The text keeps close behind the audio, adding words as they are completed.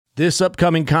This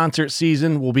upcoming concert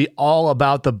season will be all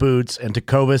about the boots, and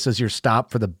Tecovas is your stop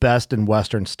for the best in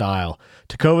Western style.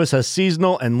 Tecovas has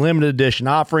seasonal and limited edition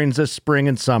offerings this spring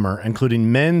and summer,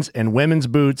 including men's and women's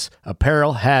boots,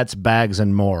 apparel, hats, bags,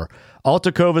 and more. All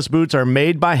Tecovas boots are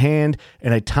made by hand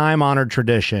in a time-honored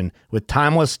tradition with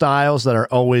timeless styles that are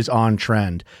always on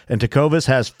trend. And Tecovas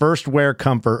has first wear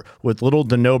comfort with little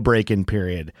to no break-in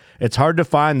period. It's hard to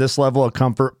find this level of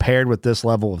comfort paired with this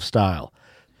level of style.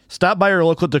 Stop by your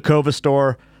local Tecovas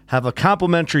store, have a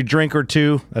complimentary drink or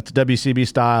two, that's WCB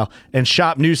style, and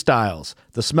shop new styles.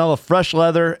 The smell of fresh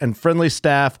leather and friendly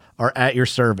staff are at your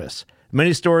service.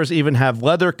 Many stores even have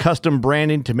leather custom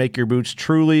branding to make your boots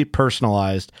truly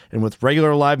personalized. And with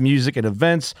regular live music and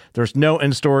events, there's no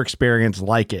in-store experience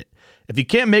like it. If you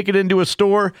can't make it into a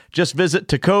store, just visit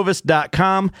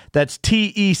tecovas.com. That's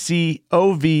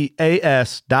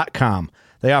TECOVAS.com.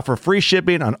 They offer free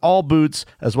shipping on all boots,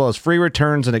 as well as free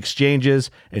returns and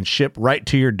exchanges, and ship right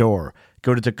to your door.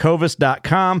 Go to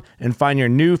tecovas.com and find your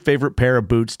new favorite pair of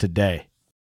boots today.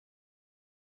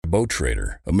 Boat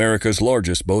Trader, America's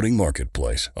largest boating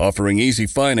marketplace, offering easy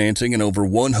financing and over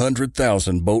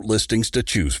 100,000 boat listings to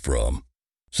choose from.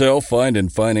 Sell, find,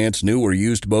 and finance new or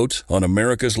used boats on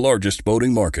America's largest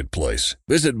boating marketplace.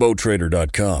 Visit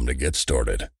BoatTrader.com to get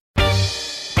started.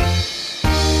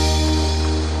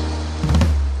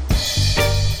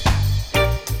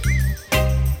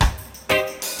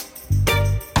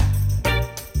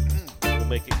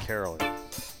 Make it Carolyn.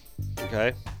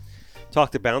 Okay.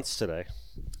 Talked to Bounce today.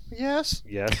 Yes.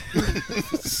 Yes.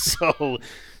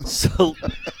 so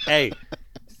hey,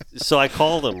 so I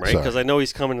called him, right? Because I know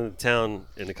he's coming into town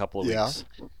in a couple of weeks.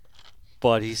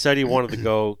 But he said he wanted to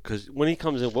go because when he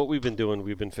comes in, what we've been doing,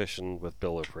 we've been fishing with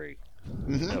Bill O'Pree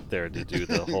up there to do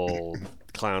the whole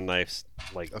clown knives,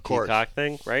 like peacock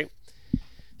thing, right?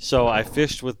 So I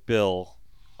fished with Bill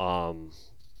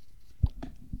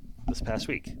this past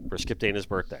week for Skip Dana's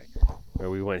birthday, where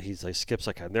we went. He's like, Skip's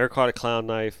like, I've never caught a clown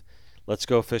knife. Let's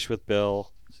go fish with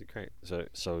Bill. I said, great.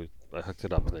 So I hooked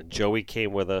it up, and then Joey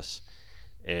came with us,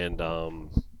 and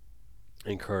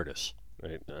Curtis,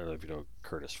 right? I don't know if you know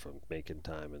Curtis from Making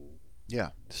Time and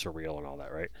Surreal and all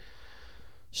that, right?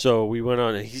 So we went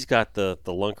on, and he's got the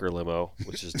Lunker limo,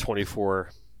 which is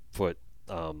 24-foot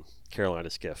Carolina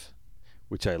skiff,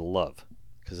 which I love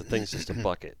because the thing's just a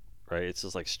bucket. Right, it's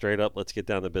just like straight up. Let's get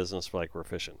down to business like we're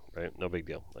fishing. Right, no big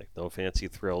deal. Like no fancy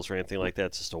thrills or anything like that.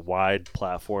 It's just a wide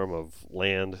platform of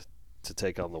land to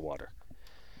take on the water.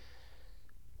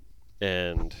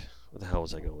 And what the hell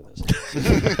was I going with this?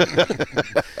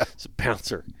 It's a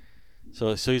Bouncer.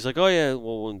 So he's like, oh yeah,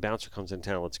 well when Bouncer comes in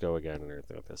town, let's go again and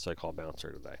everything like that. So I called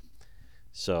Bouncer today.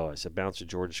 So I said, Bouncer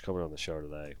George is coming on the show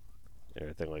today.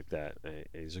 Everything like that. And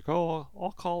he's like, oh,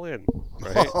 I'll call in,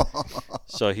 right?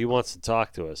 So he wants to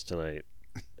talk to us tonight.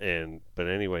 But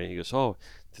anyway, he goes, oh,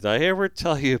 did I ever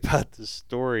tell you about the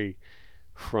story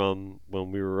from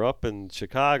when we were up in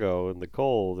Chicago in the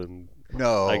cold? And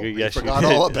no, I go, yes, you forgot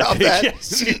all about that.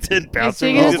 Yes, you did. So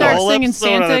you're going to start singing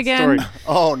Santa again?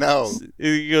 Oh, no.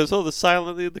 He goes, oh,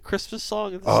 the Christmas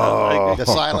song? The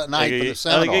Silent Night from the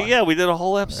Seminole. I go, yeah, we did a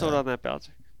whole episode on that,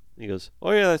 Bouncer. He goes,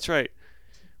 oh, yeah, that's right.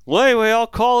 Well, anyway, I'll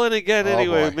call in again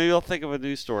anyway. Boy. Maybe I'll think of a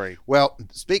new story. Well,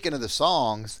 speaking of the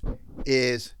songs,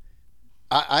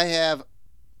 I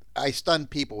stun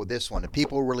people with this one, and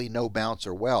people really know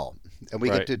Bouncer well. And we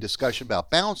get to a discussion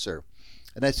about Bouncer.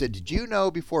 And I said, did you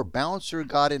know before Bouncer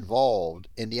got involved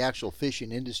in the actual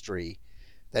fishing industry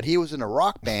that he was in a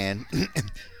rock band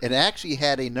and actually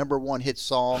had a #1 hit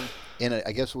song in,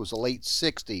 I guess it was the late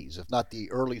 60s, if not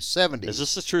the early 70s. Is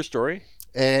this a true story?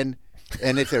 And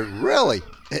they said, really?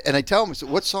 And I tell them, I said,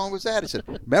 what song was that? I said,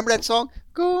 remember that song?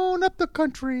 Going Up the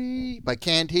Country by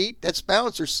Canned Heat? That's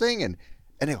Bouncer singing.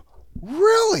 And they go,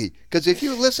 really? Because if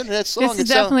you listen to that song, this is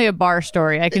definitely a bar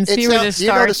story. I can see where this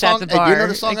starts at the bar. You know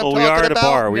the song I'm talking about? We are at a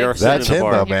bar. We are That's sitting in him,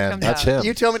 a bar. though, man. That's him.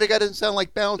 You tell me the guy doesn't sound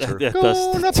like Bouncer.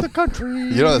 Going up the country.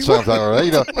 You know that song I'm talking about, right?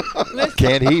 You know,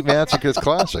 Canned Heat, man. It's a good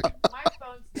classic. My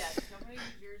phone's dead. So I'm going to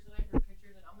use yours tonight for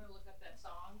pictures, and I'm going to look up that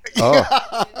song.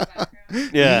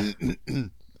 Yeah.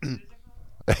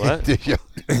 What?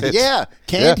 Yeah,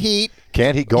 Canned Heat.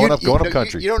 Canned Heat, going up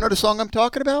country. You don't know the song I'm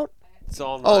talking about? It's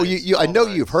all nice. Oh, I know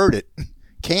nice. You've heard it.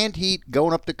 Canned Heat,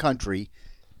 Going Up the Country.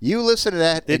 You listen to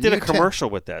that. They did a commercial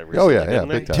with that recently, didn't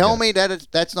they? big time. Tell me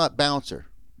that's not Bouncer.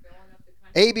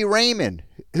 A.B. Raymond,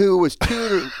 who was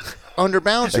tutor under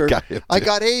Bouncer. I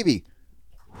got A.B.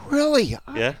 Really?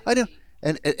 Yeah. I know.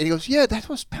 And he goes, yeah, that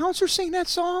was Bouncer singing that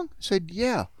song? I said,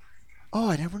 yeah. Oh,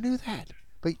 I never knew that.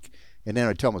 And then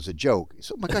I tell him it's a joke. He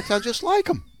said, oh my God, sounds just like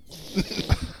him.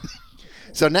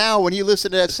 So now, when you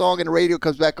listen to that song and the radio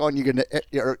comes back on,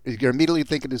 you're immediately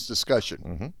thinking this discussion.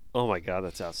 Mm-hmm. Oh my God,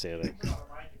 that's outstanding.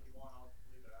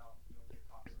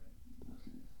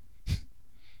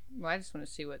 Well, I just want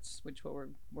to see what we're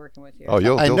working with here.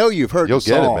 Oh, I know you've heard you'll the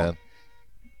get song. it,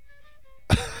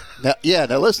 man.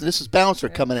 Now listen, this is Bouncer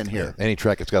coming in here. Any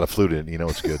track that's got a flute in it, you know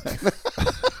it's good.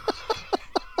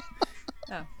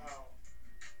 Oh.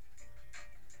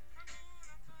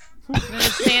 When the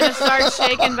Santa starts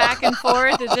shaking back and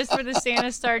forth, is this where the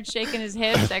Santa starts shaking his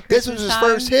hips at This Christmas was his time?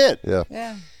 first hit. Yeah.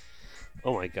 Yeah.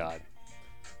 Oh my God.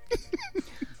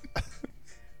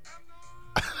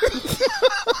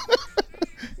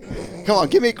 Come on,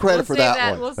 give me credit for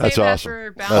that one. We'll That's save that awesome.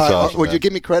 for That's Bouncer. awesome. Would man. you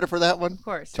give me credit for that one? Of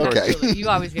course. Okay. Absolutely. You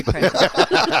always get credit.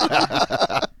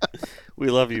 We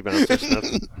love you, Bouncer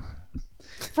Smith.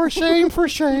 For shame.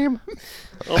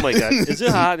 Oh my God. Is it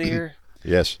hot in here?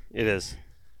 Yes. It is.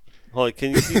 Hold on,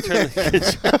 can you turn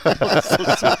the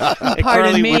Hey, Pardon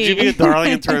Carly, me. would you be a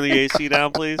darling and turn the AC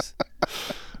down, please?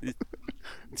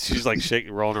 She's like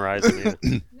shaking, rolling her eyes at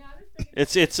me.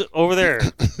 It's over there.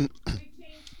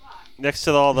 Next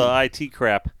to all the IT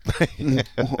crap.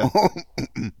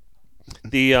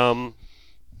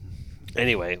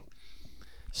 Anyway.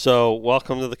 So,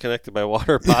 welcome to the Connected by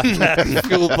Water podcast,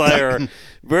 fueled by our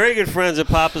very good friends at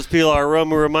Papa's PLR Rum,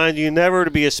 who remind you never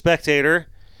to be a spectator.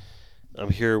 I'm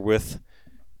here with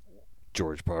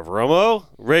George Pavaromo,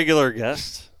 regular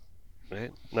guest,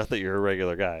 right? Not that you're a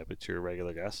regular guy, but you're a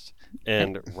regular guest,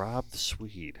 and Rob the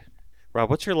Swede. Rob,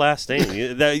 what's your last name?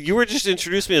 You were just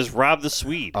introduced me as Rob the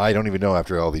Swede. I don't even know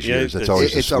after all these Yeah, years. It's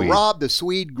always It's the a Swede. Rob the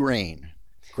Swede Grain.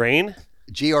 Grain?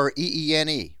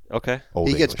 Greene. Okay, Old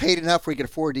He gets English. paid enough where he can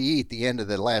afford to eat the end of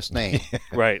the last name.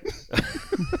 right.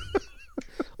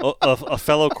 a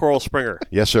fellow Coral Springer.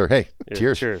 Yes, sir. Hey, Yeah,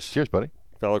 cheers. cheers. Cheers, buddy.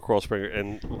 Fellow Coral Springer,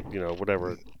 and,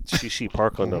 whatever, Shishi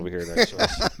Parkland over here next to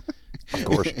us. Of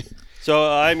course.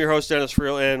 So I'm your host, Dennis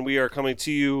Friel, and we are coming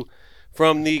to you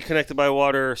from the Connected by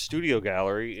Water Studio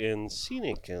Gallery in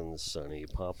scenic and sunny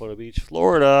Pompano Beach,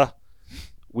 Florida.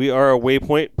 We are a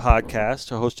Waypoint podcast,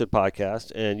 a hosted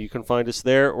podcast, and you can find us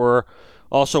there or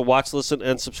also watch, listen,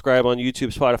 and subscribe on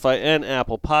YouTube, Spotify, and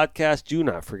Apple Podcasts. Do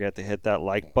not forget to hit that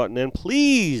like button, and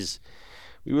please,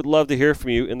 we would love to hear from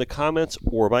you in the comments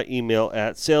or by email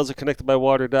at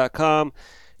sales@connectedbywater.com.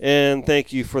 And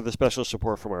thank you for the special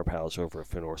support from our pals over at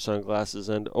Finor Sunglasses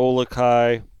and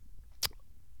Olakai.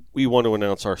 We want to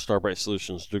announce our Starbright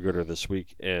Solutions do-gooder this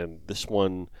week, and this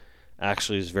one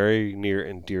actually is very near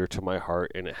and dear to my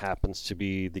heart, and it happens to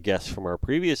be the guest from our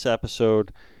previous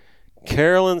episode,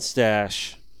 Carolyn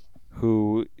Stash,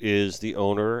 who is the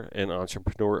owner and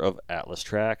entrepreneur of Atlas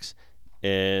Tracks,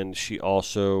 and she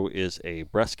also is a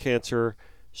breast cancer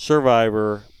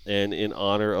survivor, and in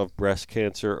honor of Breast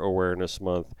Cancer Awareness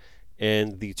Month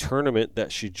and the tournament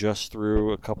that she just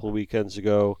threw a couple of weekends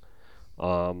ago,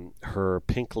 her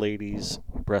Pink Ladies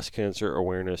Breast Cancer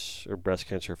Awareness or Breast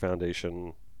Cancer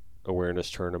Foundation Awareness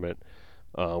Tournament,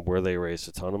 where they raised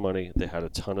a ton of money. They had a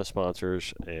ton of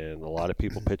sponsors and a lot of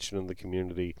people pitching in the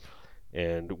community.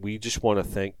 And we just want to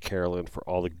thank Carolyn for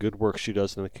all the good work she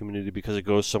does in the community, because it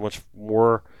goes so much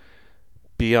more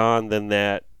beyond than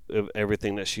that of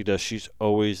everything that she does. She's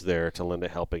always there to lend a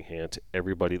helping hand to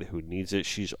everybody who needs it.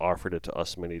 She's offered it to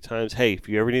us many times. Hey, if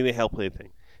you ever need any help with anything,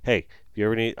 hey, if you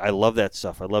ever need, I love that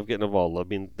stuff. I love getting involved. I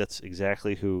mean, that's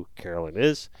exactly who Carolyn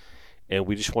is. And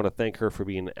we just want to thank her for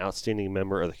being an outstanding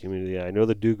member of the community. I know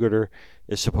the do-gooder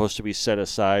is supposed to be set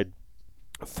aside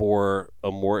for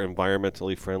a more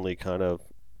environmentally friendly kind of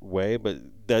way, but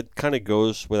that kind of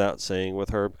goes without saying with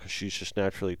her, because she's just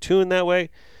naturally tuned that way.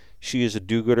 She is a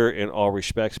do-gooder in all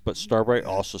respects, but Starbright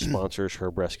also sponsors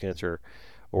her Breast Cancer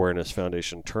Awareness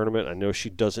Foundation tournament. I know she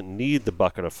doesn't need the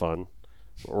bucket of fun,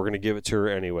 but we're going to give it to her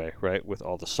anyway, right? With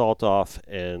all the salt off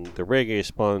and the reggae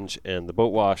sponge and the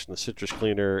boat wash and the citrus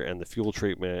cleaner and the fuel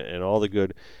treatment and all the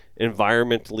good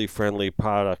environmentally friendly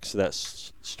products that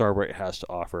Starbright has to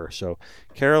offer. So,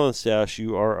 Carolyn Stash,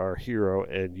 you are our hero,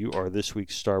 and you are this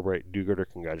week's Starbright do-gooder.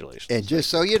 Congratulations. And just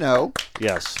so you know,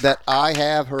 Yes, that I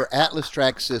have her Atlas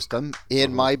Track system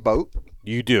in my boat.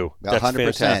 you do. That's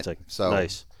 100%. fantastic. So-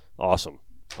 Nice. Awesome.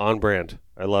 On brand.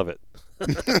 I love it.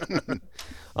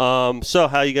 So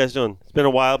how you guys doing? It's been a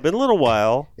while. Been a little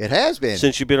while It has been.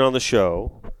 since you've been on the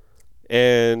show,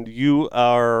 and you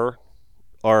are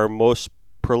our most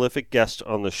prolific guest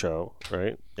on the show,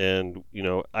 right? And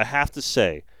I have to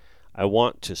say, I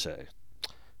want to say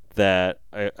that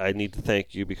I need to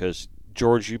thank you, because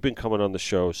George, you've been coming on the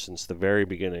show since the very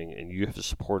beginning, and you have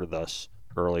supported us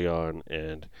early on,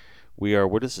 and We are,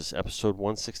 what is this, episode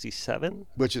 167?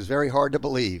 Which is very hard to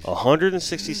believe.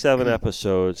 167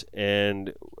 episodes,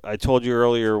 and I told you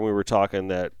earlier when we were talking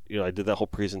that I did that whole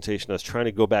presentation. I was trying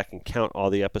to go back and count all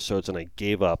the episodes, and I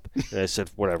gave up. And I said,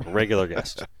 whatever, regular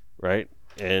guest, right?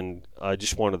 And I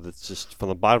just wanted to, just from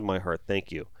the bottom of my heart,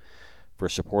 thank you for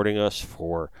supporting us,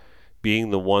 for being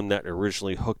the one that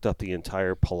originally hooked up the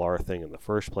entire Pilar thing in the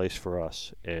first place for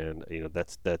us. And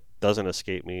that doesn't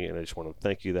escape me, and I just want to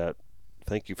thank you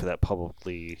for that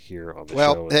publicly here on the show.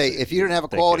 Well, hey, if you didn't have a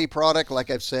quality product, like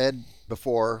I've said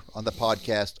before on the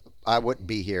podcast, I wouldn't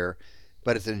be here.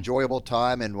 But it's an enjoyable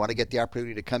time, and want to get the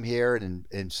opportunity to come here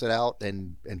and sit out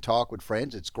and talk with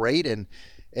friends. It's great. And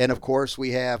of course,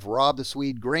 we have Rob the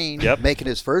Swede Green making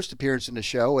his first appearance in the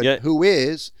show, and who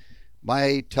is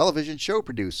my television show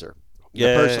producer, the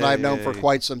person I've known for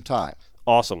quite some time.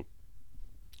 Awesome.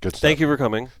 Good stuff. Thank you for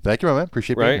coming. Thank you, my man.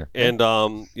 Appreciate being here.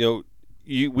 And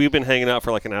we've been hanging out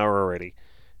for like an hour already,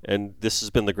 and this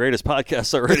has been the greatest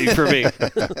podcast already for me.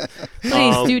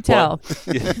 Please do tell.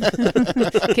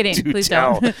 Kidding. Please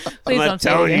don't. Please I'm not don't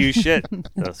telling say it. you shit.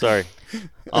 No, sorry.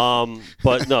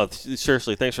 But no,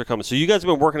 seriously, thanks for coming. So you guys have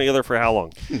been working together for how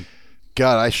long?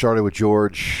 God, I started with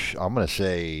George, I'm going to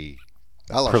say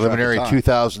preliminary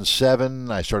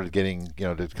 2007. I started getting,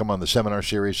 to come on the seminar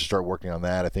series to start working on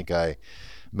that. I think I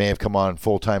may have come on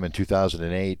full-time in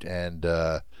 2008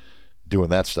 and doing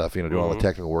that stuff, doing all the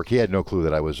technical work. He had no clue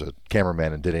that I was a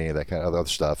cameraman and did any of that kind of other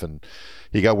stuff. And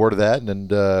he got word of that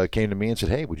and came to me and said,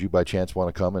 hey, would you by chance want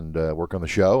to come and work on the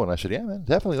show? And I said, yeah, man,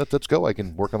 definitely. Let's go. I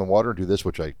can work on the water and do this,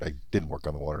 which I didn't work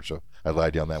on the water. So I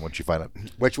lied to you on that once you find out.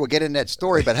 Which we'll get in that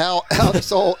story. But how this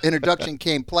whole introduction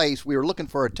came place, we were looking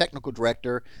for a technical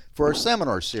director for a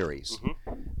seminar series.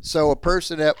 So a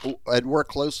person that had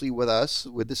worked closely with us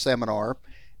with the seminar,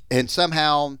 and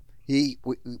somehow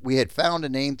we had found a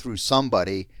name through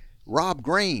somebody. Rob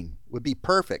Green would be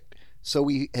perfect. So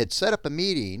we had set up a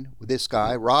meeting with this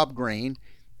guy, Rob Green,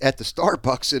 at the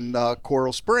Starbucks in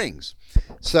Coral Springs.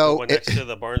 So the one next to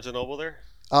the Barnes and Noble there?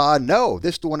 No,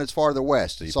 this is the one that's farther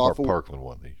west. It's off Parkland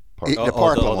one. The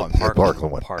Parkland one.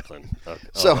 Parkland one. Parkland. Okay.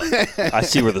 So I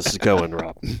see where this is going,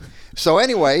 Rob. So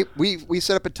anyway, we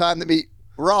set up a time to meet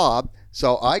Rob.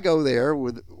 So I go there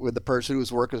with the person who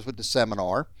was working with the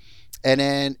seminar, and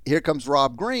then here comes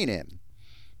Rob Green in.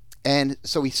 And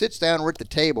so he sits down, we're at the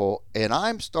table, and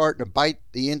I'm starting to bite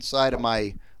the inside of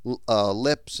my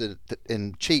lips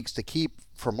and cheeks to keep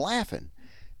from laughing,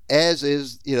 as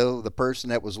is, the person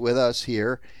that was with us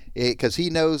here, because he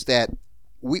knows that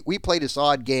we play this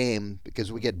odd game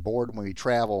because we get bored when we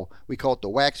travel. We call it the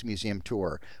Wax Museum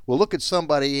Tour. We'll look at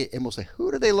somebody and we'll say,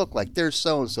 who do they look like? There's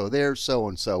so-and-so, there's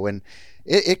so-and-so. And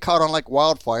it caught on like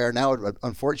wildfire. Now,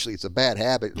 unfortunately, it's a bad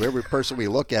habit. Every person we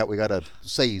look at, we got to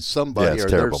say somebody or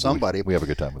terrible. There's somebody. We have a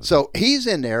good time with it. So he's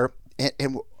in there,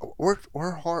 and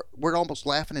we're almost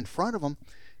laughing in front of him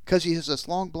because he has this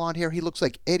long blonde hair. He looks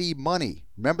like Eddie Money.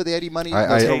 Remember the Eddie Money,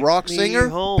 the rock singer?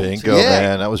 Bingo,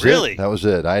 man. That was it. That was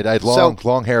it. I had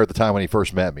long hair at the time when he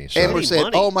first met me. So. And we're saying,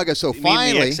 oh my God! So you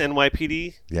finally, mean the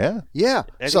NYPD? Yeah.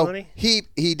 Eddie So Money? he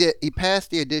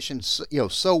passed the audition,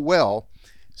 so well.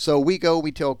 So we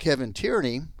tell Kevin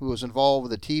Tierney, who was involved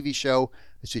with the TV show.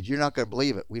 I said, you're not going to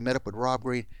believe it. We met up with Rob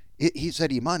Green. He's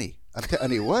Eddie Money. I'm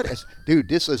telling you what, dude,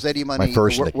 this is Eddie Money. My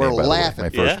first nickname, we're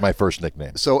laughing. My first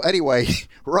nickname. So anyway,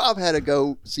 Rob had to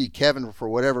go see Kevin for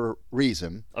whatever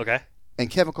reason. Okay. And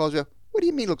Kevin calls me up. What do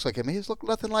you mean looks like him? He looks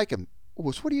nothing like him.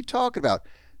 What are you talking about?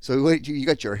 So you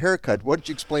got your hair cut. What did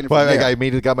you explain it from there? I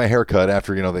immediately got my hair cut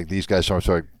after, these guys saw me,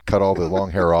 so I cut all the long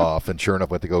hair off. And sure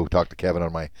enough, went to go talk to Kevin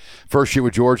on my first shoot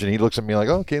with George. And he looks at me like,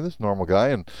 oh, okay, this is a normal guy.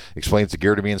 And explains the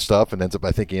gear to me and stuff. And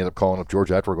I think he ended up calling up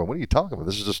George afterward going, what are you talking about?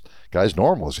 This is just, guy's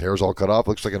normal. His hair's all cut off.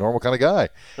 Looks like a normal kind of guy.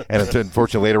 And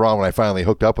unfortunately, later on, when I finally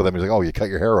hooked up with him, he's like, oh, you cut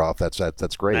your hair off. That's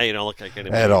great. Now you don't look like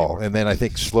anybody at all. anymore. And then I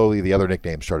think slowly the other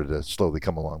nicknames started to slowly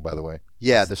come along, by the way.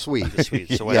 Yeah, the Swede. The Swede.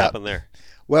 So what happened there?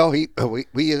 Well, we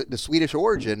the Swedish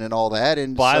origin and all that.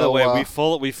 And by the way, we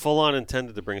full on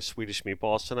intended to bring Swedish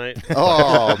meatballs tonight.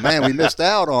 Oh man, we missed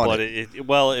out on it.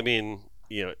 Well, I mean,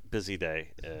 busy day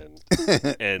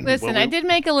and Listen, I did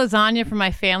make a lasagna for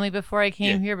my family before I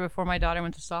came here. Before my daughter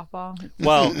went to softball.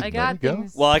 Well, I got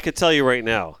things. Well, I could tell you right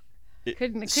now,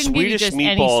 couldn't Swedish just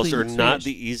meatballs any are not Swedish.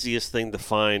 the easiest thing to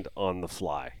find on the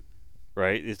fly,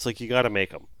 right? It's like you got to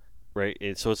make them. Right,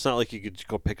 and so it's not like you could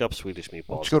go pick up Swedish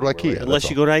meatballs. Just go to IKEA. Right? Unless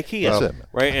you go to IKEA, That's it.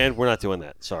 right? And we're not doing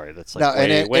that. Sorry, that's like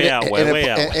way out.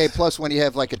 And plus, when you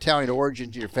have like Italian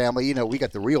origins in your family, we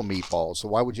got the real meatballs. So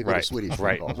why would you go to Swedish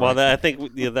meatballs? Well, I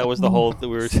think that was the whole that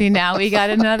we were. See, now we got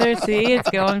another. See, it's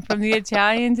going from the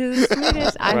Italian to the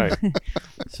Swedish. Right.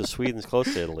 So Sweden's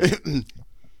close to Italy.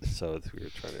 So we were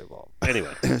trying to evolve.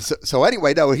 Anyway. So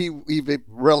anyway, no, we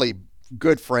really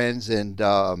good friends, and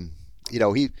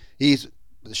he's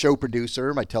the show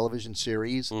producer, my television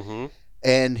series,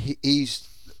 and he's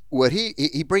what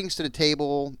he brings to the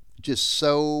table just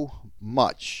so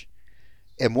much.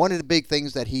 And one of the big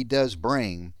things that he does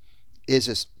bring is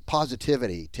this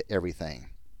positivity to everything.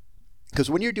 Because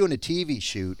when you're doing a TV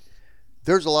shoot,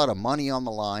 there's a lot of money on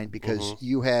the line because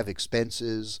you have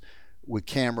expenses with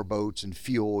camera boats and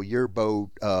fuel, your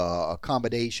boat,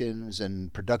 accommodations,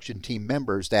 and production team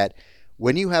members that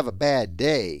when you have a bad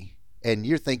day and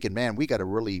you're thinking, man, we got to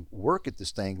really work at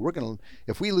this thing.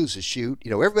 If we lose a shoot,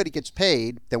 everybody gets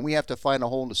paid, then we have to find a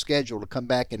hole in the schedule to come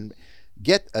back and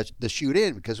get the shoot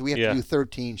in because we have to do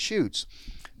 13 shoots.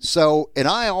 So, and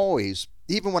I always,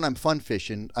 even when I'm fun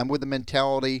fishing, I'm with the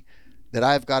mentality that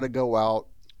I've got to go out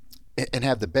and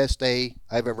have the best day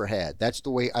I've ever had. That's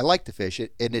the way I like to fish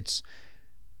it, and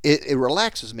it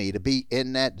relaxes me to be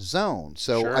in that zone.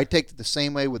 So I take it the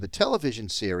same way with the television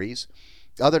series,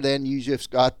 other than you just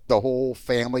got the whole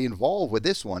family involved with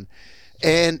this one.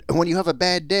 And when you have a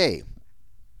bad day,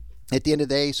 at the end of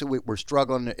the day, so we're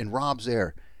struggling, and Rob's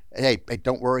there. Hey,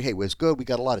 don't worry. Hey, it was good. We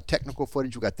got a lot of technical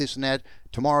footage. We got this and that.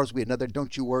 Tomorrow's be another.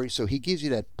 Don't you worry. So he gives you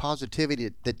that positivity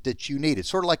that you need. It's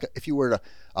sort of like if you were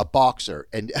a boxer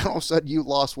and all of a sudden you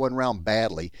lost one round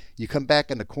badly. You come back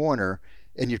in the corner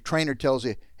and your trainer tells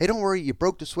you, hey, don't worry. You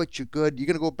broke the switch. You're good. You're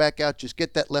going to go back out. Just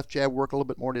get that left jab, work a little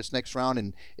bit more this next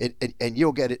round, and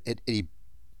you'll get it. And he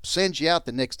sends you out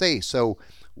the next day. So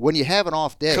when you have an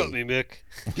off day, cut me, Mick.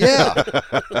 Yeah,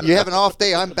 you have an off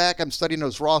day. I'm back. I'm studying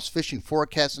those Ross fishing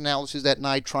forecast analysis that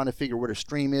night, trying to figure where the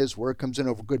stream is, where it comes in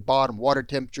over good bottom, water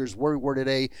temperatures, where we were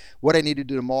today, what I need to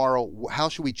do tomorrow, how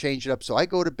should we change it up. So I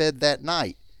go to bed that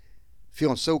night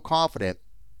feeling so confident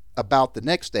about the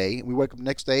next day. We wake up the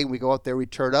next day and we go out there, we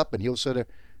turn up, and he'll sort of,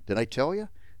 did I tell you?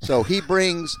 So he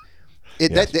brings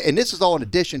it. Yes. And this is all in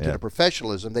addition to the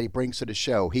professionalism that he brings to the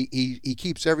show. He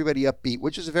keeps everybody upbeat,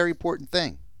 which is a very important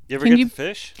thing. You ever get to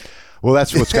fish? Well,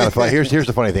 that's what's kind of funny. Here's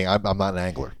the funny thing. I'm not an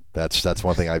angler. That's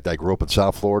one thing. I grew up in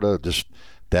South Florida. Just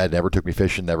Dad never took me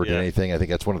fishing, never did anything. I think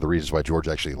that's one of the reasons why George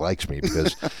actually likes me,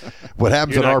 because what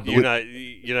happens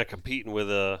you're not competing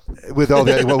with all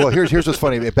the well here's what's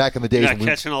funny. Back in the days, you're not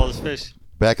catching all this fish.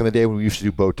 Back in the day when we used to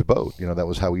do boat to boat, that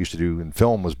was how we used to do in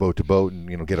film, was boat to boat,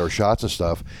 and get our shots and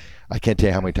stuff. I can't tell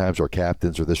you how many times our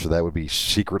captains or this or that would be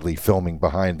secretly filming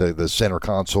behind the center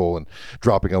console and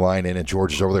dropping a line in, and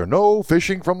George is over there, no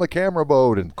fishing from the camera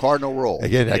boat, and cardinal rule.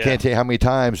 Again, I can't tell you how many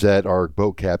times that our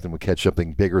boat captain would catch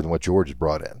something bigger than what George had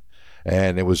brought in.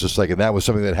 And it was just like, and that was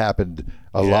something that happened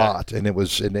a lot, and it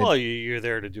was. Well, you're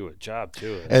there to do a job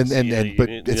too,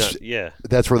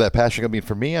 that's where that passion. I mean,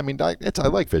 for me, I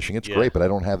like fishing. It's great, but I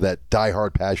don't have that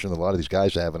diehard passion that a lot of these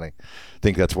guys have, and I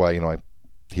think that's why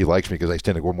he likes me, because I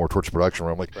tend to go more towards production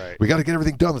where I'm like, we got to get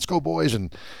everything done. Let's go, boys.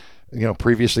 And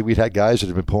previously we'd had guys that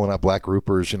had been pulling out black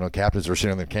groupers. Captains that are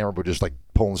sitting on their camera, but just like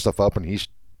pulling stuff up, and he's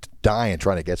dying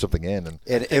trying to get something in. And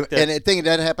I think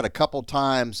that happened a couple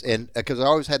times, and because I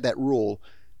always had that rule,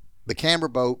 the camera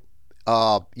boat,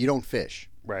 you don't fish,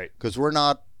 right? Because we're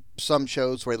not some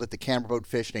shows where I let the camera boat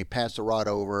fish and they pass the rod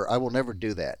over. I will never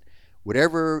do that.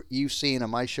 Whatever you've seen on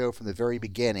my show from the very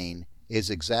beginning is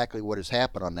exactly what has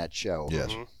happened on that show.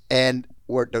 Yes. And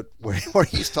where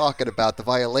he's talking about the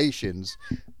violations,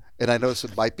 and I know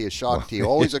this might be a shock to you,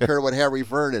 always occur with Harry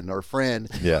Vernon, our friend.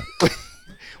 Yeah.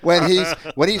 when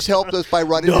he's helped us by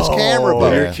running his camera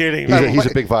boat. You're kidding me. He's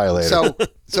a big violator.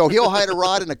 So he'll hide a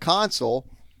rod in a console,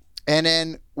 and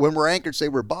then when we're anchored, say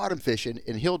we're bottom fishing,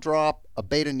 and he'll drop a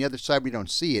bait on the other side, we don't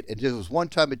see it. And there was one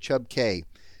time at Chub Cay,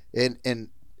 and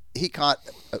he caught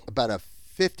about a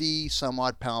 50 some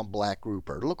odd pound black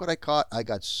grouper. Look what I caught. I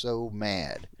got so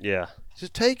mad. Yeah.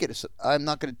 Just take it. I said, I'm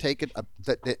not going to take it.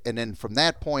 And then from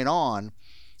that point on,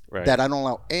 right, that I don't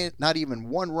allow not even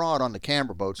one rod on the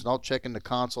camera boats, and I'll check in the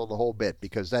console the whole bit,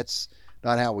 because that's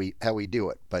not how we do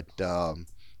it. But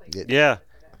yeah.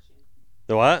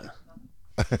 The what?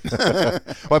 Well,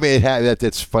 I mean,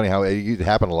 it's funny how it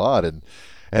happened a lot, and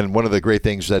one of the great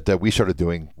things that we started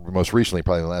doing most recently,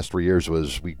 probably in the last 3 years,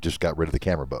 was we just got rid of the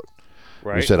camera boat.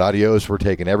 Right. We said, adios, we're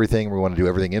taking everything. We want to do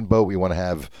everything in boat. We want to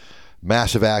have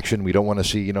massive action. We don't want to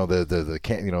see,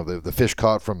 the fish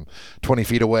caught from 20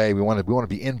 feet away. We want to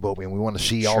be in boat, and we want to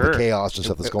see all the chaos and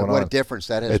stuff that's going on. What a difference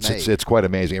that has made. It's quite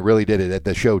amazing. It really did it.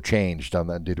 The show changed on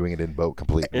that, doing it in boat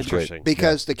completely. Interesting.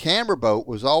 Because the camera boat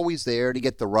was always there to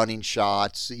get the running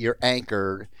shots. You're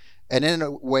anchored, and in a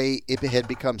way, it had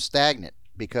become stagnant,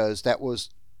 because that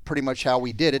was pretty much how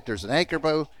we did it. There's an anchor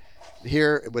boat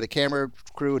here with a camera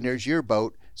crew, and there's your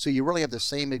boat, so you really have the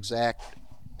same exact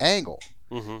angle.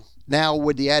 Now,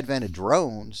 with the advent of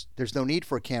drones, there's no need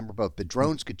for a camera boat. The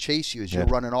drones could chase you as you're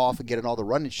running off and getting all the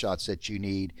running shots that you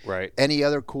need. Right. Any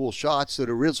other cool shots. So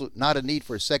there is not a need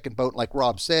for a second boat. Like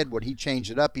Rob said, when he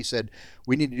changed it up, he said,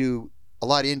 we need to do a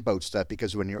lot of in-boat stuff,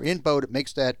 because when you're in-boat, it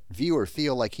makes that viewer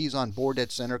feel like he's on board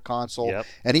that center console,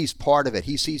 and he's part of it.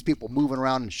 He sees people moving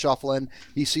around and shuffling.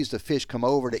 He sees the fish come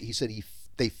over. That he said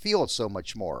they feel it so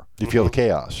much more. You feel the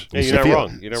chaos. Yeah, you're not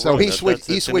wrong. You're not so wrong.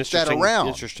 he switched that around.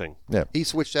 Interesting. Yeah. He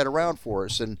switched that around for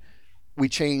us, and we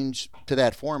changed to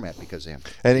that format because of him.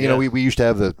 And, you know, we used to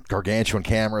have the gargantuan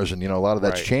cameras, and, you know, a lot of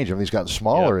that's changed. Everything's gotten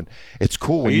smaller, and it's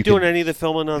cool. Are you doing any of the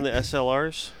filming on the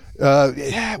SLRs?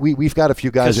 Yeah, we've got a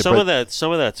few guys. Some of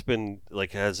that's been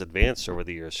has advanced over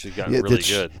the years. She's gotten really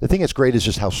good. The thing that's great is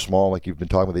just how small, like you've been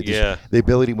talking about. The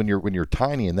ability when you're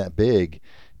tiny and that big,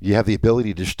 you have the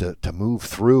ability just to move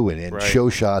through and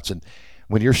show shots. And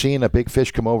when you're seeing a big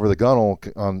fish come over the gunnel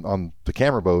on the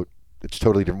camera boat, it's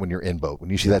totally different when you're in boat. When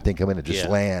you see that thing come in and just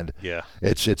land,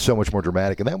 it's so much more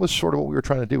dramatic. And that was sort of what we were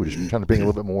trying to do, just trying to bring a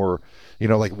little bit more, you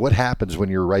know, like what happens when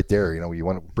you're right there. You know, you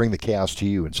want to bring the chaos to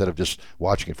you instead of just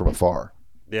watching it from afar.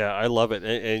 Yeah, I love it.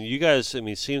 And you guys, I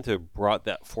mean, seem to have brought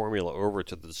that formula over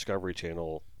to the Discovery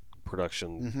Channel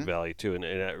production value too, and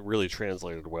it really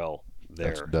translated well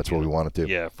there. That's what we wanted to.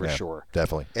 Yeah, for sure.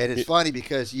 Definitely. And it's funny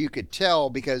because you could tell,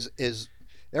 because as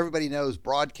everybody knows,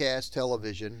 broadcast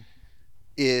television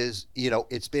is, you know,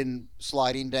 it's been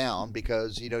sliding down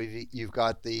because, you know, you've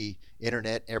got the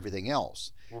internet and everything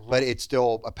else, but it's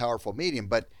still a powerful medium.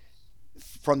 But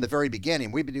from the very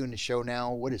beginning, we've been doing the show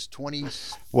now, what is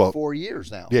 24 years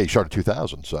now? Yeah, you started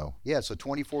 2000, so. Yeah, so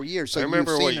 24 years. So I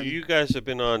remember you guys have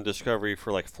been on Discovery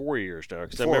for like 4 years now.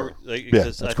 Cause I remember,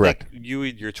 that's correct. Think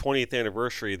your 20th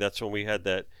anniversary, that's when we had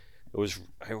that. It was,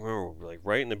 I remember, like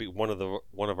right in the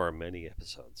one of our many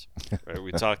episodes. Right?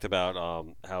 We talked about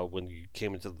how when you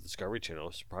came into the Discovery Channel, it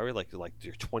was probably like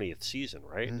your 20th season,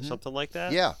 right? Something like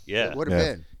that. Yeah, yeah, it would have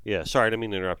been. Yeah, sorry, I didn't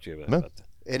mean to interrupt you.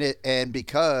 And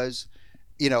because,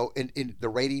 you know, in the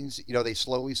ratings, you know, they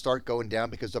slowly start going down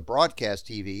because the broadcast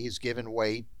TV is giving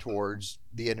way towards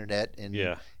the internet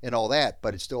and all that.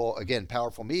 But it's still, again,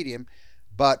 powerful medium.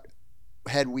 But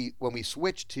when we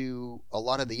switched to a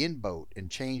lot of the in-boat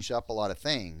and changed up a lot of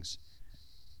things,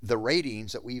 the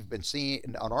ratings that we've been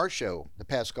seeing on our show the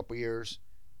past couple of years,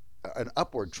 an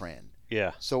upward trend.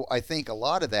 Yeah. So I think a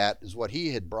lot of that is what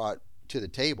he had brought to the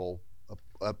table,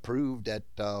 proved that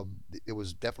it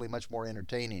was definitely much more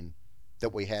entertaining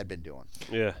than we had been doing.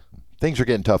 Yeah. Things are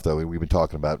getting tough, though. We've been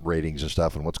talking about ratings and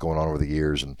stuff and what's going on over the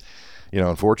years. And, you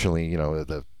know, unfortunately, you know,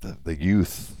 the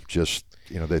youth just,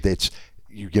 you know, it's,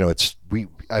 you know, it's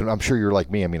I'm sure you're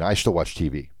like me. I mean, I still watch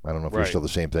TV. I don't know if you're still the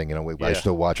same thing. You know, I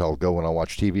still watch. I'll go and I'll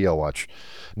watch TV. I'll watch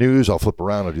news. I'll flip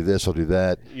around. I'll do this. I'll do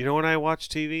that. You know, when I watch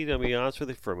TV, to be honest with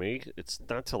you, for me, it's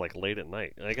not till like late at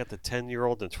night. I got the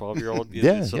 10-year-old and 12-year-old.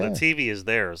 So the TV is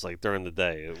there. It's like during the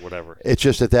day, whatever. It's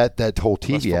just that whole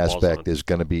TV aspect is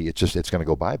going to be. It's going to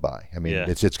go bye. I mean,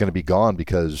 it's going to be gone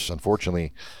because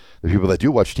unfortunately, the people that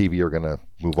do watch TV are going to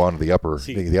move on to the upper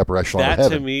echelon of heaven. That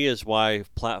to me is why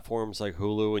platforms like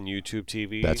Hulu and YouTube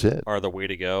TV are the way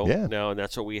to go now, and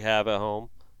that's what we have at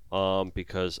home.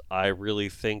 Because I really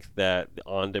think that the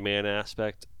on-demand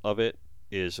aspect of it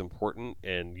is important,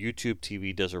 and YouTube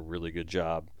TV does a really good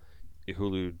job.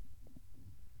 Hulu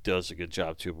does a good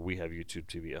job too, but we have YouTube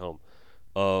TV at home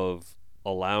of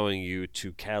allowing you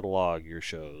to catalog your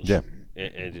shows. Yeah.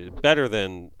 And better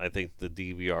than I think the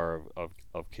DVR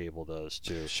of cable does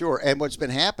too. Sure, and what's been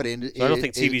happening I don't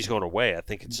think TV's going away. I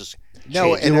think it's just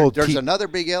no. And there's another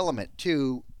big element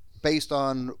too, based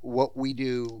on what we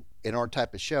do in our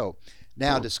type of show.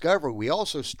 Now, Discovery, we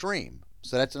also stream,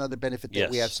 so that's another benefit that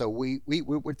we have. So we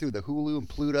went through the Hulu and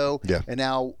Pluto, and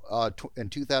now in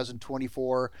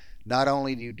 2024, not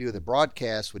only do you do the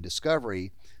broadcast with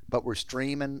Discovery, but we're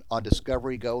streaming on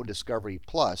Discovery Go and Discovery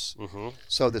Plus.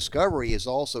 So Discovery is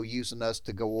also using us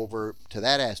to go over to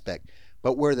that aspect.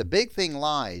 But where the big thing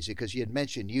lies, because you had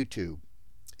mentioned YouTube,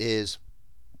 is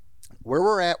where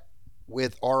we're at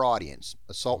with our audience,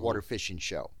 a saltwater fishing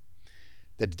show.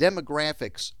 The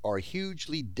demographics are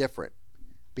hugely different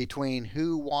between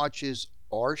who watches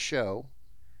our show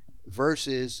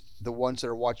versus the ones that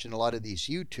are watching a lot of these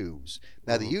YouTubes.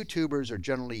 Now, the YouTubers are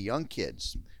generally young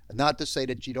kids. Not to say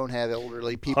that you don't have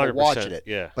elderly people watching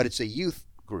it, but it's a youth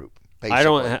group.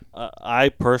 Basically. I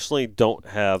personally don't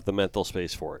have the mental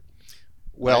space for it.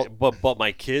 Well, but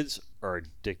my kids are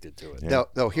addicted to it.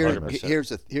 No, here's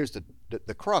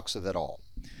the crux of it all.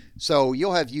 So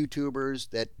you'll have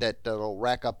YouTubers that'll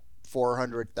rack up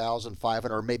 400,000,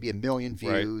 500, or maybe 1 million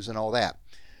views and all that.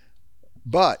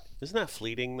 But isn't that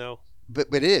fleeting though? But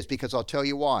it is, because I'll tell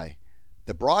you why.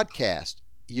 The broadcast,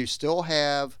 you still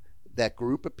have that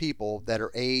group of people that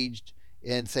are aged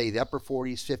in, say, the upper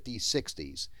 40s, 50s,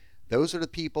 60s. Those are the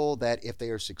people that, if they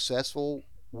are successful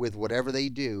with whatever they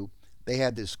do, they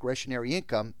have discretionary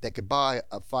income that could buy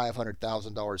a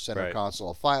 $500,000 center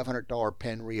console, a $500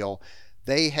 pen reel.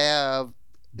 They have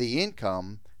the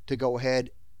income to go ahead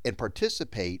and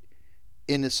participate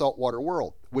in the saltwater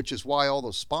world, which is why all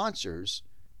those sponsors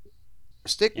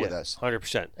stick with us.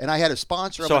 100%. And I had a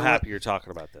sponsor. So happy you're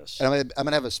talking about this. And I'm going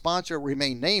to have a sponsor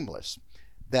remain nameless.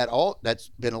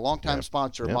 That's been a long-time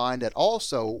sponsor of mine that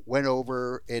also went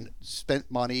over and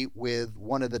spent money with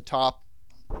one of the top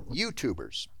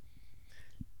YouTubers.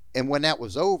 And when that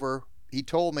was over, he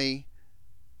told me,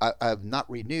 I've not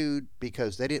renewed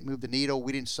because they didn't move the needle.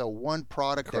 We didn't sell one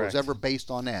product that was ever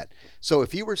based on that. So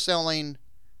if you were selling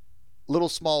little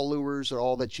small lures or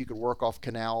all that you could work off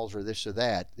canals or this or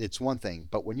that, it's one thing.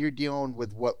 But when you're dealing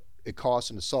with what it costs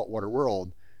in the saltwater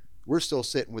world, we're still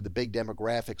sitting with the big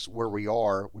demographics where we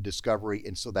are with Discovery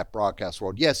and so that broadcast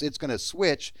world. Yes, it's going to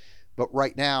switch, but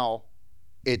right now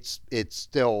it's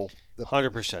still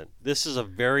 100%. This is a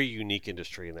very unique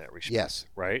industry in that respect. Yes.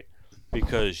 Right?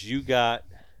 Because you got,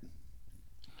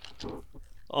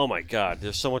 oh my God,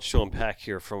 there's so much to unpack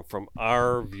here from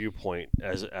our viewpoint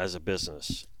as a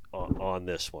business on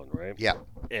this one, right? Yeah.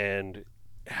 And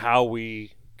how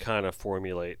we kind of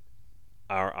formulate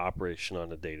our operation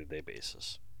on a day-to-day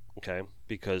basis. Okay?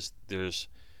 Because there's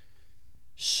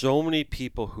so many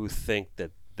people who think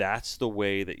that that's the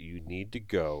way that you need to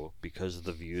go because of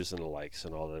the views and the likes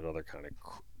and all that other kind of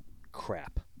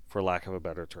crap, for lack of a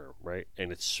better term, right?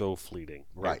 And it's so fleeting.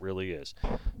 Right. It really is.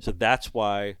 So that's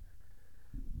why,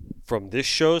 from this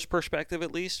show's perspective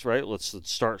at least, right? Let's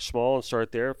start small and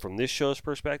start there. From this show's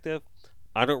perspective,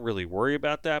 I don't really worry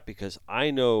about that because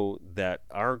I know that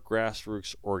our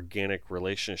grassroots organic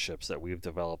relationships that we've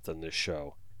developed in this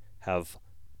show have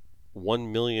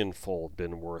 1,000,000-fold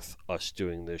been worth us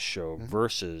doing this show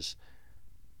versus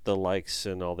the likes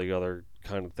and all the other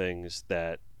kind of things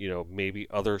that, maybe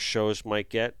other shows might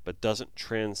get, but doesn't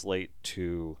translate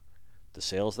to the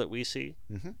sales that we see,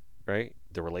 right?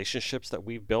 The relationships that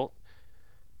we've built,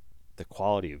 the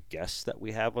quality of guests that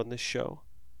we have on this show.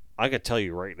 I can tell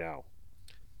you right now,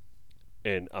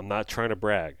 and I'm not trying to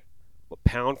brag, but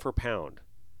pound for pound,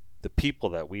 the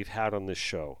people that we've had on this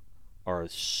show are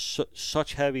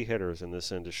such heavy hitters in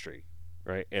this industry,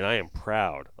 right? And I am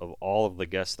proud of all of the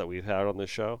guests that we've had on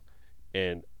this show.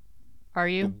 And are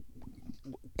you?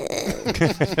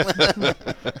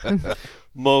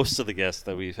 Most of the guests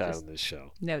that we've had on this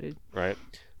show. Noted. Right?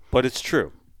 But it's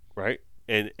true, right?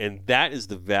 And that is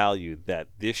the value that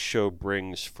this show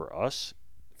brings for us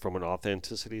from an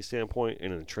authenticity standpoint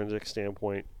and an intrinsic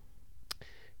standpoint.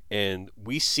 And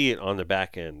we see it on the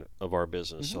back end of our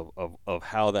business of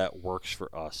how that works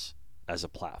for us as a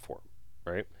platform,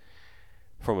 right?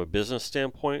 From a business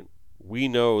standpoint, we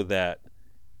know that,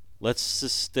 let's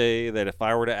just say that if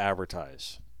I were to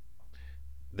advertise,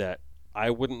 that I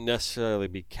wouldn't necessarily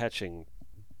be catching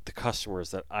the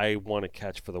customers that I want to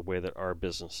catch for the way that our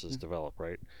business is developed,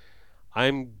 right?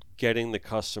 I'm getting the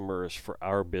customers for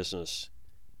our business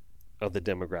of the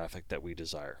demographic that we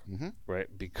desire, right?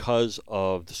 Because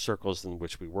of the circles in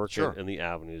which we work in and the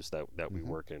avenues that we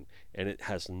work in. And it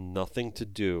has nothing to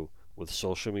do with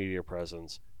social media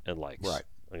presence and likes. Right.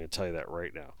 I'm going to tell you that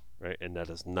right now, right? And that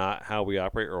is not how we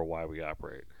operate or why we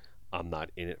operate. I'm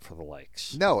not in it for the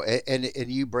likes. No, and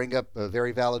you bring up a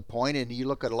very valid point, and you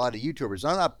look at a lot of YouTubers.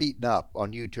 I'm not beating up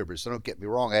on YouTubers, so don't get me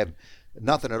wrong. I have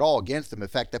nothing at all against them. In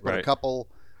fact, I put a couple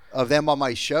of them on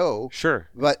my show. Sure.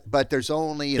 But there's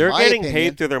only, they're getting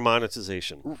paid through their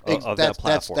monetization of that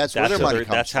platform. That's where their money comes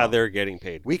from. That's how they're getting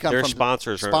paid. We come their from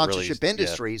sponsors sponsorship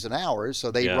industries and ours,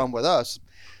 so they run with us.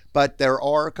 But there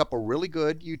are a couple really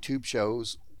good YouTube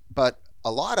shows, but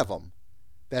a lot of them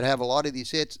that have a lot of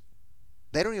these hits,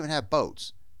 they don't even have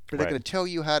boats. But they're going to tell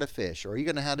you how to fish, or are you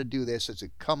going to how to do this? I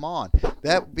said, come on.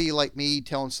 That would be like me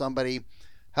telling somebody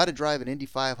how to drive an Indy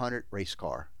 500 race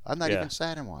car. I'm not even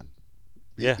sat in one.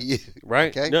 Yeah.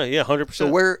 Right. Okay. No, yeah, 100%. So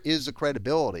where is the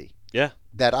credibility? Yeah.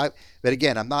 But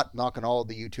again, I'm not knocking all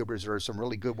the YouTubers. There are some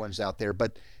really good ones out there.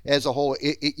 But as a whole,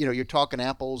 you're talking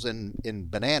apples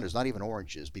and bananas, not even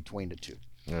oranges between the two.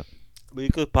 Yeah. But you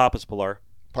could Papa's Pilar.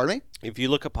 Pardon me? If you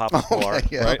look at Papa's Pilar,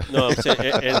 right? No, I'm saying,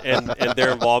 and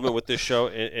their involvement with this show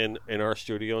in our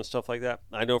studio and stuff like that,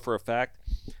 I know for a fact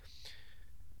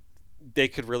they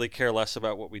could really care less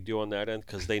about what we do on that end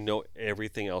because they know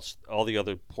everything else, all the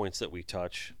other points that we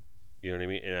touch. You know what I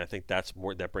mean? And I think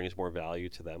that brings more value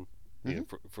to them, you know,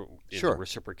 for the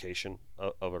reciprocation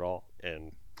of it all.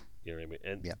 And You know what I mean?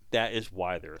 And that is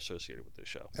why they're associated with this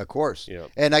show. Of course. You know?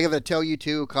 And I got to tell you,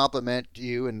 too, compliment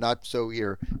you, and not so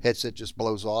your headset just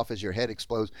blows off as your head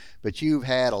explodes, but you've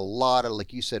had a lot of,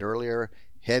 like you said earlier,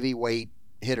 heavyweight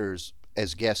hitters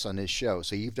as guests on this show.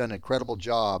 So you've done an incredible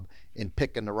job in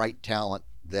picking the right talent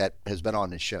that has been on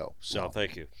this show. So. No,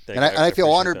 thank you. I feel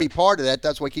honored to be part of that.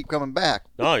 That's why I keep coming back.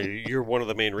 No, you're one of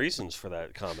the main reasons for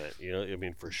that comment. You know, I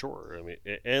mean, for sure. I mean,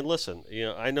 and listen, you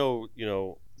know, I know, you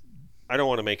know, I don't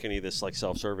want to make any of this like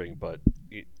self-serving, but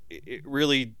it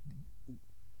really,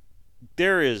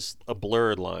 there is a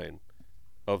blurred line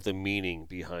of the meaning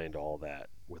behind all that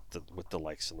with the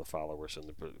likes and the followers,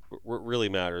 and what really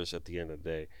matters at the end of the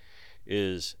day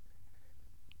is,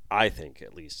 I think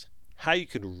at least, how you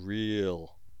could really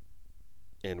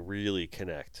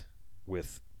connect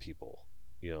with people,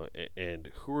 you know,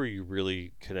 and who are you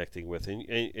really connecting with?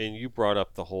 And you brought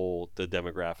up the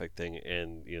demographic thing,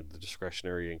 and you know, the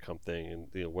discretionary income thing, and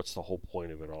you know, what's the whole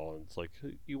point of it all? And it's like,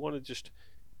 you want to just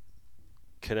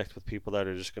connect with people that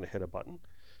are just going to hit a button,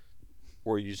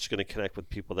 or are you just going to connect with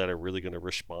people that are really going to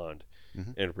respond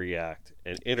and react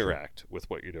and interact with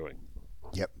what you're doing?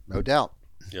 Yep, no doubt.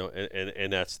 You know,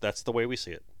 and that's the way we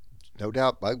see it. No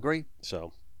doubt, I agree.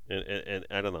 So, and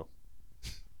I don't know.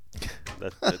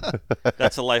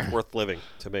 That's a life worth living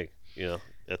to me, you know,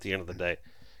 at the end of the day,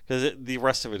 because the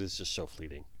rest of it is just so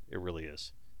fleeting. It really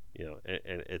is, you know,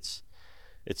 and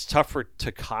it's tougher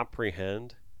to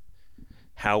comprehend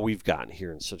how we've gotten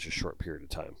here in such a short period of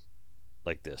time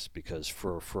like this, because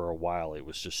for a while it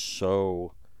was just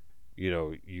so, you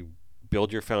know, you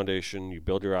build your foundation, you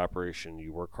build your operation,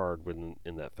 you work hard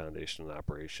in that foundation and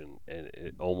operation, and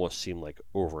it almost seemed like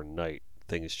overnight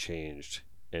things changed.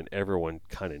 And everyone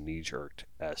kind of knee-jerked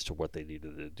as to what they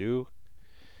needed to do.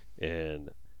 And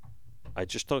I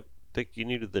just don't think you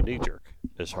needed the knee-jerk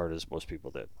as hard as most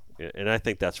people did. And I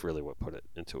think that's really what put it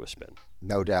into a spin.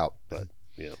 No doubt. But,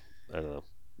 you know, I don't know.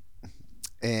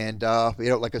 And, you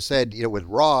know, like I said, you know, with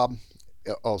Rob,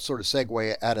 I'll sort of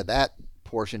segue out of that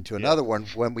portion to another one.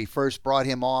 When we first brought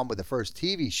him on with the first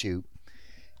TV shoot,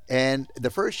 and the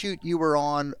first shoot you were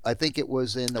on, I think it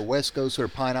was in the West Coast or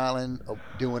Pine Island,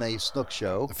 doing a snook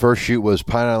show. The first shoot was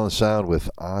Pine Island Sound with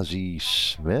Ozzie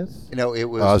Smith. You know, it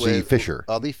was Ozzie Fisher.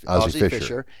 Ozzie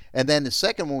Fisher. And then the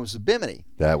second one was the Bimini.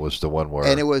 That was the one where.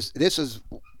 And this is,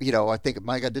 you know, I think,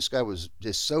 my God, this guy was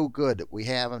just so good that we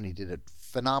have him. He did a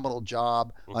phenomenal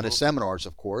job on the seminars,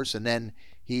 of course. And then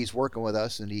he's working with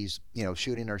us, and he's, you know,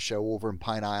 shooting our show over in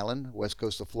Pine Island, west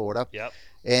coast of Florida. Yep.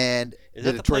 And is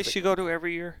that the place you go to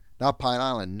every year? Not Pine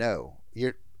Island, no.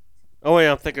 Oh wait,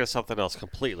 I'm thinking of something else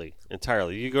completely,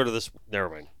 entirely. You go to this. Never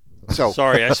mind. So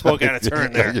sorry, I spoke out of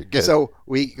turn there. So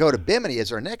we go to Bimini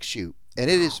as our next shoot, and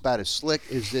it is about as slick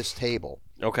as this table.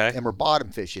 Okay. And we're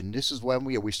bottom fishing. This is when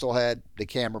we still had the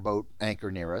camera boat anchor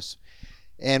near us,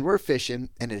 and we're fishing,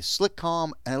 and it's slick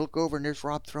calm, and I look over, and there's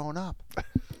Rob throwing up,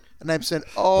 and I'm saying,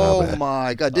 "Oh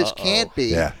my God, this can't be."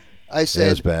 Yeah. I said,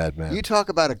 "That's bad, man. You talk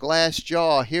about a glass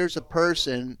jaw. Here's a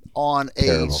person on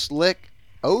a slick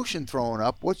ocean throwing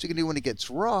up. What's he gonna do when it gets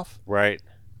rough?" Right.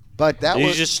 But that was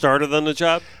you just started on the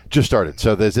job. Just started.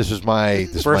 So this is my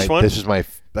first one. This is my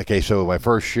okay. So my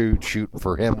first shoot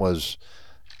for him was,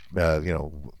 you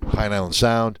know, Pine Island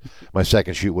Sound. My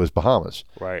second shoot was Bahamas.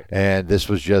 Right. And this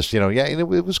was just, you know,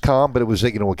 it was calm, but it was,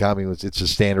 you know, what got me was it's a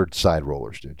standard side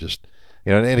rollers, dude. Just.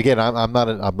 You know, and again, I'm not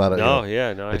a. No, you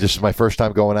know, no. This is my first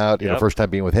time going out. You know, first time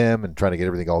being with him and trying to get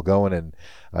everything all going, and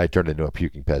I turned into a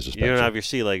puking Pez dispenser. You don't have your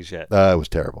sea legs yet. It was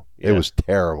terrible. Yeah. It was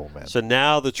terrible, man. So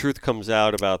now the truth comes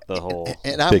out about the whole.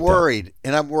 And I'm worried.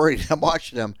 And I'm worried. I'm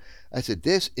watching him. I said,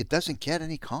 it doesn't get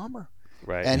any calmer.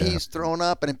 Right. And he's thrown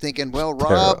up, and I'm thinking, well,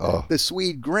 Rob, the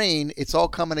Swede green, it's all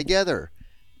coming together.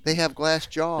 They have glass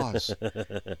jaws.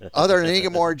 Other than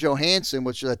Ingemar Johansson,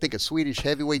 which is, I think, a Swedish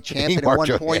heavyweight champion at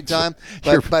one point in time.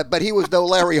 But he was no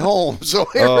Larry Holmes. So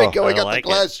here we go. He got the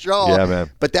glass jaw. Yeah,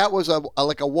 man. But that was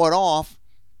like a one-off.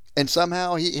 And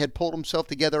somehow he had pulled himself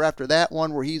together after that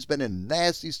one, where he's been in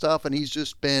nasty stuff, and he's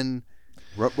just been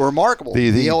remarkable.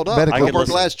 He held up. No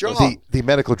glass jaw. The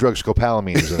medical drug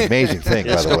scopolamine is an amazing thing,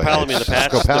 by the way. Scopolamine, the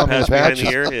patch. Scopolamine, the patch. Behind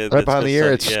the ear. Right behind the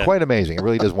ear. It's quite amazing. It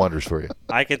really does wonders for you.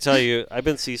 I can tell you, I've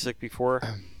been seasick before,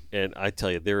 and I tell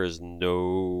you, there is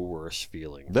no worse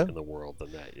feeling in the world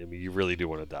than that. I mean, you really do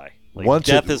want to die. Like,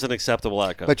 death is an acceptable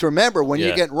outcome. But remember, when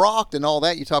you get rocked and all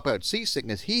that, you talk about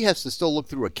seasickness, he has to still look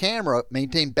through a camera,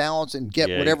 maintain balance, and get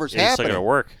whatever's happening. It's not going to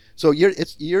work. So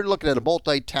you're looking at a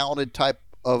multi-talented type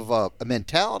of a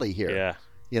mentality here. Yeah.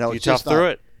 You know, you tough through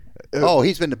it. Oh,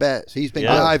 he's been the best. He's been.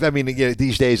 Yeah. I mean,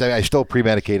 these days I still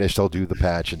pre-medicate. I still do the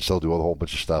patch and still do a whole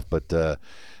bunch of stuff. But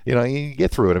you know, you get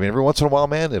through it. I mean, every once in a while,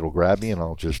 man, it'll grab me and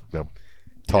I'll just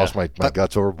toss my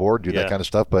guts overboard, do that kind of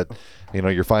stuff. But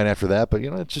you're fine after that. But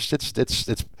it's just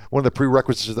it's one of the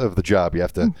prerequisites of the job. You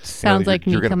have to. Sounds like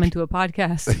me coming to a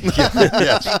podcast.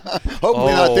 Yes.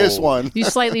 Hopefully not this one. You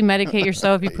slightly medicate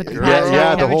yourself. You put the patch on.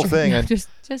 Yeah, the whole thing. Just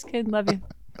kidding. Love you.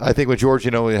 I think with George,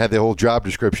 we had the whole job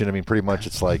description. I mean, pretty much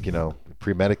it's like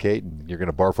pre-medicate and you're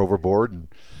going to barf overboard and.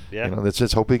 Yeah. That's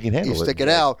just hoping you can handle it. You stick it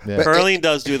out. Yeah. But Arlene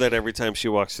does do that every time she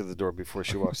walks through the door before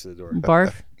she walks through the door.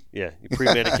 Barf. Yeah, you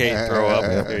pre-medicate and throw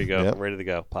up. There you go. Yep. Ready to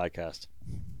go. Podcast.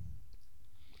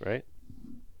 Right?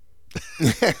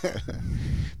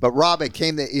 But Rob, it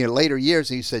came later years,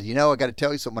 and he said, I got to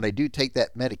tell you something. When I do take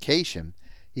that medication,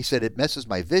 he said it messes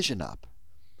my vision up.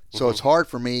 So it's hard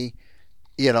for me,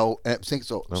 and I think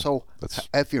so. So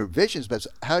if your vision's messed,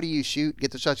 how do you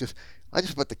get the shot? Just I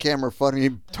just put the camera in front of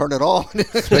you, turn it on.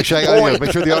 Make sure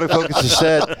the autofocus is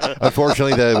set.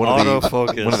 Unfortunately, one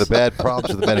of the bad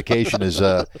problems of the medication is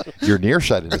your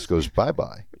nearsightedness goes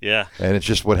bye-bye. Yeah. And it's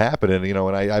just what happened. And,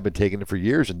 and I've been taking it for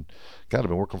years. And, God, I've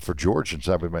been working for George since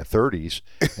I've been in my 30s.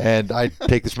 And I'd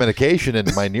take this medication,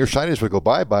 and my nearsightedness would go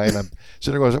bye-bye. And I'm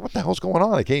sitting there going, what the hell's going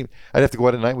on? I'd have to go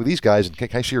out at night with these guys. And can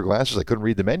I see your glasses? I couldn't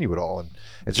read the menu at all. And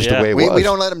it's just the way it was. We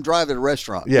don't let them drive to the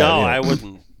restaurant. Yeah, no, I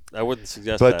wouldn't. I wouldn't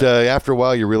suggest that. But after a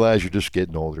while, you realize you're just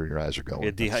getting older and your eyes are going.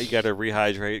 You got to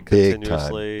rehydrate big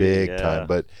continuously. Big time.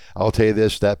 But I'll tell you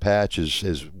this, that patch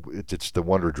it's the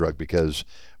wonder drug because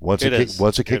once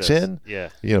it kicks in,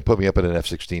 put me up in an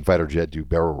F-16 fighter jet, do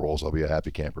barrel rolls, I'll be a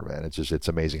happy camper, man. It's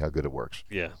amazing how good it works.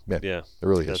 Yeah. It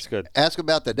really is. That's good. Ask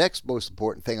about the next most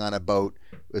important thing on a boat,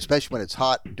 especially when it's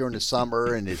hot during the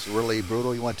summer and it's really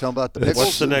brutal. You want to tell them about the pickles?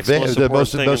 What's the next most important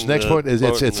thing? The next point is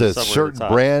it's a certain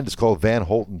brand. It's called Van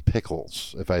Holten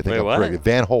Pickles, if I think I'm correct.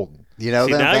 Van Holten. See, now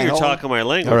you're talking my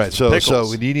language. All right, so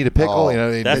when you need a pickle,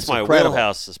 that's my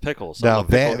wheelhouse is pickles. I'm a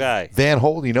pickle guy. Van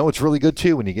Holten, it's really good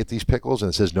too when you get these pickles and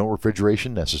it says no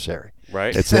refrigeration necessary.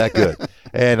 Right, it's that good.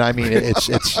 And I mean, it's.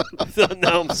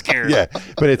 Now I'm scared. Yeah,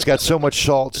 but it's got so much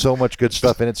salt, so much good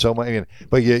stuff in it.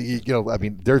 But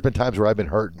there's been times where I've been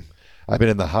hurting. I've been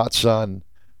in the hot sun.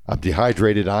 I'm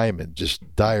dehydrated. I am in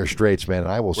just dire straits, man.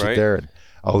 And I will sit there and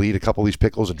I'll eat a couple of these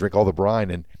pickles and drink all the brine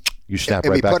and. You snap right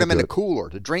back. And we put them in a cooler,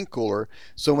 the drink cooler,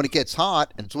 so when it gets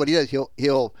hot, and so what he does,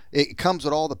 it comes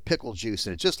with all the pickle juice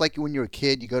in it. Just like when you were a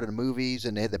kid, you go to the movies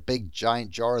and they had the big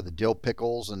giant jar of the dill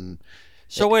pickles and.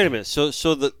 So wait a minute. So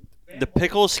the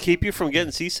pickles keep you from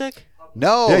getting seasick?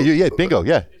 No. Yeah, bingo,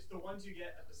 yeah. It's the ones you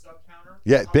get at the sub counter.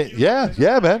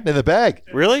 Yeah, man, in the bag.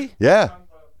 Really? Yeah.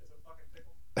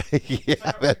 It's a fucking pickle.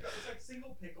 Yeah, man. It's like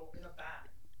single pickle in a bag.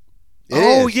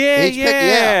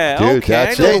 Dude, okay,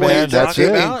 that's it, man. That's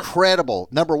it. Incredible.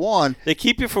 Number one, they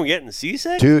keep you from getting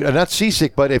seasick. Dude, not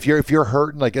seasick, but if you're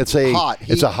hurting, like let's say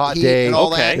it's a hot day,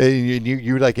 and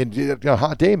you're like in a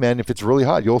hot day, man. If it's really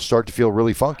hot, you'll start to feel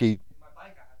really funky.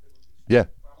 Yeah,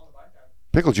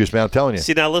 pickle juice, man. I'm telling you.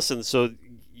 See, now listen. So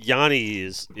Yanni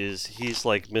he's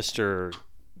like Mr.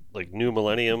 like New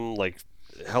Millennium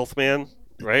health man,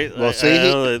 right? Well,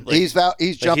 see,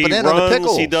 he's jumping in on the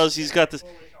pickles. He does.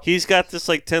 He's got this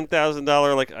like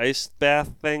 $10,000 like ice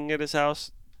bath thing at his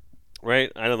house,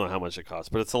 right? I don't know how much it costs,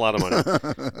 but it's a lot of money,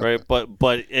 right?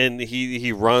 But and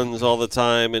he runs all the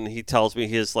time, and he tells me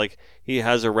he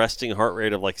has a resting heart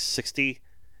rate of like 60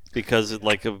 because of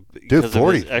 40.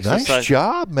 His exercise. Nice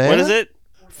job, man. What is it?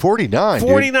 49.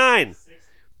 49. Dude.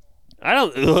 I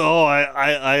don't. Oh,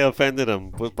 I offended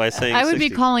him by saying. I would 60.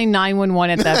 be calling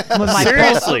 911 at that with my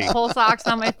Seriously. pulse ox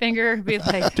on my finger. Be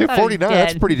like, dude, 49.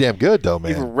 That's pretty damn good, though, man.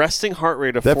 You have a resting heart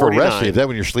rate of that 49. For resting? Is that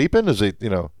when you're sleeping? Is it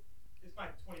It's my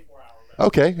 24-hour.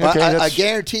 Okay. I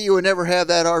guarantee you would never have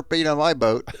that heartbeat on my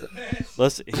boat.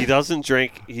 Listen, he doesn't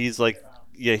drink. He's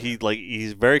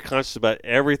he's very conscious about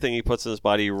everything he puts in his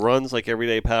body. He runs like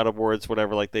everyday paddle boards,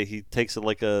 whatever like that. He takes it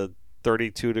like a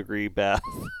 32-degree bath,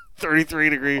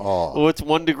 33-degree. Oh, it's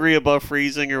 1 degree above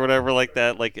freezing or whatever like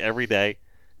that, like every day,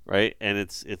 right? And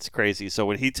it's crazy. So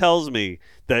when he tells me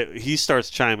that he starts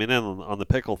chiming in on the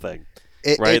pickle thing,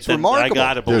 right? It's remarkable. I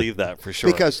gotta believe that for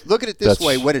sure. Because look at it this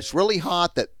way: when it's really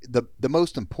hot, that the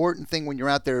most important thing when you're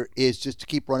out there is just to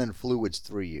keep running fluids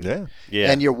through you.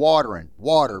 Yeah. And you're watering.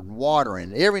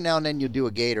 Every now and then you'll do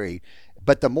a Gatorade.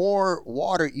 But the more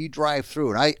water you drive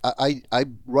through, and I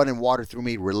run in water through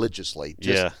me religiously.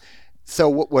 So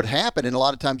what would happen, and a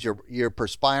lot of times you're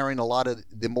perspiring a lot of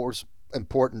the more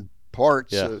important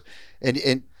parts. Yeah.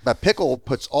 And a pickle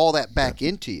puts all that back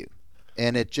into you.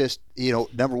 And it just,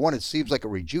 number one, it seems like it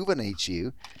rejuvenates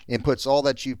you and puts all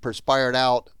that you've perspired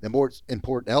out, the more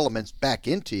important elements back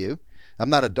into you. I'm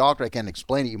not a doctor. I can't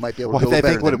explain it. You might be able to Well, do I it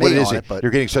better think what than it me is, on it. But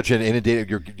you're getting such an inundated.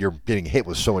 You're getting hit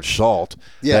with so much salt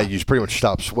Yeah. that you just pretty much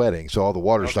stop sweating. So all the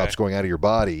water Okay. stops going out of your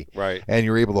body, Right. and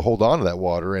you're able to hold on to that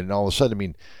water. And all of a sudden, I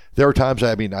mean, there are times.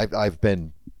 I mean, I've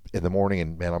been in the morning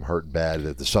and man, I'm hurting bad.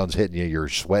 The sun's hitting you, you're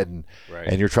sweating, Right.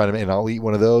 and you're trying to. And I'll eat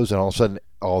one of those, and all of a sudden,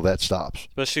 all that stops.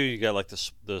 Especially you got like the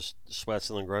sweats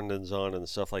and the grundens on and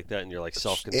stuff like that, and you're like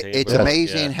self-contained. it's with it.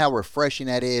 amazing Yeah. how refreshing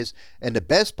that is. And the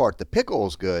best part, the pickle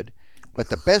is good, but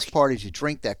the best part is you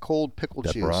drink that cold pickle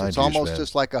That juice. brine It's juice, almost man.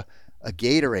 just like a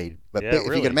Gatorade. But Yeah, if you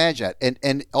really. can imagine that,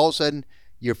 and all of a sudden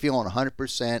you're feeling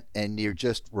 100% and you're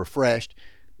just refreshed.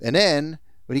 And then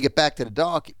when you get back to the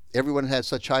dock, everyone has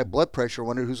such high blood pressure.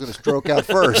 Wonder who's going to stroke out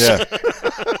first. Yeah,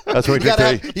 that's what You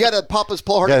got to pop his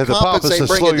heart Yeah, to the pop is compensate, to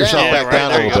bring slow it yourself down. back right,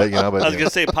 down a there you little go. bit, you know. But I was gonna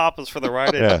say Papa's for the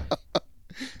ride in. yeah,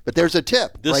 But there's a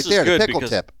tip This right is there, the good pickle because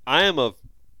tip. I am a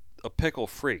pickle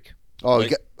freak. Oh, Like-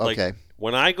 you got, like, okay.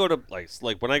 when I go to like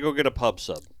when I go get a pub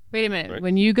sub, Wait a minute. Right.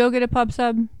 When you go get a pub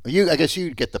sub, I guess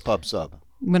you'd get the pub sub.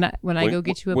 when I go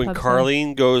get you a when pub sub,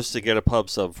 Carlene goes to get a pub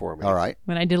sub for me. All right.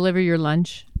 when I deliver your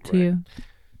lunch to Right. you,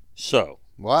 So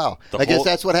Wow. The I guess whole-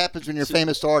 that's what happens when you're a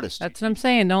famous artist. that's what I'm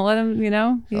saying. Don't let him. You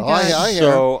know. You Oh, got- yeah, I hear.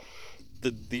 so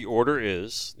the order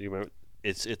is you remember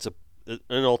it's an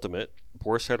ultimate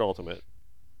horse head ultimate,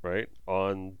 right,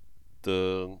 on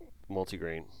the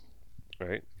multigrain,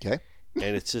 right? Okay.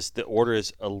 And it's just the order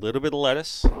is a little bit of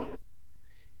lettuce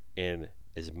and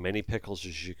as many pickles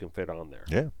as you can fit on there.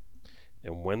 yeah.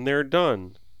 And when they're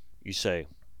done, you say,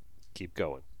 keep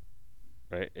going.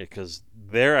 Right? Because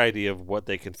their idea of what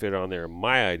they can fit on there and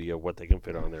my idea of what they can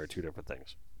fit on there are two different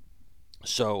things.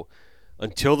 So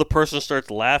until the person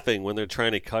starts laughing when they're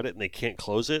trying to cut it and they can't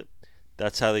close it,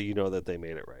 that's how you know that they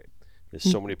made it right. There's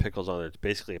so many pickles on there. It's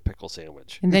basically a pickle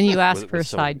sandwich. And then you ask With- for a with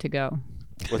some- side to go.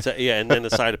 What's that? Yeah, and then the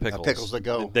side of pickles. Pickles to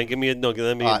go. And then give me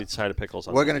a side of pickles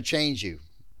on We're there. going to change you.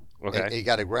 Okay. You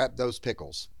got to grab those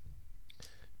pickles.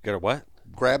 Got a what?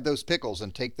 Grab those pickles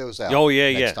and take those out. Oh yeah,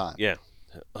 next yeah, time. yeah,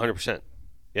 100%.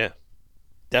 Yeah,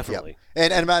 definitely.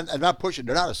 And I'm not pushing.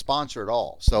 They're not a sponsor at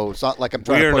all. So it's not like I'm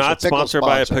trying We to are push not a pickle sponsored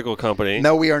by a sponsor. pickle company.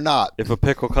 No, we are not. If a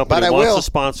pickle company But I wants will. to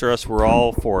sponsor us, we're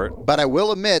all for it. But I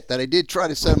will admit that I did try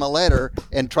to send them a letter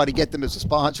and try to get them as a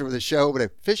sponsor of the show.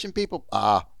 But fishing people,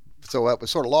 so I was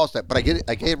sort of lost that. But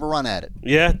I gave a run at it.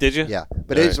 Yeah, did you? Yeah,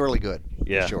 but All it is right. really good.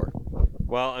 Yeah. For sure.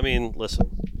 Well, I mean, listen.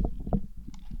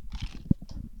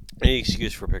 Any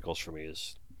excuse for pickles for me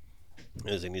is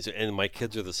it needs, and my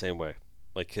kids are the same way.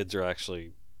 My kids are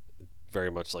actually very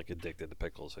much like addicted to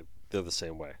pickles. Like, they're the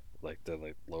same way. Like they're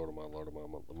like load them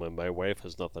on. My wife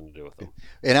has nothing to do with them.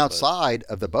 And outside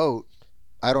of the boat,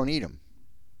 I don't eat them.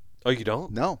 Oh, you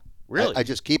don't? No. Really? I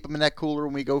just keep them in that cooler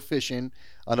when we go fishing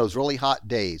on those really hot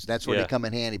days. That's where Yeah. they come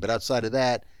in handy. But outside of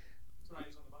that, That's what I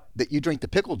use on the bike. that you drink the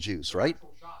pickle juice, right?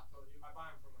 Actual shot, but I buy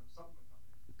them from a supplement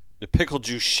company. The pickle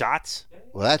juice shots.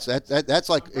 Well, that's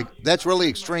like that's really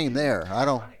extreme there. I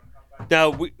don't. Now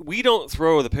we don't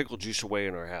throw the pickle juice away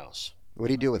in our house, What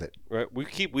do you do with it? right? We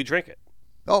drink it.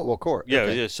 Oh, well, of course. Yeah,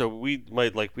 Okay. yeah. So we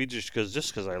might just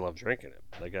because I love drinking it.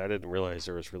 Like I didn't realize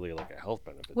there was really like a health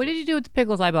benefit. What to did it. you do with the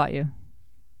pickles I bought you?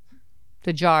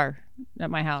 The jar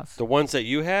at my house. The ones that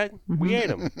you had, we ate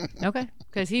them. Okay,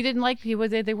 because he didn't like they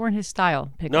weren't his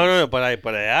style. Pickles. No. But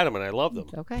I had them and I loved them.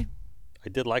 Okay, I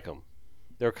did like them.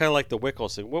 They were kind of like the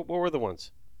Wickles thing. What were the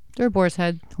ones? they're boar's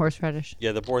head horseradish.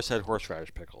 Yeah, the boar's head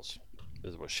horseradish pickles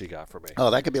is what she got for me. Oh,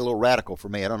 that could be a little radical for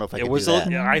me. I don't know if I It can was do that.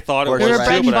 I thought it Or was They were Horseradish,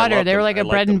 bread too, and but I butter. loved They were them. like I a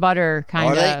liked bread them. and butter kind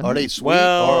Are they? of. Are they sweet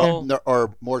Well-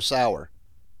 or more sour?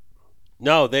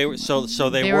 No, they were so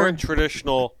they They weren't were-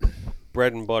 traditional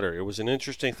bread and butter. It was an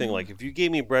interesting thing. Like if you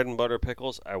gave me bread and butter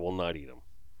pickles, I will not eat them.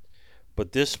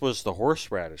 But this was the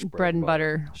horseradish Bread and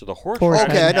butter. So the horseradish.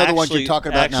 Okay, I know the ones you're actually-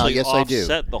 talking about now. actually Yes, I do.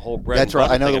 offset the whole bread. That's and right.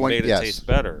 butter I know thing the and one- Made it yes. taste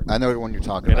better. I know the one you're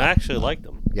talking And I about. actually liked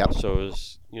them. Yep. So it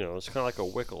was, it's kind of like a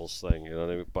Wickles thing, you know what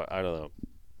I mean? But I don't know.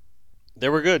 They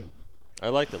were good. I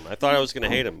liked them. I thought I was going to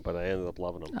hate them, but I ended up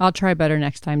loving them. I'll try better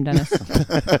next time, Dennis.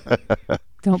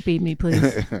 Don't beat me,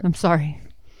 please. I'm sorry.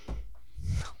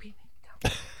 Don't beat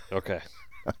me. Okay.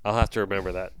 I'll have to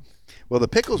remember that. Well, the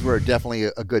pickles were definitely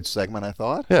a good segment, I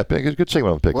thought. Yeah, good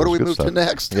segment on the pickles. What do we Good move to stuff.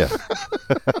 next? Yeah.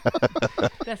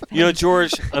 That's You know,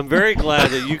 George, I'm very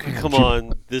glad that you can come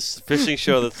on this fishing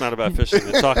show that's not about fishing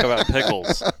to talk about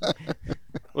pickles.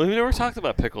 Well, we've never talked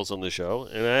about pickles on the show,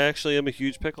 and I actually am a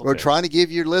huge pickle We're fan. trying to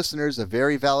give your listeners a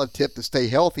very valid tip to stay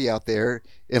healthy out there.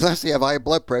 Unless they have high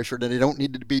blood pressure, then they don't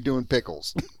need to be doing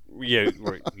pickles. Yeah,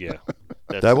 right, yeah.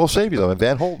 That's, That will save you, though. And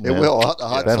Van Holt, It man. will. A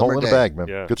hot Van summer Holt in day. the bag, man.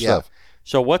 Yeah. Good Yeah. stuff.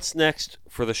 So what's next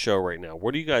for the show right now?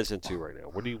 What are you guys into right now?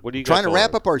 What do you got Trying to going wrap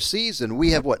on? up our season.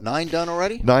 We have, 9 done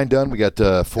already? 9 done. We got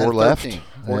 4 left.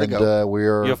 4 to and go. we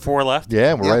are. You have 4 left?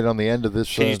 Yeah, we're Yeah. right on the end of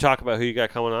this. Can you talk about who you got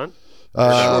coming on?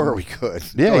 Sure, we could.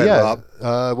 Yeah, Go ahead, yeah. Rob.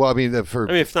 Well, I mean, for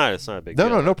If not, it's not a big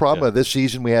deal. no problem. Yeah. This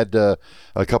season we had a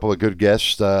couple of good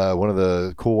guests. One of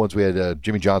the cool ones, we had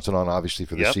Jimmy Johnson on, obviously,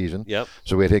 for this season. Yep.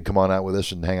 So we had him come on out with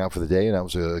us and hang out for the day, and that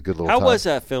was a good little How time. was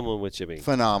that filming with Jimmy?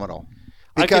 Phenomenal.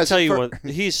 I can Because tell you for- what,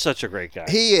 he's such a great guy.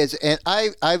 He is, and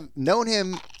I've known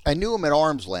him. I knew him at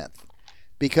arm's length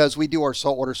because we do our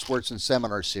saltwater sports and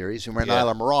seminar series, and we're in Yeah.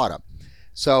 Isla Mirada.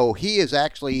 So he is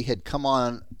actually had come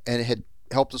on and had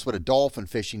helped us with a dolphin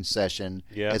fishing session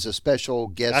as a special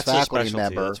guest That's his faculty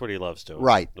specialty. member. That's what he loves doing.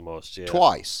 Right. The most. Yeah.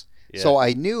 Twice. Yeah. So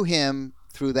I knew him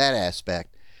through that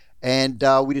aspect. And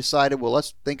we decided, well,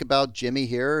 let's think about Jimmy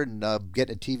here and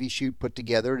get a TV shoot put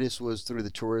together. This was through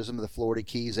the tourism of the Florida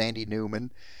Keys, Andy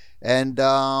Newman. And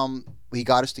he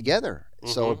got us together.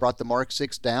 So we brought the Mark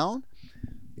 6 down.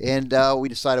 And we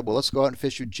decided, well, let's go out and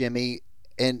fish with Jimmy.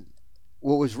 And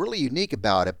what was really unique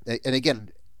about it, and again,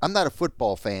 I'm not a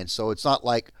football fan, so it's not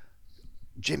like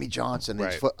Jimmy Johnson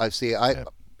is Right.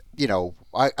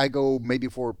 I go maybe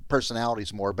for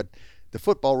personalities more, but the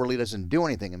football really doesn't do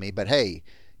anything to me. But hey,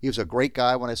 he was a great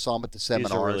guy when I saw him at the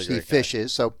seminars. really He great guy.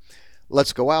 fishes, so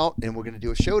let's go out and we're going to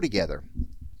do a show together.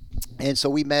 And so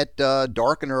we met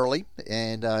dark and early,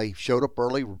 and he showed up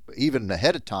early, even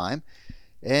ahead of time.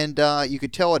 And you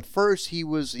could tell at first he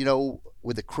was,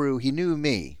 with the crew. He knew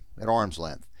me at arm's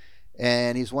length,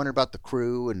 and he's wondering about the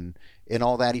crew and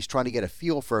all that. He's trying to get a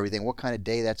feel for everything, what kind of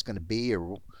day that's going to be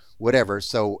or whatever.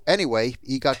 So anyway,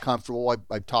 he got comfortable.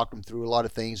 I talked him through a lot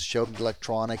of things, showed him the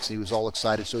electronics. He was all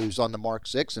excited, so he was on the Mark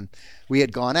 6, and we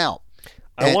had gone out.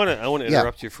 I want to yeah.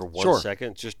 interrupt you for 1 Sure.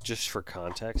 second, just for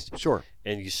context. Sure.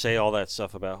 And you say all that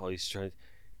stuff about how he's trying.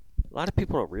 A lot of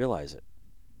people don't realize it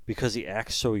because he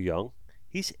acts so young.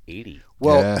 He's 80.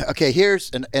 Well, Yeah. okay,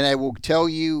 here's, and I will tell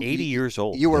you. 80 years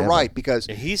old. You were Yeah, right, because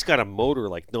And he's got a motor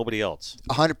like nobody else.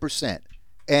 100%.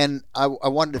 And I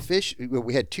wanted to fish.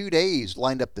 We had 2 days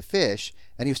lined up to fish,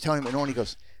 and he was telling me, and he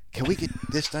goes, "Can we get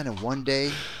this done in 1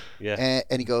 day?" Yeah.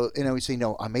 And he goes, he said,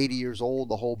 "No, I'm 80 years old,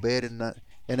 the whole bit."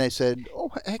 And I said,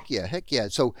 "Oh, heck yeah."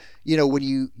 So, when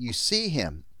you see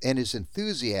him and his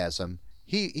enthusiasm,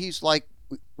 he's like,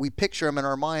 we picture him in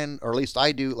our mind, or at least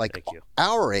I do, like Thank you.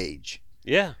 our age.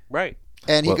 Yeah, right.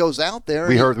 And Well, he goes out there.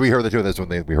 We and heard that too. That's when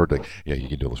we heard you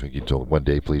can do this. You can do 1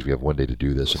 day, please. We have 1 day to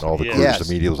do this, and all the Yeah. crews, Yes.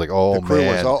 the media was like, "Oh the crew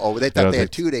man!" was, they thought You know, they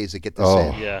had 2 days to get this Oh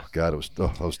in. Yeah. God,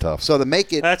 that was tough. So to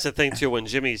make it, That's the thing too. When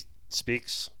Jimmy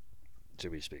speaks,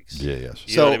 Jimmy speaks. Yeah, yes.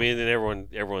 You know what I So- mean? And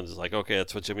everyone's like, okay,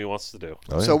 that's what Jimmy wants to do.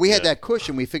 Oh, yeah. So we had Yeah. that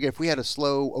cushion. We figured if we had a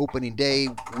slow opening day,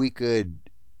 we could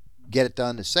get it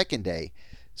done the second day.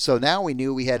 So now we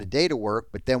knew we had a day to work,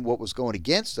 but then what was going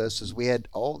against us is we had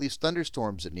all these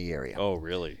thunderstorms in the area. Oh,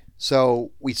 really?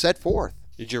 So we set forth.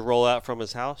 Did you roll out from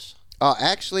his house?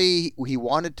 Actually, he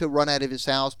wanted to run out of his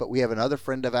house, but we have another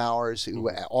friend of ours who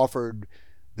offered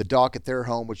the dock at their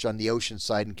home, which is on the ocean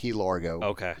side in Key Largo,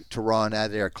 Okay. to run out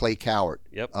of there. Clay Cowart.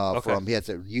 Yep. Okay. He has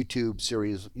a YouTube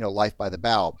series, Life by the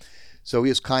Bow. So he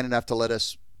was kind enough to let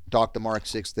us dock the Mark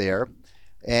 6 there.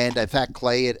 And in fact,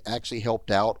 Clay had actually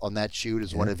helped out on that shoot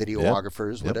as one of the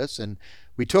videographers with us. And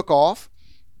we took off,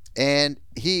 and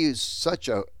he is such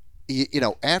a,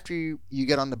 after you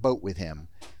get on the boat with him,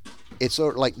 it's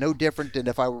sort of like no different than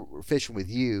if I were fishing with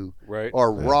you Right.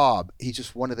 or Rob. He's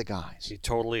just one of the guys. He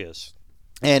totally is.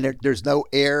 And there's no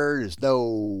air, there's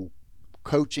no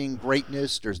coaching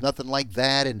greatness, there's nothing like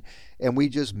that. And we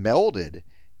just melded.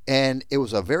 And it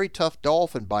was a very tough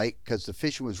dolphin bite because the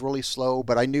fishing was really slow,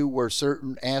 but I knew where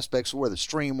certain aspects of where the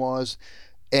stream was.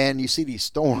 And you see these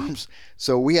storms,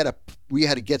 so we had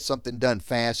to get something done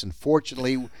fast. And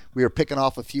fortunately, we were picking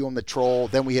off a few on the troll.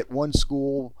 Then we hit one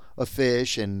school of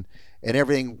fish, and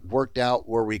everything worked out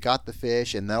where we got the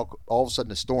fish. And then all of a sudden,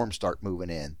 the storms start moving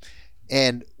in,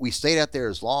 and we stayed out there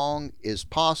as long as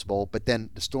possible. But then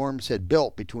the storms had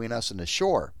built between us and the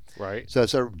shore. Right. So I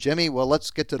said, Jimmy, well, let's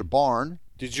get to the barn.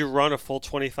 Did you run a full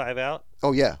 25 out?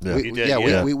 Oh yeah, Yeah. You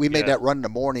did, we made yeah. that run in the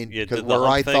morning You because did the where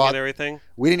hump I thing thought and everything?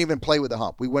 we didn't even play with the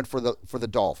hump. We went for the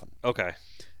dolphin. Okay.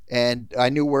 And I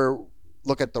knew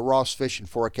look at the Ross Fishing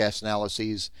forecast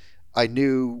analyses, I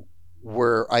knew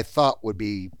where I thought would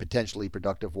be potentially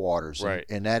productive waters. Right.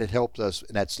 And that had helped us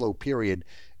in that slow period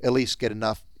at least get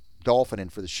enough dolphin in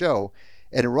for the show.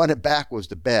 And running back was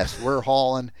the best. We're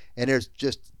hauling, and there's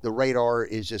just the radar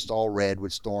is just all red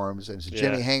with storms. And so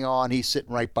Jimmy, Yeah. hang on. He's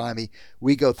sitting right by me.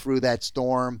 We go through that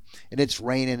storm, and it's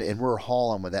raining, and we're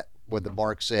hauling with that with the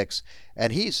Mark 6,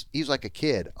 and he's like a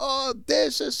kid. Oh,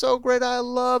 this is so great! I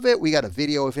love it. We got a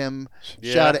video of him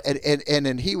shouting, and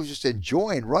then he was just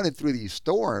enjoying running through these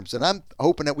storms. And I'm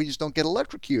hoping that we just don't get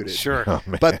electrocuted. Sure. Oh,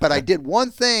 But I did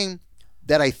one thing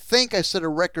that I think I set a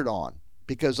record on,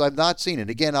 because I've not seen it.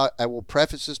 Again, I will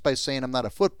preface this by saying I'm not a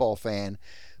football fan,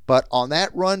 but on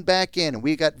that run back in, and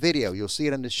we got video, you'll see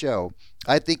it on the show,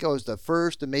 I think I was the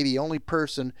first and maybe only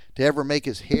person to ever make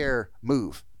his hair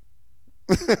move.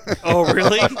 Oh,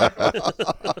 really?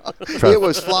 It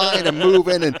was flying and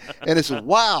moving, and it's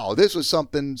wow, this was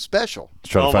something special.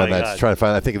 Trying to find my that. God. Trying to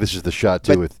find. I think this is the shot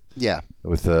too. But,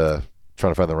 with trying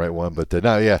to find the right one. But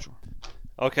no, yeah.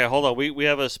 Okay, hold on. We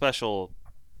have a special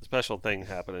thing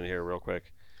happening here real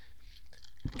quick.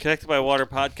 Connected by Water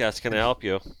Podcast, can I help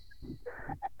you?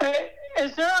 Hey,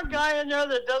 is there a guy in there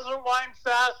that doesn't whine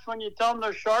fast when you tell him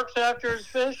there's sharks after his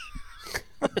fish?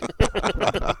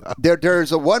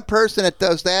 There's one person that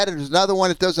does that, and there's another one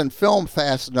that doesn't film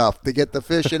fast enough to get the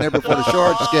fish in there before the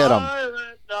sharks get them.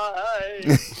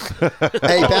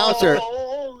 Hey,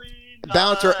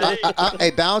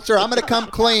 bouncer, I'm going to come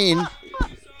clean.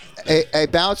 Hey,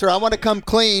 bouncer, I want to come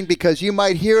clean because you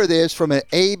might hear this from an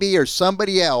AB or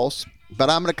somebody else, but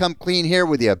I'm going to come clean here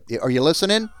with you. Are you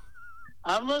listening?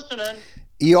 I'm listening.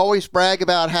 You always brag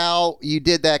about how you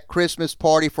did that Christmas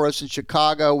party for us in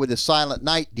Chicago with the Silent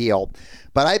Night deal.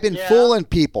 But I've been fooling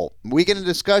people. We get a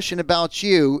discussion about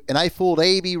you, and I fooled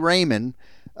A.B. Raymond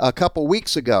a couple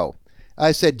weeks ago.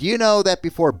 I said, do you know that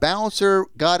before Bouncer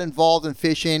got involved in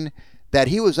fishing, that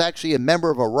he was actually a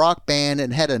member of a rock band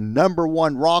and had a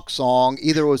 #1 rock song,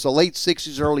 either it was the late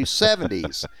 60s or early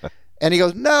 70s? And he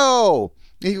goes, no.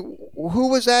 Who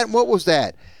was that and what was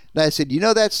that? And I said, you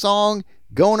know that song,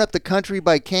 Going Up the Country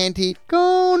by Cantey?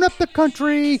 Going Up the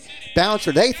Country.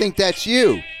 Bouncer, they think that's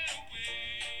you.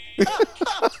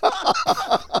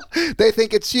 They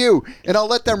think it's you. And I'll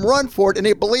let them run for it, and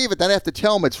they believe it. Then I have to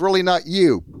tell them it's really not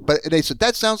you. But they said,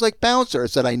 that sounds like Bouncer. I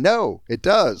said, I know, it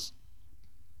does.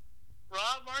 Rob,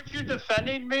 aren't you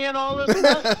defending me in all this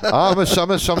mess?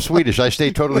 I'm Swedish. I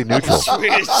stay totally neutral.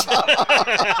 Swedish.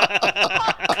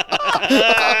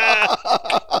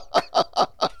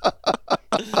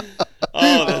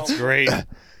 Oh, that's great.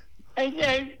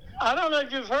 Hey, I don't know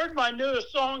if you've heard my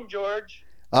newest song, George.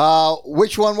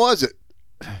 Which one was it?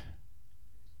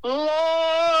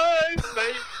 Live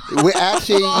bait. We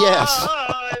actually, yes.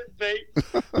 Live bait.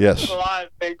 Yes. Live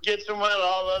bait gets them when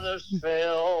all others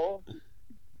fail.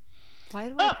 Why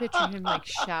do I picture him like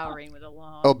showering with a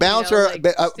long? Oh, Bouncer!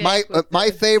 My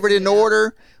favorite in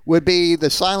order would be the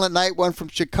Silent Night one from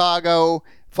Chicago,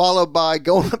 followed by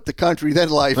Going Up the Country, then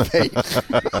Live Bait.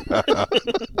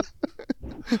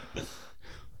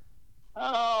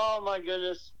 Oh my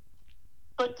goodness!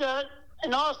 But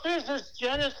in all seriousness,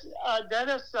 Dennis,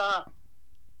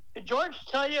 did George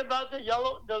tell you about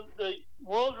the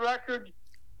world record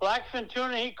blackfin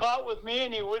tuna he caught with me,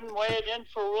 and he wouldn't weigh it in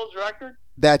for a world record?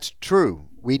 That's true.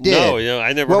 We did. No,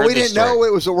 I never. Well, heard we this didn't story. know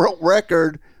it was a world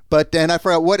record, but then I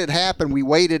forgot what had happened. We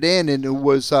weighed it in, and it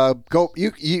was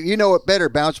You know it better,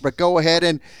 Bouncer, but go ahead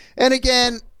and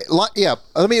again, yeah.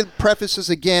 Let me preface this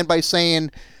again by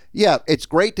saying, yeah, it's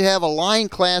great to have a line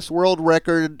class world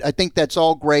record. I think that's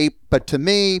all great, but to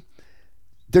me,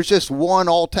 there's just one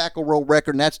all tackle world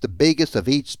record, and that's the biggest of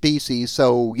each species.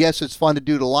 So yes, it's fun to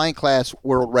do the line class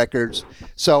world records.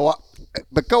 So,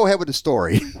 but go ahead with the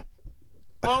story.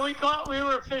 Well, we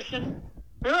were fishing.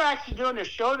 We were actually doing a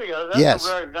show together. That's Yes.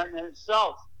 a rare event in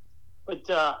itself. But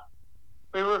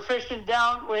we were fishing way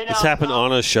down. This happened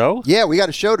on a show? Yeah, we got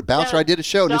a show to Bouncer. Yeah, I did a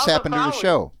show, and this south of happened during a Poway.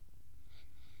 show.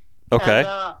 Okay.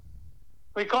 And,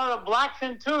 we caught a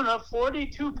blackfin tuna,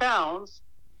 42 pounds.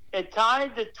 It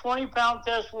tied the 20-pound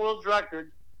test world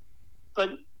record,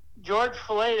 but George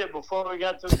filleted it before we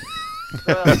got to.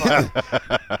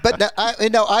 But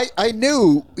I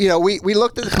knew, we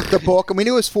looked at the book and we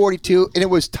knew it was 42 and it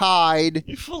was tied.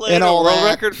 You filleted and a all world that.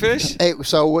 record fish? Hey,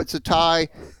 so what's a tie?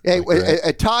 Hey,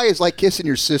 a tie is like kissing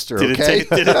your sister. Did Okay. it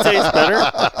taste better?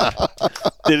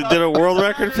 Did a world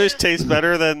record fish taste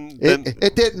better than?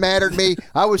 It didn't matter to me.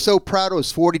 I was so proud it was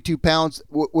 42 pounds,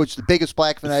 which is the biggest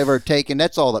blackfin I ever taken.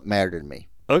 That's all that mattered to me.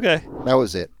 Okay. That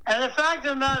was it. And the fact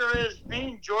of the matter is,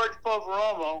 being George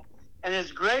Poveromo and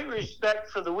his great respect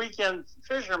for the weekend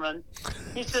fisherman,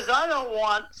 he says, I don't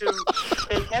want to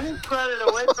take any credit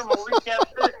away from a weekend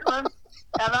fisherman,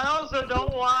 and I also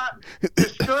don't want to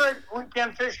discourage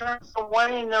weekend fishermen from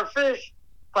weighing their fish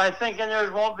by thinking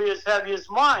theirs won't be as heavy as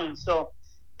mine. So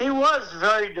he was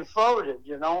very devoted,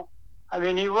 I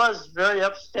mean, he was very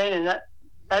upstanding.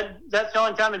 that's the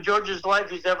only time in George's life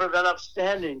he's ever been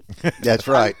upstanding. That's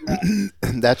right.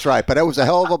 That's right. But it was a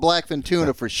hell of a blackfin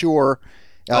tuna for sure.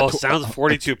 Sounds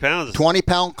 42 pounds.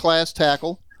 20-pound class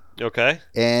tackle. Okay.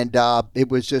 And it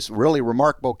was just really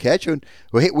remarkable catch. And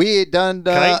we had done,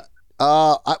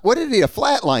 what did he, a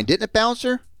flat line, didn't it,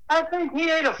 Bouncer? I think he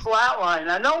ate a flat line.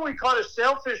 I know we caught a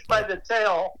sailfish by the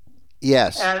tail.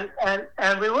 Yes. And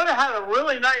we would have had a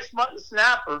really nice mutton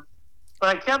snapper.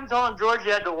 But I kept telling George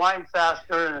you had to wind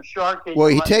faster and a shark ate. Well,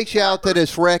 he takes you out to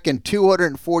this wreck in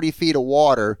 240 feet of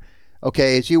water.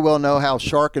 Okay, as you well know how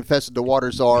shark-infested the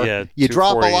waters are. Yeah, you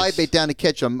drop a 240s. live bait down to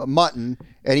catch a mutton,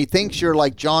 and he thinks you're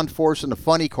like John Force in the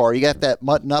funny car. You got that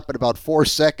mutton up in about 4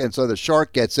 seconds, so the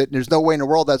shark gets it, and there's no way in the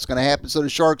world that's going to happen, so the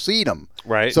sharks eat him.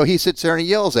 Right. So he sits there and he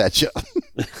yells at you.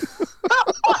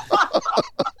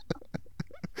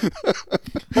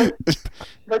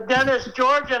 But Dennis,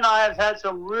 George and I have had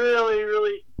some really,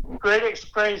 really great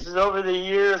experiences over the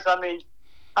years. I mean,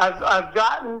 I've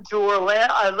gotten to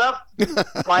Orlando. I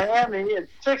left Miami at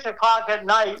 6 o'clock at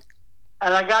night,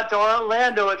 and I got to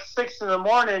Orlando at 6 in the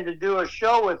morning to do a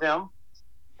show with him.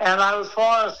 And I was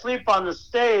falling asleep on the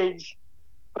stage,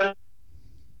 but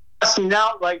passing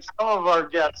out like some of our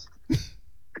guests.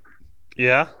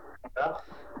 Yeah.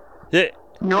 Yeah.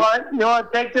 You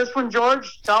want to take this one,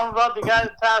 George? Tell them about the guy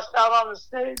that passed out on the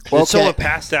stage. Did someone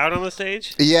passed out on the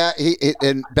stage? Yeah,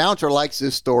 and Bouncer likes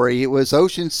this story. It was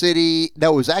Ocean City.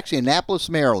 No, it was actually Annapolis,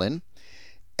 Maryland.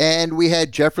 And we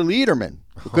had Jeffrey Lederman,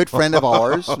 a good friend of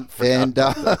ours.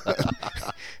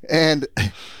 And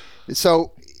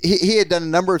so he had done a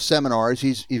number of seminars.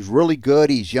 He's really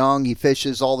good. He's young. He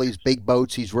fishes all these big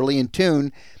boats. He's really in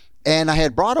tune. And I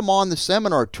had brought him on the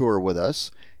seminar tour with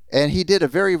us. And he did a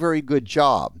very, very good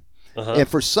job. Uh-huh. And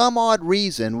for some odd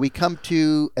reason, we come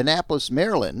to Annapolis,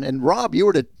 Maryland. And Rob, you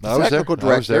were the technical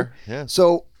director. I was there. Yeah.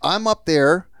 So I'm up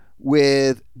there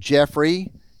with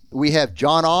Jeffrey. We have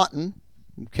John Otten,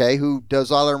 okay, who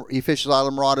does he fishes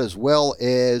Islamorada as well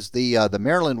as the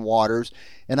Maryland waters.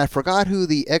 And I forgot who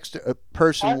the extra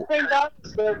person. I think I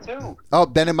was there too. Oh,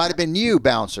 then it might have been you,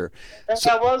 Bouncer. I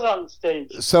think I was on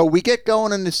stage. So we get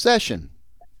going in this session.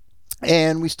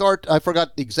 And we start, I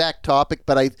forgot the exact topic,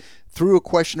 but I threw a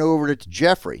question over to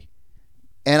Jeffrey.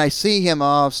 And I see him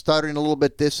stuttering a little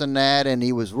bit this and that, and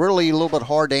he was really a little bit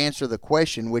hard to answer the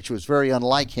question, which was very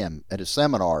unlike him at a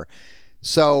seminar.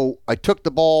 So I took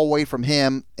the ball away from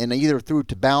him, and I either threw it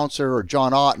to Bouncer or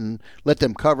John Otten, let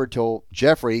them cover till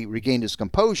Jeffrey regained his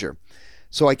composure.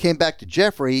 So I came back to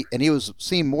Jeffrey, and he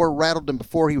seemed more rattled than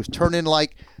before. He was turning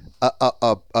like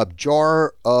a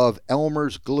jar of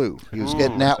Elmer's glue. He was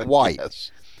getting that white. Yes.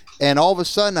 And all of a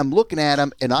sudden, I'm looking at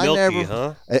him, and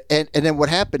and then what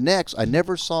happened next, I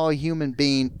never saw a human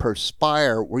being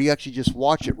perspire where you actually just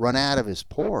watch it run out of his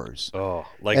pores. Oh,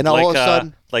 like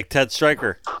Ted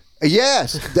Stryker.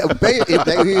 Yes.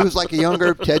 He was like a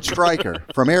younger Ted Stryker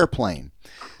from Airplane.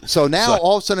 So now,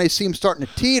 all of a sudden, I see him starting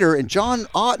to teeter, and John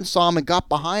Otten saw him and got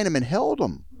behind him and held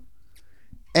him.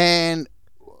 And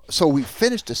so we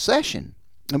finished the session,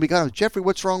 and we got him, Jeffrey,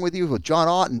 what's wrong with you? Well, John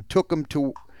Otten took him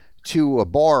to a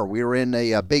bar. We were in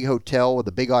a big hotel with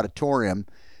a big auditorium,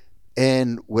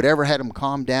 and whatever had him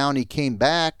calm down, he came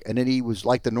back, and then he was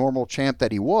like the normal champ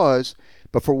that he was.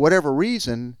 But for whatever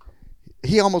reason,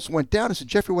 he almost went down. I said,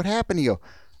 Jeffrey, what happened? He go,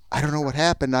 I don't know what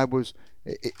happened.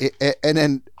 And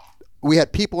then we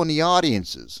had people in the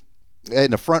audiences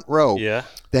in the front row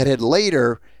that had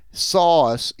later saw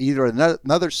us either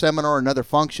another seminar or another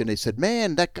function. They said,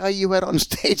 man, that guy you had on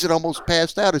stage that almost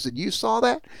passed out. I said, you saw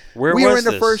that? We were in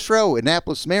the first row in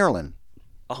Annapolis, Maryland.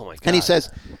 Oh my God. And he says,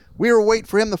 we were waiting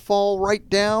for him to fall right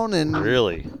down. And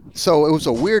really? So it was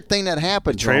a weird thing that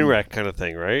happened. Train wreck kind of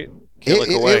thing, right?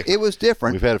 It was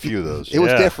different. We've had a few of those. It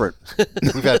was different.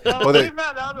 We've had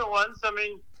other ones.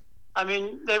 I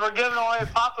mean, they were giving away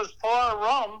Papa's Pour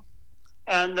rum,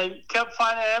 and they kept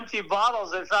finding empty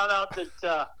bottles. They found out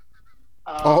that.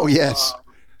 Oh yes,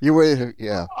 you were.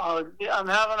 Yeah. I'm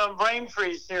having a brain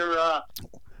freeze here.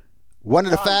 One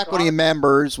of the faculty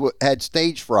members had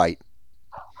stage fright,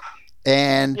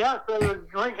 and yeah, so they were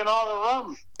drinking all the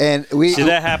rum. And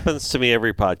that happens to me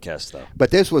every podcast, though.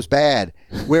 But this was bad.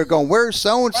 We're going, where's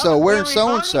so and so? Where's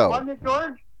so and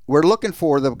so? We're looking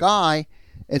for the guy,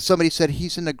 and somebody said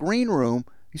he's in the green room.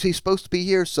 He's supposed to be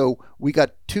here. So we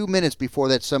got 2 minutes before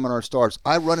that seminar starts.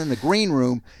 I run in the green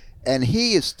room, and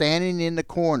he is standing in the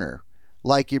corner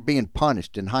like you're being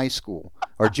punished in high school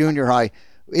or junior high.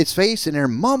 His face in there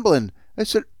mumbling. I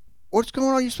said, what's going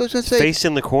on? You're supposed to say face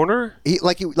in the corner?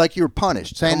 Like you were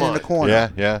punished, standing in the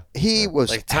corner. Yeah. He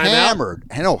was like hammered.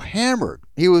 Hammered.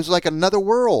 He was like another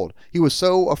world. He was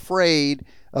so afraid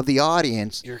of the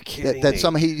audience You're kidding that me.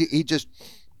 somehow he just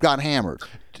got hammered.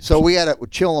 So we had to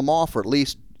chill him off for at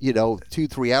least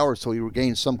 2-3 hours so he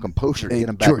regained some composure to get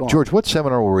him back on. George, what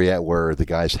seminar were we at where the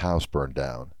guy's house burned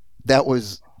down? That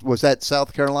was that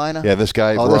South Carolina? Yeah, this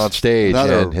guy were on stage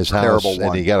and his house,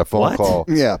 and he got a phone call.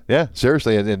 Yeah,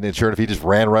 seriously, and sure enough, he just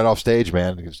ran right off stage,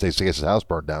 man. He gets his house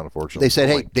burned down, unfortunately. They said,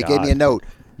 hey, they gave me a note.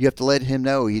 You have to let him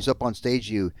know he's up on stage.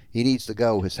 He needs to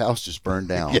go. His house just burned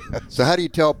down. So how do you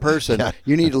tell a person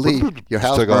you need to leave? Your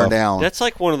house burned down. That's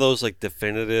like one of those like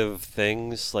definitive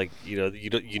things, like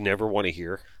you never want to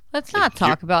hear. Let's not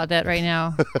talk about that right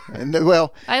now.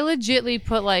 Well, I legitly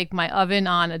put like my oven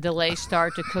on a delay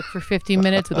start to cook for 50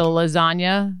 minutes with a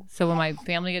lasagna. So when my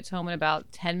family gets home in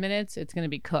about 10 minutes, it's going to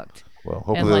be cooked. Well,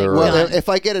 hopefully if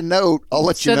I get a note, I'll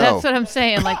let you know. So that's what I'm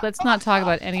saying. Like, let's not talk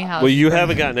about any house. Well, you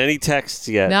haven't gotten any texts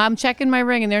yet. No, I'm checking my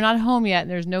ring, and they're not home yet,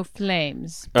 and there's no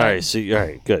flames. All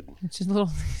right, good. It's just a little.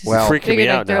 Well, freaking me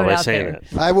out now by saying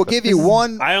that. I will give you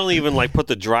one. I don't even put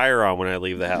the dryer on when I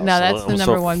leave the house. No, that's the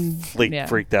number one.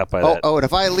 Freaked out by that. Oh, and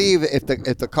if I leave, if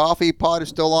the coffee pot is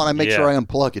still on, I make sure I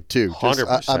unplug it too.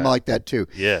 100%. I'm like that too.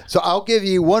 Yeah. So I'll give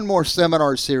you one more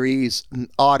seminar series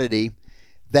oddity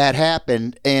that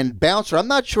happened. And Bouncer, I'm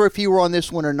not sure if you were on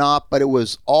this one or not, but it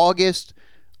was it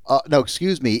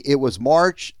was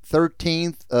March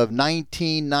 13th of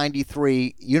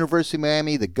 1993, University of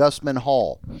Miami, the Gusman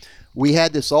Hall. We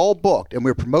had this all booked, and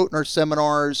we were promoting our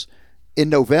seminars in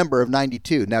November of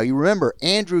 92. Now, you remember,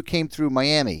 Andrew came through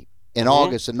Miami in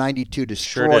August of 92,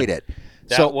 destroyed it.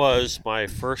 That was my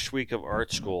first week of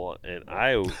art school, and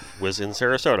I was in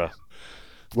Sarasota.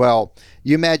 Well,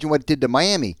 you imagine what it did to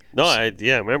Miami. No, I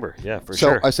remember. Yeah, for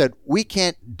sure. So I said, we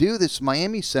can't do this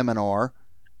Miami seminar,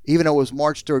 even though it was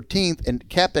March 13th, and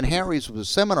Captain Harry's was a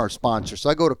seminar sponsor. So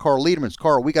I go to Carl Liederman's.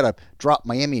 Carl, we got to drop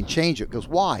Miami and change it. He goes,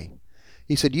 why?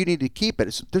 He said, you need to keep it.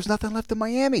 I said, there's nothing left in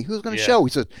Miami. Who's going to show? He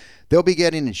said, they'll be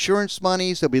getting insurance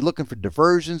monies. They'll be looking for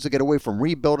diversions to get away from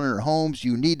rebuilding their homes.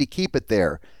 You need to keep it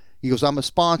there. He goes, I'm a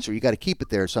sponsor. You got to keep it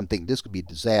there. Something. This could be a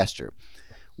disaster.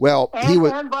 Well,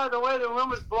 and by the way, the wind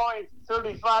was blowing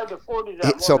 35 to 40 that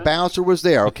morning. So Bouncer was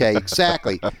there. Okay,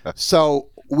 exactly. So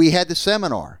we had the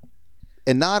seminar.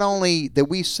 And not only did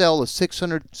we sell a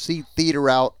 600-seat theater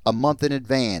out a month in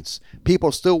advance,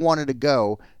 people still wanted to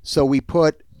go. So we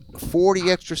put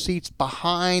 40 extra seats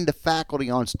behind the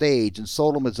faculty on stage and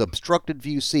sold them as obstructed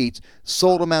view seats,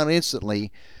 sold them out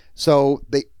instantly. So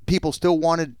people still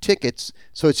wanted tickets,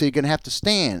 so you're going to have to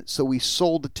stand. So we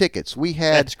sold the tickets. We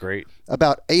had That's great.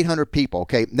 About 800 people.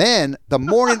 Okay, then the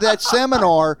morning of that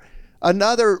seminar,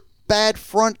 another bad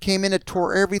front came in and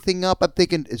tore everything up. I'm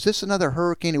thinking, is this another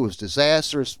hurricane? It was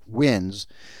disastrous winds.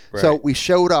 Right. So we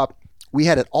showed up. We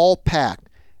had it all packed.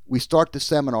 We start the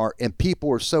seminar, and people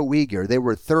were so eager. They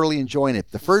were thoroughly enjoying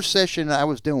it. The first session I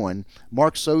was doing,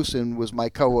 Mark Sosin was my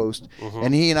co-host,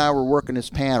 and he and I were working this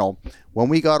panel. When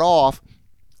we got off,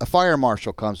 a fire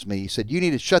marshal comes to me. He said, you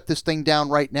need to shut this thing down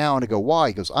right now. And I go, why?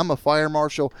 He goes, I'm a fire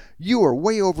marshal. You are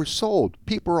way oversold.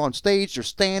 People are on stage. They're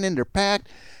standing. They're packed.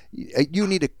 You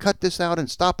need to cut this out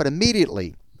and stop it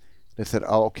immediately. I said,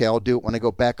 oh, okay, I'll do it when I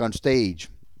go back on stage.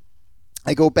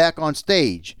 I go back on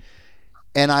stage.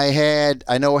 And I had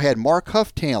Mark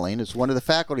Hufftailing as one of the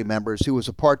faculty members who was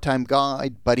a part-time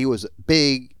guide, but he was a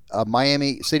big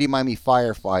Miami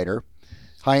firefighter,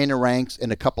 high in the ranks,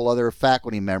 and a couple other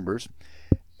faculty members.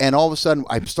 And all of a sudden,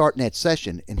 I'm starting that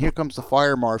session, and here comes the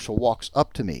fire marshal, walks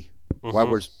up to me while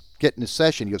we're getting the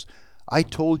session. He goes, I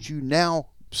told you now,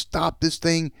 stop this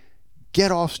thing,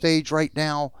 get off stage right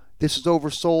now. This is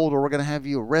oversold, or we're going to have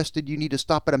you arrested. You need to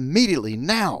stop it immediately,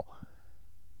 now.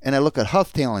 And I look at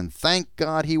Hufftailing. Thank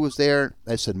God he was there.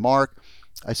 I said, Mark,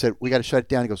 I said, we got to shut it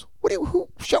down. He goes, who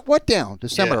shut what down? The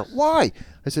seminar. Yeah. Why?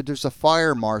 I said, there's a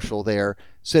fire marshal there.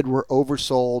 Said we're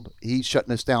oversold. He's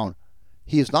shutting us down.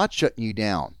 He is not shutting you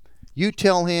down. You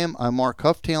tell him I'm Mark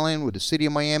Hufftailing with the city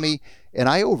of Miami, and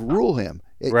I overrule him.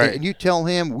 Right. And you tell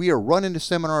him we are running the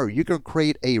seminar. You're going to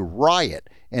create a riot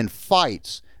and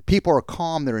fights. People are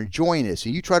calm. They're enjoying this.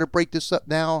 And you try to break this up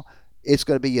now, it's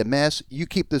going to be a mess. You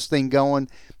keep this thing going,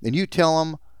 and you tell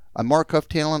him, I'm Mark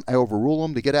Hufftailing. I overrule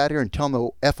him to get out of here and tell him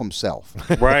to F himself.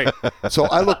 Right. So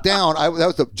I looked down. That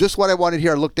was just what I wanted to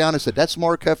hear. I looked down and said, that's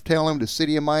Mark Hufftailing, the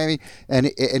city of Miami,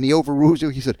 and he overrules you.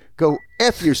 He said, go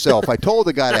F yourself. I told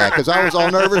the guy that because I was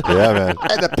all nervous. Yeah, man.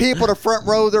 And the people in the front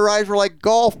row, their eyes were like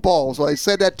golf balls. So I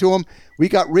said that to him. We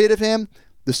got rid of him.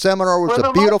 The seminar was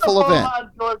a beautiful event.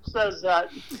 George says that.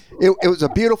 It was a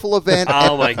beautiful event.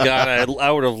 Oh, my God.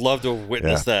 I would have loved to have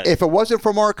witnessed that. If it wasn't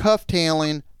for Mark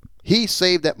Hufftailing, he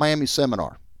saved that Miami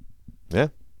seminar. Yeah.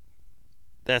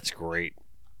 That's great.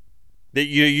 That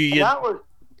was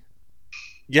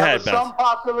some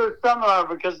popular seminar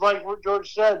because, like what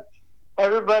George said,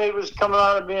 everybody was coming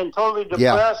out of being totally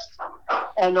depressed,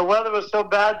 and the weather was so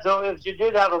bad. So if you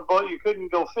did have a boat, you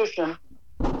couldn't go fishing.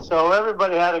 So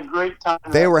everybody had a great time.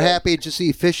 They were happy to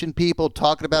see fishing people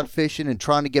talking about fishing and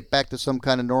trying to get back to some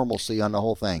kind of normalcy on the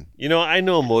whole thing. You know, I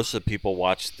know most of the people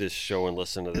watch this show and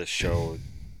listen to this show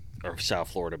are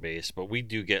South Florida based, but we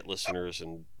do get listeners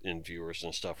and viewers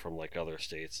and stuff from like other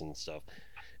states and stuff.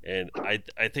 And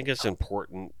I think it's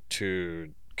important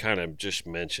to kind of just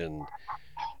mention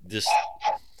this.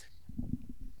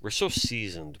 We're so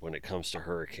seasoned when it comes to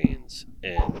hurricanes,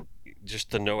 and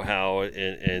just the know-how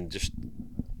and just,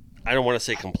 I don't want to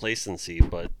say complacency,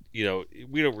 but, you know,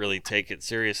 we don't really take it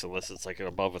serious unless it's like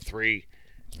above a 3,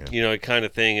 you know, kind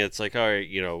of thing. It's like, all right,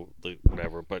 you know,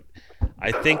 whatever. But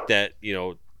I think that, you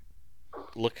know,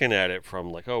 looking at it from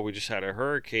like, oh, we just had a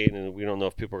hurricane and we don't know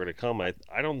if people are going to come. I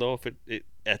don't know if it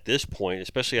at this point,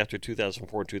 especially after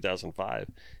 2004, 2005,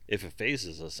 if it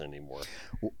phases us anymore.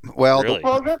 Well, really.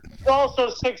 Well, this is also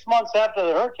 6 months after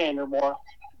the hurricane or more.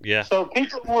 Yeah. So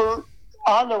people were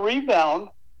on the rebound,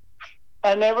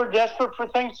 and they were desperate for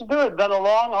things to do. It's been a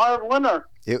long, hard winter.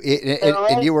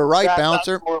 And you were right,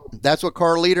 Bouncer. That's what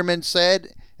Carl Lederman said,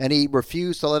 and he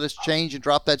refused to let us change and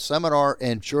drop that seminar,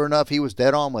 and sure enough, he was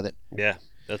dead on with it. Yeah,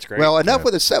 that's great. Well, enough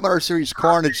with the seminar series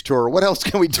Carnage Tour. What else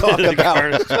can we talk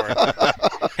about?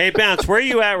 Hey, Bounce, where are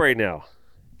you at right now?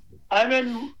 I'm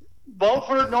in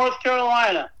Beaufort, North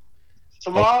Carolina.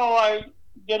 Tomorrow I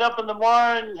get up in the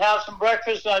morning, have some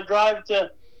breakfast, and I drive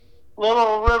to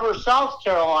Little River, South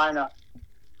Carolina.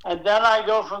 And then I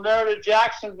go from there to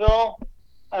Jacksonville,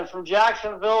 and from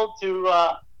Jacksonville to,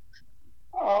 I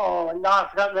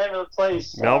forgot the name of the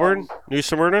place. Melbourne? New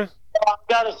Smyrna? I've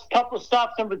got a couple of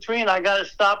stops in between. I got to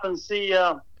stop and see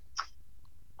the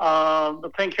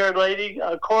pink-haired lady,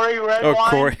 Corey Redwine. Oh,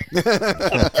 Corey.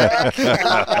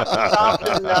 Stop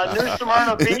in New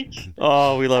Smyrna Beach.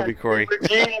 Oh, we love you, Corey.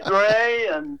 Regina Gray,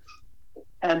 and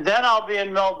then I'll be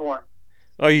in Melbourne.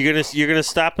 Oh, you're gonna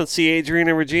stop and see Adrian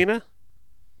and Regina?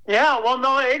 Yeah, well,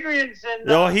 no, Adrian's in.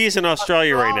 No, he's in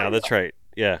Australia right now. That's right.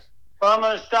 Yeah. Well, I'm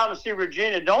going to stop and see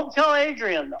Regina. Don't tell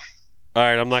Adrian, though. All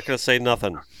right, I'm not going to say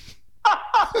nothing.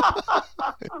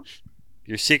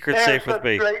 Your secret's safe with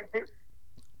me.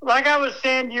 Like I was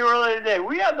saying to you earlier today,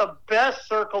 we have the best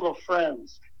circle of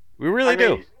friends. We really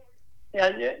do.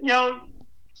 Yeah, you know,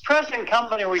 present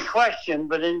company we question,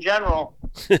 but in general,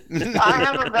 I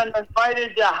haven't been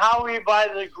invited to Howie by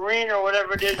the Green or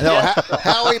whatever it is. No,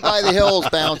 Howie by the Hills,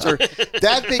 Bouncer.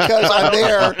 That's because I'm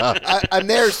there. I'm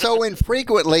there so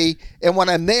infrequently, and when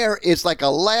I'm there, it's like a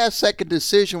last-second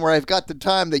decision where I've got the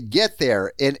time to get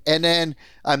there, and then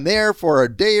I'm there for a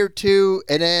day or two,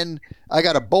 and then I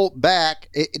got to bolt back.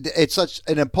 It's such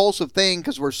an impulsive thing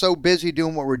because we're so busy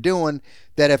doing what we're doing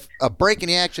that if a break in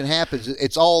the action happens,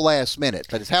 it's all last minute.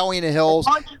 But it's Howie in the Hills.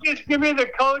 Why don't you just give me the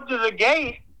code to the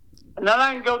gate, and then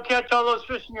I can go catch all those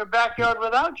fish in your backyard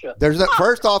without you?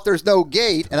 First off, there's no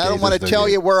gate, and I don't want to tell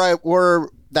you where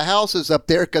the house is up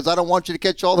there because I don't want you to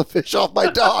catch all the fish off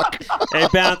my dock. Hey,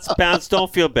 Bounce,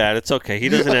 don't feel bad. It's okay. He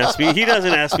doesn't ask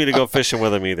me to go fishing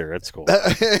with him either. It's cool.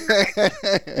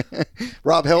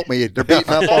 Rob, help me. They're beating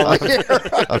up on me here.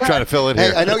 I'm trying to fill it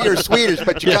here. Hey, I know you're Swedish,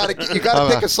 but you got to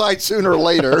pick a side sooner or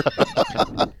later.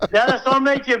 Dennis, I'll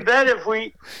make you bet if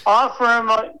we offer him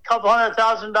a couple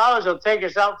 $100,000, he'll take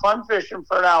us out fun fishing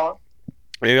for an hour.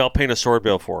 Maybe I'll paint a sword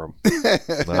bill for him.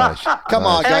 Nice. Come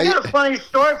on, Hey, guys. I got a funny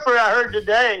story for you I heard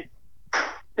today.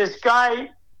 This guy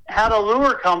had a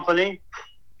lure company,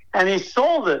 and he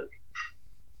sold it.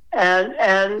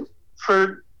 And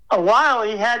for a while,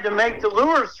 he had to make the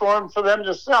lures for him for them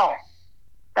to sell,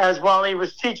 as while he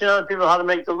was teaching other people how to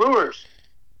make the lures.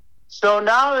 So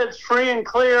now it's free and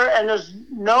clear, and there's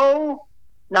no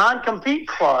non-compete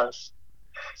clause.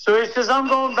 So he says, I'm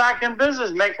going back in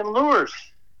business making lures.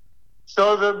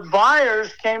 So the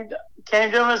buyers came to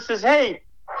him and says, hey,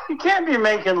 you can't be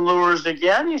making lures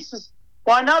again. He says,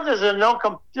 why not?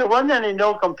 There wasn't any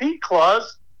no-compete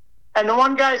clause. And the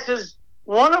one guy says,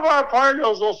 one of our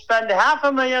partners will spend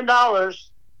 $500,000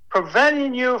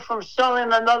 preventing you from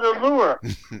selling another lure.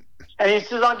 And he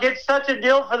says, I'll get such a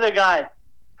deal for the guy.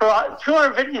 For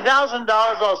 $250,000,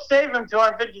 I'll save him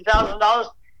 $250,000,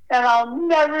 and I'll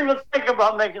never even think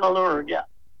about making a lure again.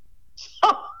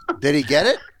 Did he get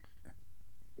it?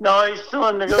 No, he's still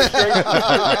in negotiation. He's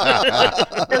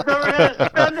never going to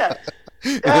spend that.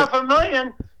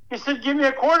 $500,000. He said, give me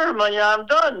 $250,000. I'm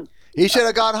done. He should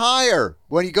have got higher.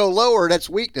 When you go lower, that's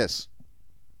weakness.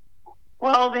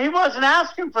 Well, he wasn't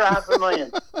asking for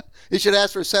 $500,000. He should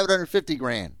ask for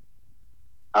 $750,000.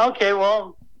 Okay,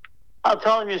 well, I'll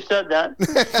tell him you said that.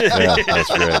 Yeah,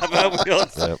 that's great. How about we all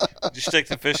just take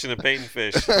the fishing and baiting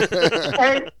fish?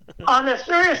 Hey, on a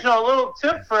serious note, a little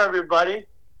tip for everybody.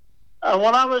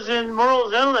 When I was in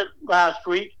Merle's Inlet last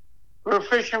week, we were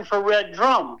fishing for red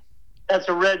drum. That's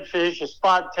a red fish, a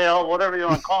spot tail, whatever you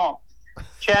want to call them.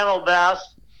 Channel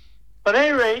bass. But at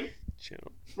any rate,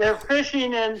 they're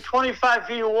fishing in 25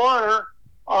 feet of water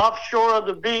offshore of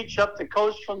the beach up the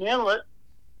coast from the inlet.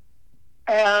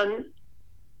 And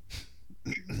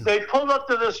they pulled up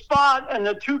to the spot, and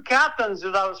the two captains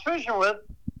that I was fishing with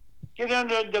get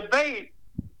into a debate.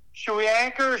 Should we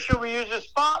anchor or should we use a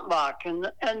spot lock?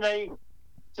 And they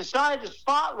decided to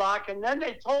spot lock, and then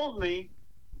they told me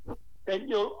that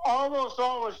you'll almost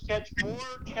always catch more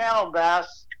channel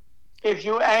bass if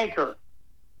you anchor.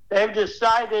 They've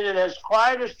decided that as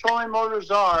quiet as trolling motors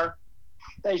are,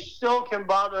 they still can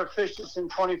bother fish that's in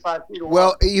 25 feet of water.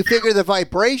 Well, you figure the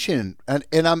vibration, and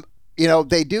I'm,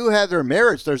 they do have their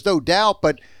merits. There's no doubt,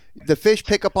 but the fish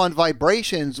pick up on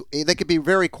vibrations. They could be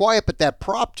very quiet, but that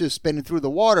prop just spinning through the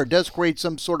water does create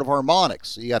some sort of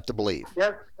harmonics. You have to believe.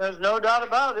 Yes, there's no doubt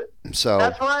about it. So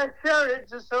that's why I shared it,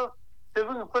 just so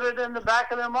people can put it in the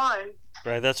back of their mind.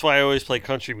 Right, that's why I always play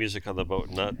country music on the boat,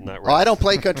 not rap. Oh, I don't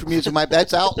play country music.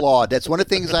 That's outlawed. That's one of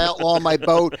the things I outlaw on my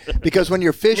boat, because when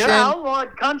you're fishing, You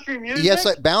outlawed country music?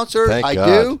 yes, bouncer, Thank I God.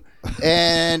 do,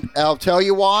 and I'll tell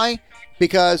you why.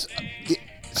 Because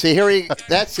see,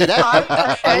 that's it.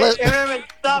 Hey,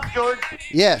 stop, George.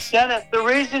 Yes. Dennis, the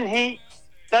reason he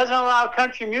doesn't allow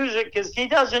country music is he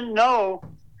doesn't know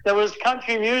there was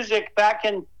country music back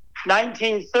in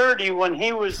 1930 when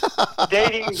he was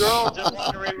dating girls and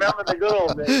wanted to remember the good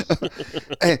old days.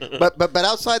 But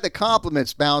outside the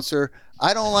compliments, bouncer,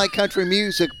 I don't like country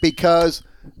music because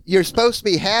you're supposed to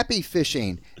be happy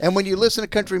fishing, and when you listen to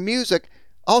country music,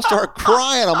 I'll start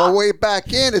crying on my way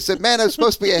back in. I said, man, it was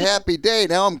supposed to be a happy day.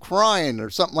 Now I'm crying or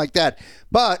something like that.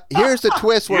 But here's the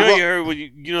twist. You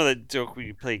know that joke when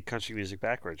you play country music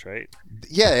backwards, right?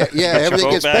 Yeah,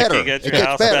 everything gets better. You get It your gets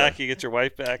house better. back, you get your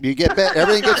wife back. You get better.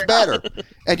 Everything gets better.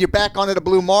 And you're back onto the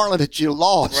Blue Marlin that you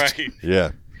lost. Right.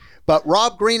 Yeah. But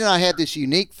Rob Green and I had this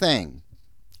unique thing.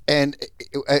 And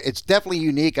it's definitely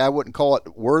unique. I wouldn't call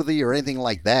it worthy or anything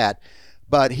like that.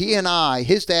 But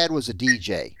his dad was a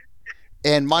DJ.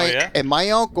 And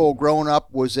my uncle growing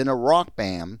up was in a rock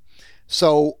band.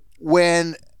 So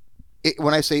when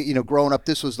I say, growing up,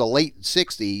 this was the late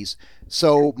 60s.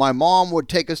 So my mom would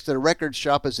take us to the record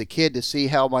shop as a kid to see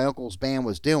how my uncle's band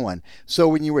was doing. So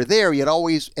when you were there, you'd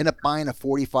always end up buying a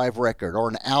 45 record or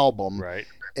an album. Right.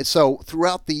 And so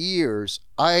throughout the years,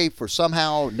 I, for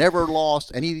somehow, never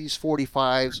lost any of these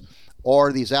 45s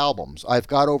or these albums. I've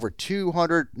got over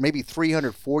 200, maybe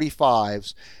 300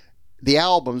 45s. The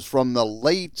albums from the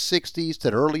late 60s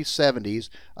to the early 70s.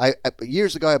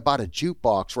 Years ago, I bought a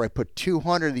jukebox where I put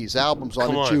 200 of these albums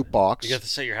on the jukebox. You got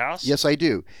this at your house? Yes, I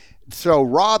do. So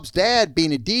Rob's dad,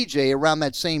 being a DJ around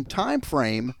that same time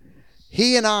frame,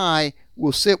 he and I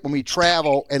will sit when we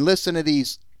travel and listen to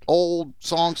these old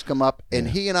songs come up, and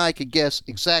he and I could guess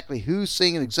exactly who's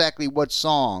singing exactly what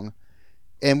song,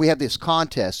 and we have this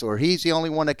contest, or he's the only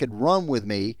one that could run with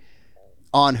me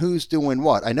on who's doing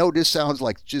what. I know this sounds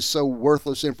like just so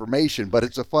worthless information, but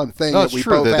it's a fun thing that we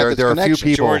both have this there are a few connection.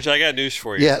 people. George, I got news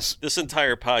for you. Yes. This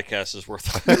entire podcast is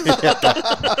worthless.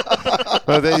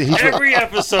 Every Every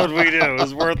episode we do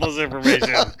is worthless information.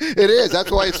 It is.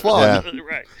 That's why it's fun. Yeah.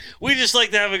 Right. We just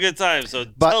like to have a good time. So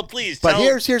please but tell,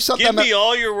 here's something. give me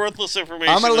all your worthless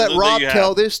information. I'm going to let that Rob you have.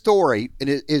 tell this story.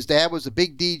 And his dad was a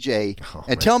big DJ.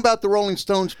 And tell him about the Rolling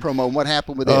Stones promo and what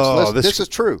happened with this. This is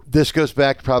true. This goes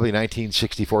back to probably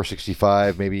 1964,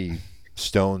 65, maybe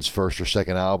Stone's first or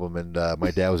second album. And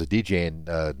my dad was a DJ in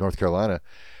North Carolina.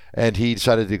 And he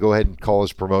decided to go ahead and call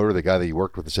his promoter, the guy that he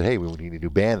worked with, and said, hey, we need a new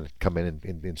band to come in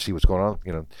and see what's going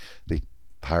on. They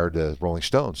hired the Rolling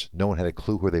Stones. No one had a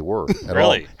clue who they were at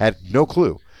all. Had no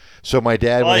clue. So my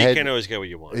dad went ahead. You can't always get what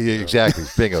you want. Yeah, exactly.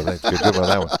 Bingo. That's good one on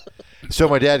that one. So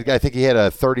my dad, I think he had a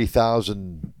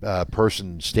 30,000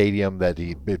 person stadium that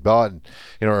he bought, and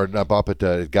or not bought, but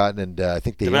had gotten, and I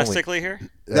think they domestically here.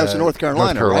 That was in North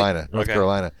Carolina. North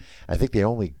Carolina. I think they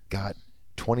only got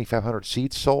 2,500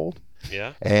 seats sold.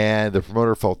 Yeah. And the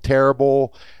promoter felt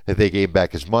terrible that they gave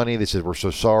back his money. They said, we're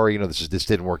so sorry. This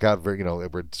didn't work out.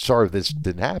 We're sorry this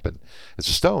didn't happen. It's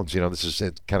the Stones. This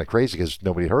is kind of crazy because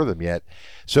nobody heard of them yet.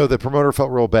 So the promoter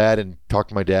felt real bad and talked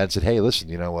to my dad and said, hey, listen,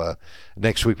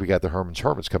 next week we got the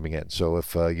Herman's coming in. So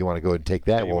if you want to go ahead and take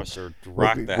that,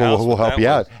 we'll help you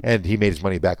out. And he made his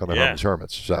money back on the Herman's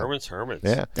Hermits. So. Herman's.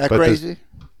 Yeah. That crazy?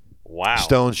 Wow.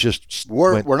 Stones just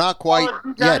we're not quite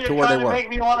yet to where they were. Make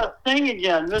me want to sing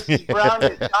again. Mrs. Brown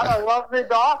is not a lovely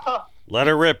daughter. Let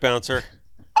her rip, Bouncer.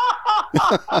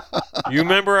 You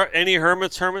remember any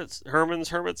Herman's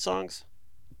Hermit songs?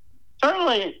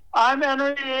 Certainly. I'm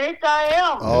Henry VIII, I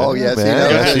am. Oh, yes, he man.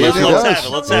 does. Yes, he Let's does. have it.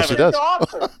 Let's Yes, have he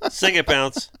it. does. Sing it,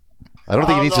 Bounce. I don't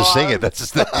think he needs to sing it. That's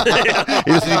his thing.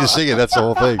 He doesn't need to sing it. That's the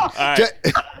whole thing. All right.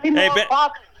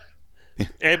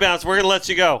 Hey, Bounce, we're going to let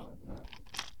you go.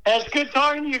 It's good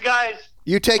talking to you guys.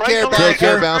 You take care, Break a Bouncer. Take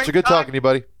care, leg. Bouncer. Good talking to you,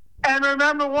 buddy. And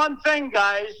remember one thing,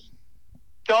 guys.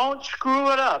 Don't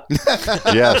screw it up.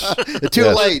 Yes. Too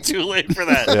Yes. late. Too late for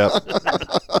that.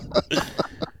 Yep.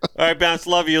 All right, Bounce,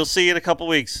 love you. We'll see you in a couple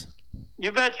weeks.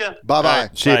 You betcha. Bye-bye. All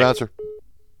right. See you, Bye. Bouncer.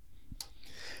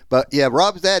 But yeah,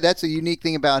 Rob's dad, that's a unique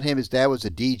thing about him. His dad was a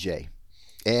DJ.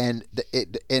 And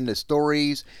in the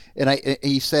stories,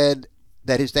 he said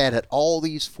that his dad had all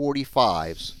these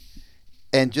 45s.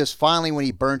 And just finally, when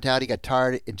he burnt out, he got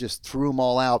tired and just threw them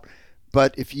all out.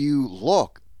 But if you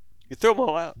look, You threw them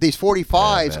all out. these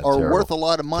 45s man, are terrible. worth a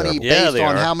lot of money Terrible. Yeah, based they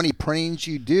on are. how many printings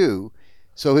you do.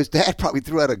 So his dad probably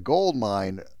threw out a gold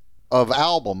mine of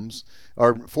albums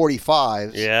or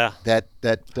 45s. Yeah. That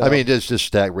I mean, it's just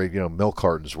stack rate, milk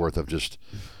cartons worth of just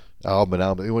album and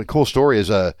album. One cool story is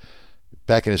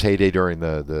back in his heyday during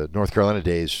the North Carolina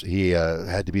days, he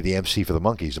had to be the MC for the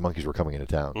Monkees. The Monkees were coming into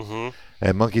town. Mm-hmm.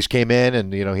 And Monkees came in,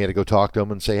 and he had to go talk to them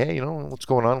and say, hey, what's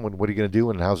going on? What are you going to do?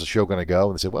 And how's the show going to go?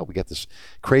 And they said, well, we got this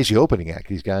crazy opening act.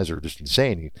 These guys are just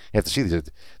insane. You have to see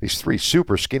these three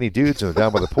super skinny dudes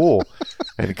down by the pool.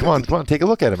 And come on, take a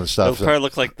look at them and stuff. Those probably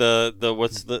look like the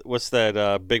what's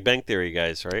that Big Bang Theory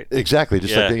guys, right? Exactly,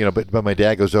 just Yeah. like but my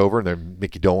dad goes over and then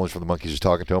Mickey Dolenz from the Monkees is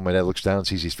talking to him. My dad looks down and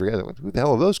sees these three guys. Who the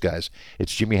hell are those guys?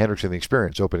 It's Jimi Hendrix and the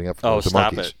Experience opening up for the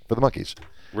stop Monkees. it. For the Monkees.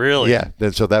 Really? Yeah.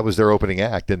 Then so that was their opening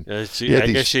act, and I yeah,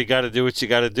 guess you got to do what you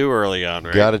got to do early on,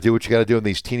 right? got to do what you got to do. And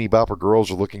these teeny bopper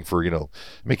girls are looking for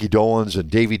Mickey Dolenz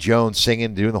and Davy Jones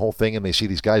singing, doing the whole thing, and they see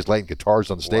these guys lighting guitars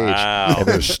on stage, Wow. and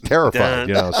they're terrified.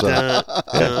 So yeah,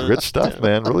 good stuff,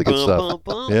 man. Really good stuff.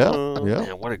 Yeah.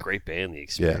 Man, what a great band, The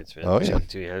Experience, Yeah. man. Oh,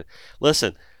 yeah.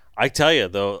 Listen, I tell you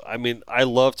though, I mean, I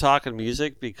love talking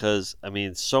music because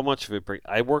so much of it.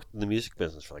 I worked in the music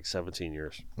business for like 17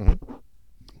 years,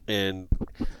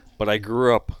 but I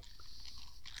grew up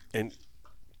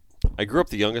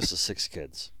the youngest of 6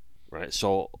 kids, right?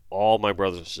 So all my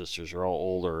brothers and sisters are all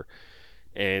older,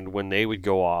 and when they would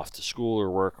go off to school or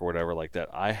work or whatever like that,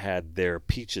 I had their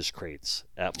Peaches crates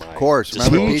at my Of course,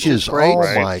 remember disposal. Peaches Peaches. crates? Oh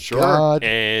Right. my Sure. God.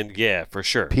 And yeah, for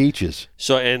sure. Peaches.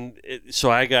 So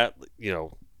I got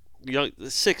young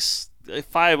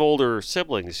 5 older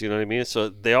siblings. You know what I mean? So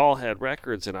they all had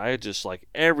records, and I had just like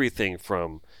everything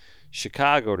from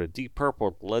Chicago to Deep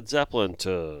Purple, Led Zeppelin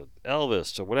to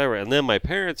Elvis to whatever. And then my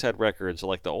parents had records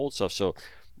like the old stuff. So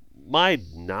my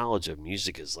knowledge of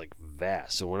music is like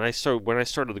vast. So when I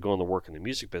started to go on to work in the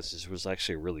music business, it was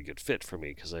actually a really good fit for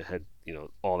me because I had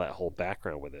all that whole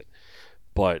background with it.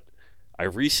 But I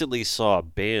recently saw a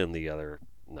band the other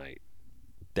night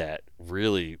that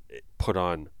really put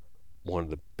on one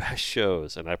of the best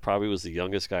shows, and I probably was the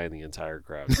youngest guy in the entire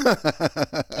crowd.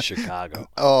 Chicago.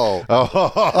 Oh,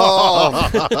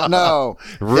 no.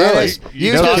 Really? Dennis,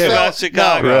 you No talk kidding. about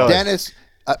Chicago. No, Really? Dennis,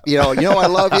 I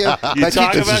love you. You but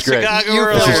talk this about is great. Chicago you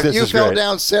earlier. This you is fell great.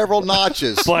 down several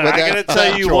notches. But with I that- gotta tell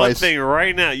that you one choice. thing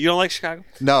right now. You don't like Chicago?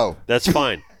 No. That's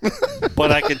fine.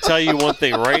 But I can tell you one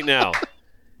thing right now.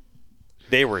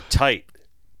 They were tight.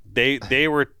 They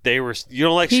were. You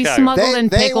don't like He Chicago? smuggled in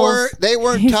pickles. They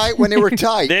weren't tight when they were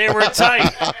tight. They were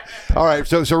tight. All right.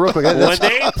 So real quick. When That's,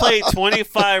 they played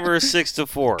 25 or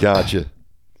 6-4, gotcha.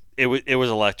 it was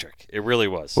electric. It really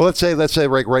was. Well, let's say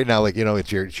right now,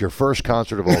 it's your first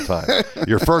concert of all time.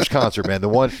 Your first concert, man. The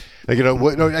one,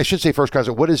 I should say first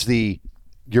concert. What is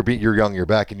you're young, you're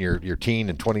back in your teen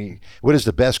and 20. What is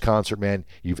the best concert, man,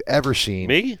 you've ever seen?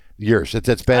 Me? Yours. I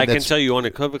can tell you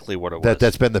unequivocally what it was.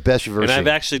 That's been the best you've ever and seen. I've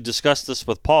actually discussed this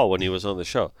with Paul when he was on the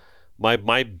show.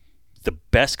 The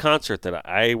best concert that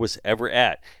I was ever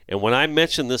at, and when I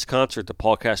mentioned this concert to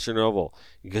Paul Castronovo,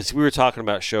 because we were talking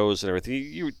about shows and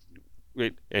everything,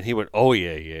 and he went, "Oh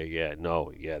yeah,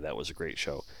 that was a great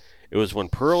show." It was when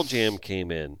Pearl Jam came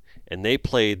in and they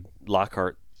played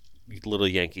Lockhart Little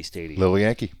Yankee Stadium. Little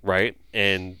Yankee. Right?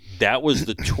 And that was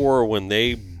the tour when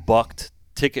they bucked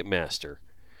Ticketmaster.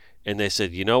 And they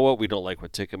said, you know what? We don't like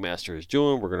what Ticketmaster is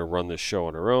doing. We're going to run this show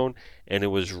on our own. And it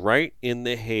was right in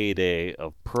the heyday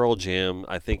of Pearl Jam.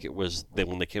 I think it was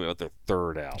when they came out with their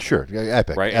third album. Sure. Yeah,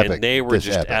 epic. Right? Epic. And they were Just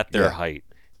just epic. at their Yeah. height.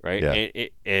 Right? Yeah.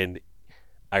 And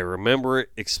I remember it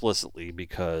explicitly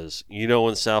because,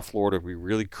 in South Florida, we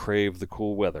really crave the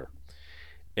cool weather.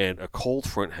 And a cold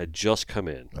front had just come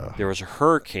in. There was a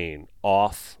hurricane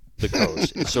off the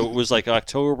coast. So it was like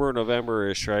October,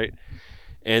 November-ish, right?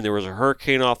 And there was a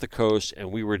hurricane off the coast,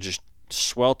 and we were just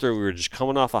swelter. We were just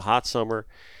coming off a hot summer,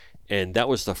 and that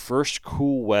was the first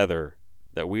cool weather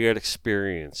that we had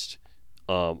experienced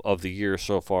of the year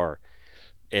so far.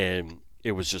 And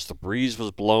it was just the breeze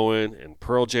was blowing, and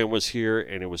Pearl Jam was here,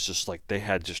 and it was just like they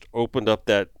had just opened up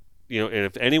that, and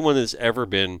if anyone has ever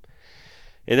been,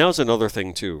 and that was another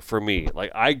thing too for me.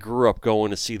 Like I grew up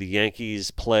going to see the Yankees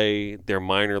play their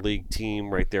minor league team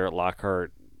right there at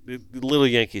Lockhart. The little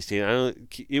Yankees team.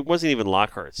 It wasn't even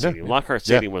Lockhart Stadium. Yeah. Lockhart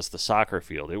Stadium was the soccer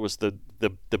field. It was the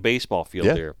baseball field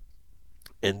there.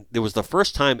 And it was the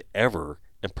first time ever,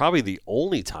 and probably the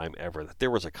only time ever, that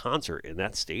there was a concert in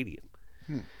that stadium.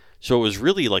 So it was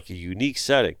really like a unique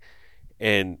setting.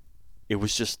 And it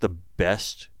was just the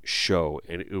best show.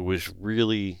 And it was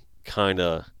really kind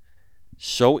of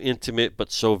so intimate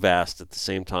but so vast at the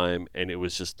same time, and it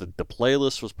was just the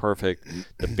playlist was perfect,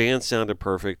 the band sounded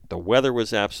perfect, the weather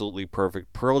was absolutely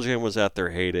perfect, Pearl Jam was at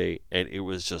their heyday, and it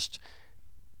was just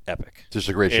epic. Just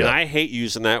a great show. And I hate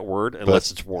using that word unless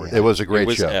it's warranted. It was a great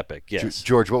show. It was epic, yes.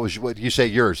 George, what you say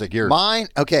yours? Like yours? Mine,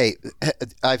 okay,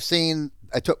 I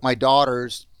took my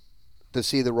daughters to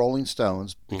see the Rolling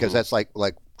Stones because that's like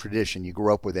tradition. You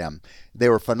grew up with them. They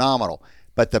were phenomenal.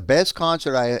 But the best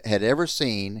concert I had ever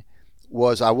seen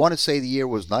was, I want to say the year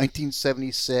was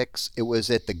 1976. It was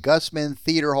at the Gusman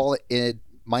Theater Hall in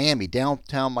Miami,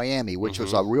 downtown Miami, which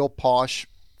was a real posh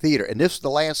theater. And this was the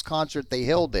last concert they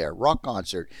held there, rock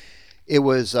concert. It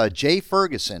was Jay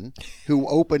Ferguson who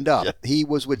opened up. He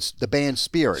was with the band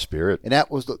Spirit. And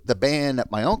that was the band that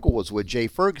my uncle was with, Jay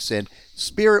Ferguson.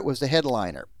 Spirit was the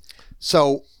headliner.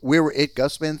 So we were at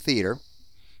Gusman Theater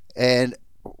and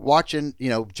watching,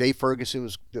 Jay Ferguson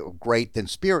was great. Then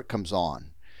Spirit comes on.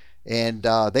 And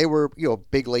they were,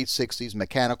 big late 60s,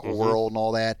 Mechanical World and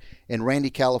all that. And Randy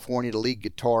California, the lead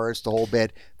guitarist, the whole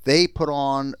bit. They put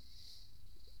on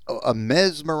a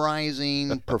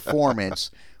mesmerizing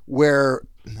performance where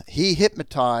he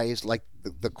hypnotized, like,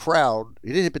 the crowd. He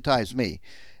didn't hypnotize me.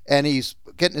 And he's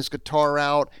getting his guitar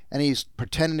out, and he's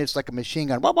pretending it's like a machine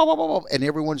gun. Wah, wah, wah, wah, wah, and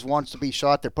everyone wants to be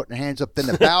shot. They're putting their hands up. Then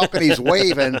the balcony's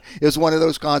waving. It was one of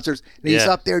those concerts. And he's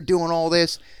up there doing all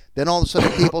this. Then all of a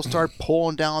sudden people start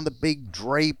pulling down the big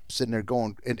drapes, and they're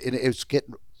going, and it was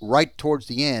getting right towards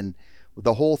the end.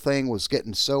 The whole thing was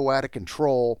getting so out of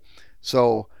control.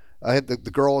 So I had the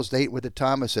girl I was dating with at the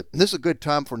time. I said, this is a good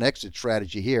time for an exit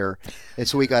strategy here. And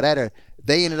so we got at it.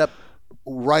 They ended up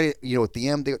right, at the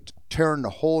end, they tearing the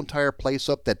whole entire place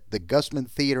up. That the Gusman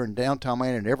Theater in downtown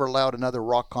Miami never allowed another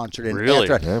rock concert in. Really?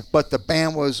 Yeah. But the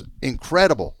band was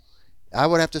incredible. I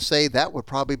would have to say that would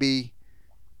probably be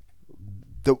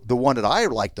the one that I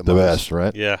liked the most. The best,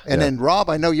 right? Yeah. And then, Rob,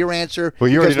 I know your answer, well,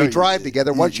 because we drive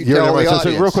together. Why don't you tell the audience?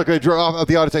 So real quick,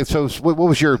 the audience, so what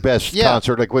was your best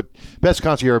concert? Like, what best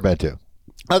concert you ever been to?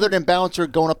 Other than Bouncer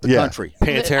going up the country.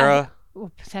 Pantera.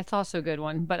 That's also a good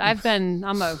one. But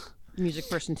I'm a music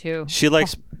person too. She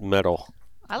likes metal.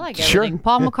 I like everything.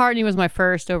 Paul McCartney was my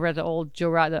first over at the old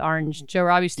the orange Joe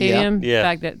Robbie Stadium.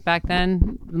 Yeah. Back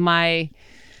then. My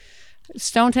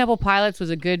Stone Temple Pilots was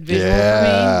a good visual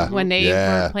for me when they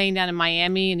were playing down in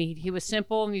Miami, and he was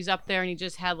simple, and he's up there, and he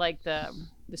just had like the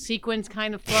sequins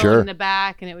kind of flowing in the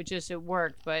back, and it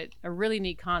worked. But a really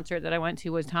neat concert that I went to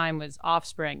was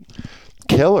Offspring.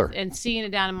 Killer. And seeing it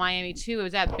down in Miami too. It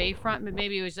was at Bayfront, but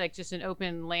maybe it was like just an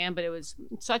open land, but it was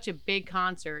such a big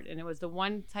concert, and it was the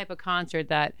one type of concert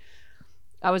that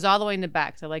I was all the way in the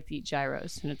back, so I like to eat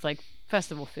gyros, and it's like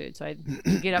festival food. So I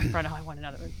get up front, I want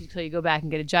another one. So you go back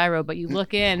and get a gyro, but you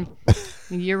look in,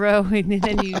 gyro, and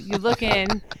then you look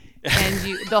in,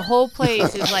 and the whole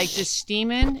place is like just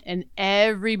steaming, and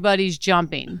everybody's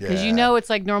jumping. Because it's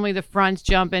like normally the front's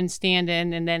jumping,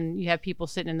 standing, and then you have people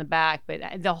sitting in the back.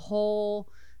 But the whole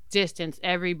distance,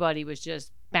 everybody was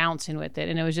just bouncing with it,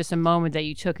 and it was just a moment that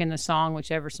you took in the song,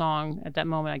 whichever song at that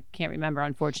moment I can't remember,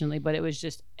 unfortunately, but it was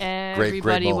just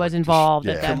everybody was involved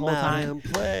at that whole time.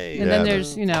 And then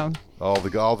there's all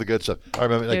the good stuff. I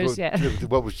remember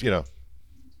what was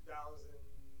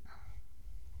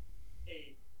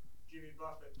 2008,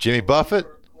 Jimmy Buffett.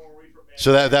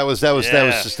 So that was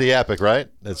just the epic, right?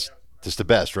 That's just the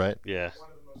best, right? Yeah.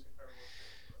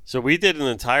 So we did an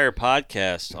entire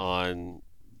podcast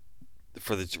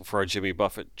for our Jimmy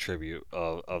Buffett tribute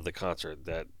of the concert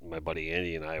that my buddy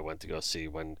Andy and I went to go see.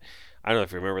 When, I don't know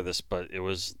if you remember this, but it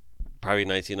was probably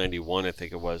 1991, I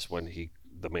think it was, when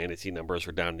the Manatee numbers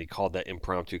were down, and he called that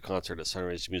impromptu concert at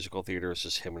Sunrise Musical Theater. It was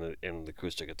just him and an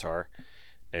acoustic guitar,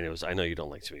 And it was, I know you don't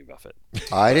like Jimmy Buffett.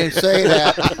 I didn't say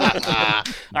that.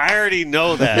 I already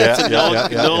know that.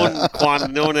 It's a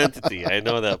known entity. I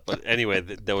know that. But anyway,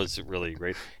 that was really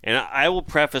great. And I will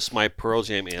preface my Pearl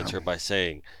Jam answer by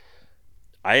saying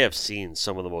I have seen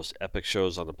some of the most epic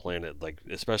shows on the planet, like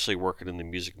especially working in the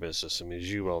music business. I mean,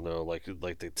 as you well know, like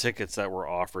the tickets that were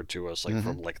offered to us, like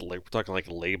from like we're talking like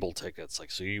label tickets.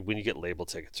 Like when you get label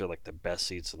tickets, they're like the best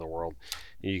seats in the world.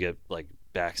 And you get like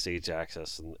backstage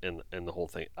access and the whole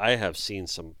thing. I have seen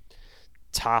some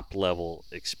top level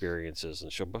experiences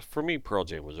and show, but for me, Pearl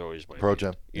Jam was always my Pearl band.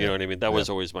 Jam. You know what I mean? That was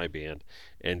always my band,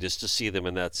 and just to see them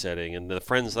in that setting and the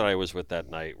friends that I was with that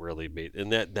night really made,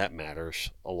 and that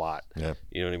matters a lot. Yeah.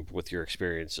 You know what I mean? With your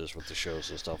experiences with the shows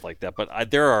and stuff like that. But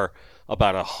there are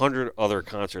about 100 other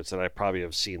concerts that I probably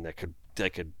have seen that could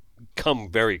come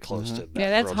very close to that.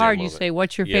 Yeah, that's Pearl Jam hard. You moment. say,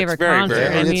 what's your Yeah, it's favorite very, concert?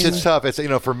 very hard. I mean, It's tough. It's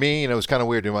for me, it was kind of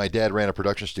weird. My dad ran a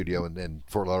production studio in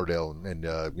Fort Lauderdale, and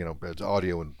it's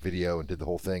audio and video, and did the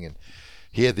whole thing. And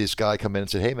he had this guy come in and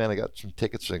said, "Hey, man, I got some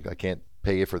tickets. And I can't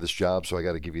pay you for this job, so I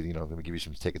got to give you, let me give you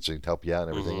some tickets to help you out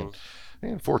and everything."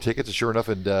 And 4 tickets, and sure enough,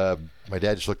 and my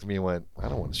dad just looked at me and went, "I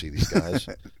don't want to see these guys,"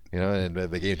 And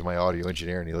they gave it to my audio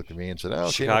engineer, and he looked at me and said, "Oh,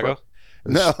 okay, Chicago."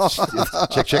 No.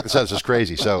 check this out. This is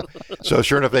crazy. So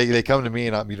sure enough, they come to me,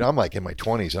 and I'm like in my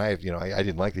 20s, and I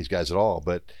didn't like these guys at all.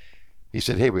 But he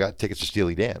said, "Hey, we got tickets to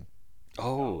Steely Dan."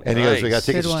 Oh, And he goes, "We got nice.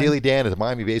 tickets Good to one. Steely Dan at the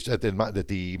Miami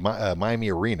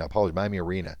Arena. Miami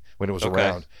Arena when it was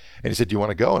around." And he said, "Do you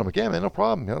want to go?" And I'm like, "Yeah, man, no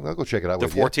problem. I'll go check it out." The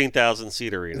with you." 14,000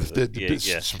 seat arena.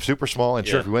 Super small. And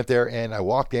sure, Yeah. we went there, and I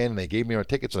walked in, and they gave me our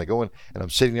tickets, and I go in, and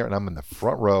I'm sitting there, and I'm in the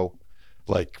front row,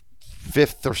 like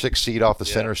 5th or 6th seat off the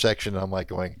center section, and I'm like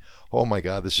going, "Oh my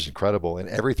God, this is incredible!" And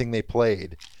everything they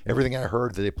played, everything I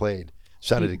heard that they played,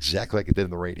 sounded exactly like it did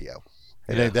in the radio.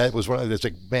 And that was one of it's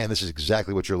like, man, this is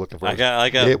exactly what you're looking for. I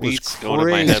got it was beats going in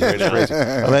my head right now. crazy.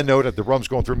 On that note, the rum's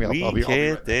going through me. We I'll be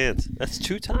can't right dance. That's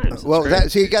 2 times. That's Well, great.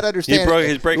 so you got to understand.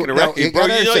 He's breaking a No, record. you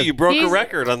gotta understand. You broke a He's-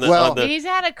 record on the. Well, on the he's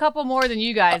had a couple more than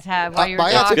you guys have while you were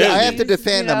I have talking. to, I have to He's,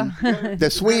 defend you know. them. The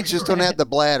Swedes just don't have the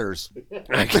bladders.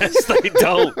 I guess they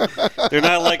don't. They're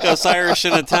not like us Irish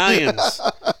and Italians.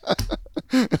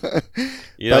 But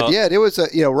yeah, there was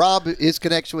Rob, his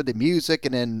connection with the music,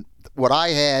 and then what I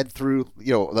had through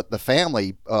the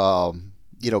family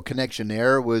connection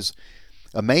there was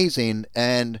amazing.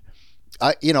 And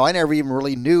I never even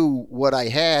really knew what I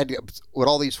had with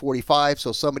all these 45.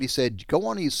 So somebody said, "Go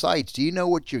on these sites. Do you know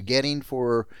what you're getting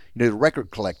for the record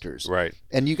collectors?" Right.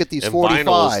 And you get these And vinyl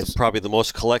 45s. is probably the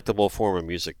most collectible form of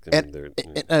music. And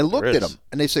I looked at them,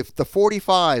 and they say the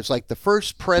 45s, like the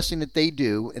first pressing that they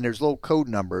do, and there's little code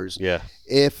numbers. Yeah.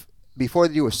 If before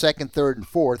they do a second, third, and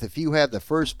fourth, if you have the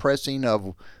first pressing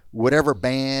of whatever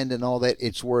band and all that,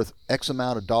 it's worth X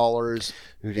amount of dollars.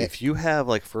 Dude, if you have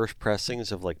like first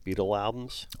pressings of like Beatle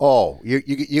albums, Oh, you're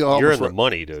you're in the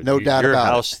money, dude. No doubt your about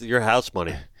house, Your house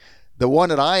money. The one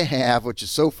that I have, which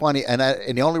is so funny, and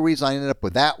the only reason I ended up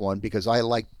with that one, because I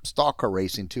liked stock car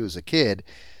racing too as a kid,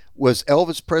 was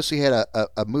Elvis Presley had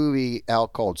a movie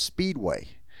out called Speedway,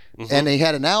 and they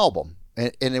had an album,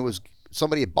 and it was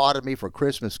somebody had bought it me for a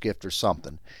Christmas gift or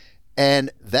something, and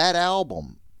that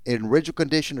album in original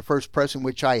condition, the first pressing,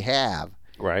 which I have,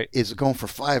 Right. is going for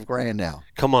 $5,000 now.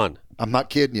 Come on. I'm not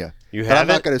kidding you. You But have I'm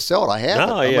not it? going to sell it. I have it.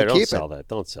 No, I'm yeah, gonna don't keep sell it. that.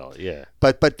 Don't sell it. Yeah.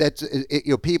 But that's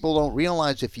people don't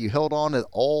realize if you held on to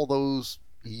all those,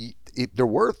 they're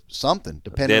worth something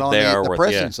depending on They are the worth,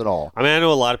 presence yeah. and all. I mean, I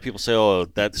know a lot of people say, "Oh,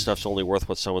 that stuff's only worth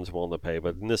what someone's willing to pay,"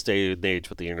 but in this day and age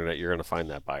with the internet, you're going to find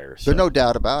that buyer. So. There's no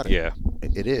doubt about it. Yeah.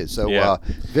 It is. So Yeah.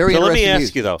 very So let me interesting ask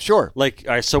news. you though. Sure. Like,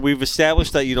 all right, so we've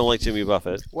established that you don't like Jimmy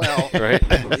Buffett, Well, right?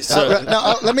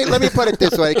 let me put it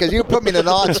this way, because you put me in an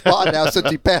odd spot now since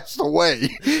he passed away.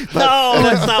 No,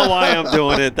 that's not why I'm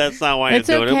doing it. That's not why It's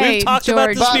I'm doing it. okay, We've talked about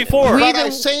George. this before. But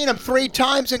I've seen him 3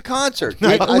 times in concert.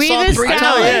 I We've saw him 3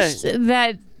 times. established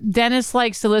that Dennis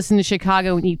likes to listen to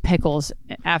Chicago and eat pickles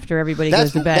after everybody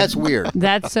goes to bed. That's weird.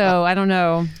 That's so, I don't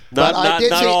know. But I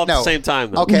did not see- all at no. the same time,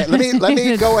 though. Okay, let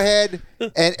me go ahead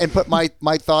and put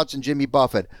my thoughts on Jimmy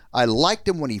Buffett. I liked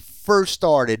him when he first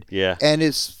started. Yeah. And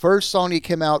his first song he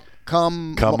came out,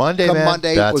 Come Monday, man.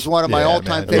 Monday, That's- was one of my yeah,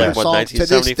 all-time man. favorite Like, what, songs to this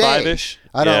day. 1975-ish?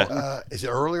 I don't. Yeah. Is it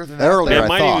earlier than that? Earlier, It I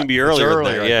might thought. even be It's earlier,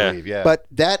 earlier, than that. I Yeah. believe, yeah. But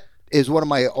that is one of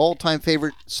my all-time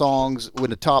favorite songs with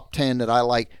the top 10 that I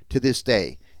like to this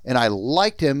day. And I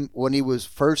liked him when he was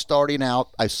first starting out.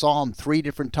 I saw him 3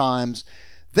 different times.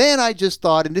 Then I just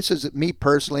thought, and this is me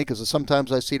personally, because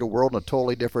sometimes I see the world in a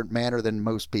totally different manner than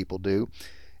most people do.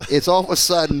 It's all of a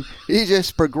sudden, he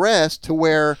just progressed to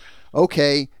where,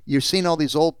 okay, you're seeing all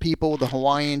these old people with the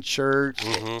Hawaiian shirts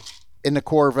and the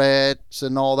Corvettes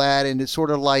and all that. And it's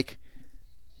sort of like,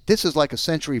 this is like a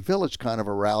Century Village kind of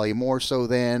a rally, more so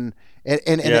than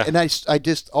and I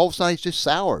just all of a sudden I just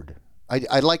soured.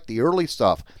 I like the early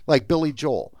stuff, like Billy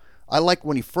Joel. I like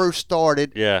when he first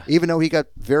started. Yeah. Even though he got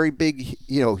very big,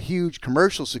 huge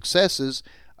commercial successes,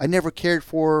 I never cared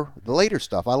for the later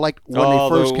stuff. I liked when they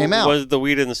first came out.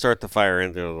 We didn't start the fire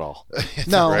engine at all.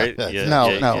 No, right?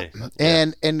 No.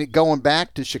 And going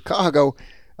back to Chicago,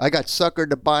 I got suckered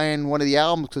to buying one of the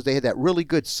albums because they had that really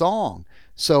good song.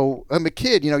 So I'm a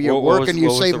kid, you're working.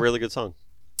 What was the really good song?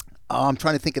 I'm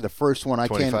trying to think of the first one.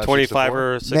 25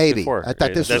 or 64? Maybe. I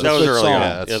thought this was a that was good early song.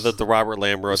 on. Yeah, the Robert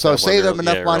Lamb wrote. So Save Them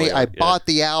Enough Money. I bought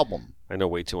the album. I know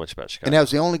way too much about Chicago. And that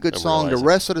was the only good song. The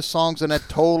rest of the songs on that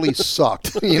totally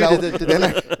sucked.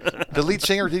 The lead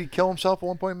singer, did he kill himself at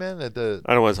one point, man? I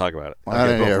don't want to talk about it. I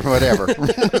don't care. Whatever.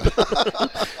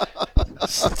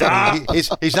 Stop.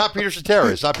 He's not Peter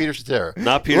Cetera. It's not Peter Cetera.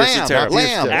 Not Peter Cetera.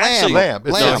 Lamb.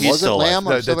 No, he's still Lamb.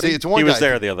 It's one he guy. was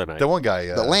there the other night. The one guy.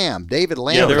 The Lamb. David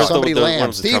Lamb. Yeah, there was somebody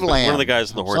Lamb. Steve Lamb. One of the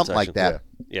guys in the horn something section. like that.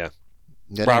 Yeah.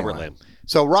 Robert Lamb.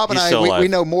 So Rob and He's I, we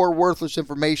know more worthless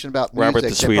information about music Robert the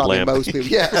than Swede probably Lamb. most people.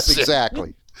 Yes,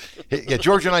 exactly. Yeah,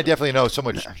 George and I definitely know so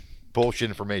much bullshit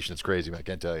information. It's crazy, man. I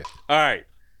can't tell you. All right.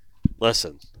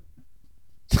 Listen.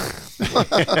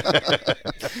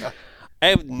 I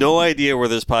have no idea where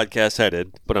this podcast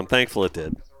headed, but I'm thankful it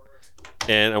did.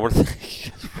 And I want to thank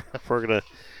you. We're going to.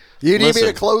 You need me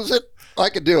to close it? I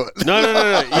could do it. No.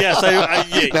 Yes,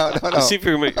 No. Let's see if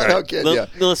we can make. Right. Okay,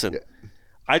 Listen,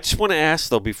 I just want to ask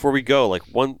though before we go,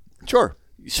 Sure.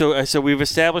 So we've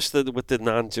established that with the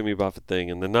non-Jimmy Buffett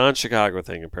thing and the non-Chicago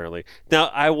thing apparently.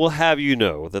 Now I will have you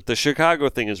know that the Chicago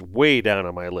thing is way down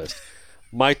on my list.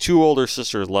 My two older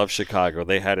sisters love Chicago.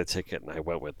 They had a ticket and I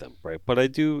went with them, right? But I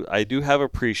do have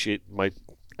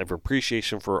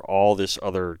appreciation for all this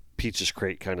other Peaches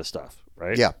Crate kind of stuff,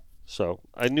 right? Yeah. So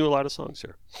I knew a lot of songs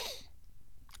here.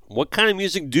 What kind of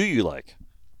music do you like?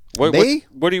 Me?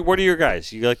 What are your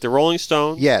guys? You like the Rolling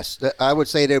Stones? Yes, I would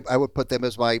say that I would put them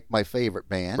as my favorite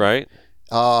band. Right.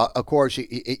 Of course,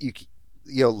 you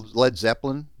Led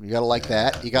Zeppelin. You got to like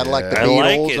that. You got to like the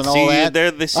Beatles and all that.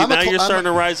 Now you're starting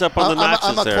to rise up on the notches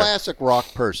I'm a there. classic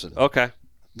rock person. Okay.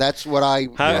 That's what I.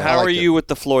 How are you with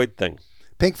the Floyd thing?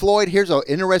 Pink Floyd. Here's an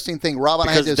interesting thing. Rob and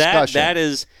I had a discussion.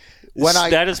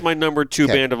 That is my number 2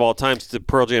 band of all time.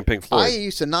 Pearl Jam, Pink Floyd. I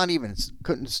used to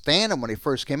couldn't stand them when they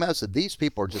first came out. I said these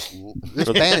people are just this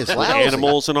band is lousy.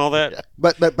 Animals and all that.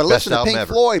 But listen to Pink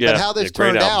Floyd. Yeah, but how this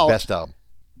turned out. Best album.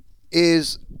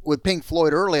 Is with Pink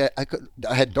Floyd early. I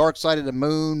had Dark Side of the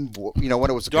Moon. When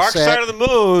it was a Dark cassette. Side of the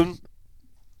Moon.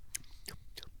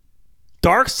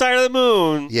 Dark Side of the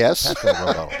Moon. Yes. That's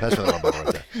what I'm about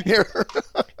right there.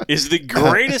 Is the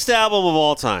greatest album of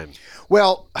all time.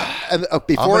 Well,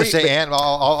 before I'm going to say, and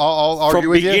I'll argue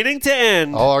with you. From beginning to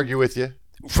end. I'll argue with you.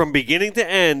 From beginning to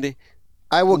end.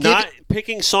 I will not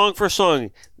picking song for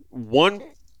song. 1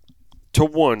 to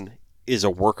 1 is a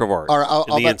work of art.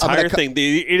 The entire thing.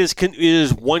 It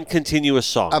is one continuous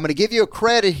song. I'm going to give you a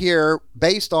credit here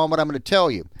based on what I'm going to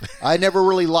tell you. I never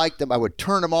really liked them. I would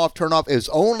turn them off. It was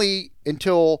only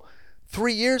until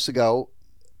 3 years ago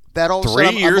that all of a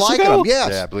sudden I'm liking them. Yes.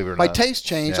 Yeah, believe it or not. My taste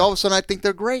changed. Yeah. All of a sudden I think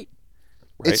they're great.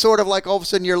 Right. It's sort of like all of a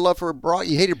sudden your love for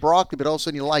you hated broccoli, but all of a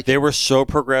sudden you like it. They were so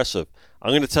progressive. I'm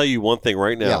going to tell you one thing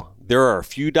right now. Yeah. There are a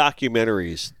few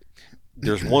documentaries.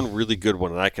 There's one really good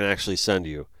one that I can actually send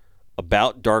you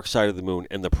about Dark Side of the Moon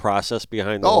and the process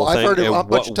behind the whole thing. I've heard it a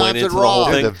bunch of times in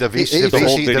Raw. The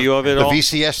whole video of it all. The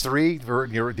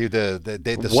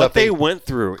VCS3, what they went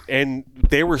through, and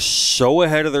they were so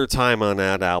ahead of their time on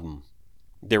that album.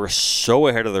 They were so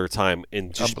ahead of their time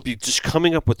and just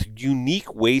coming up with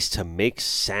unique ways to make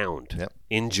sound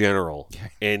in general.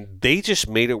 And they just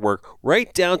made it work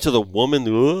right down to the woman.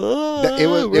 That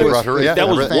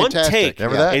was one take.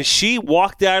 That? And she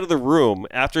walked out of the room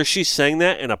after she sang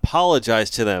that and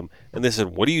apologized to them. And they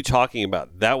said, "What are you talking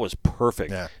about? That was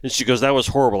perfect." Yeah. And she goes, "That was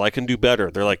horrible. I can do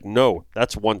better." They're like, "No,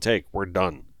 that's one take. We're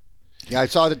done." Yeah, I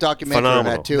saw the documentary on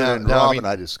that too, and Rob and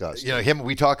I discussed.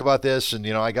 We talk about this, and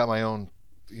I got my own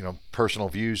personal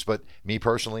views, but me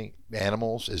personally,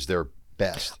 Animals is their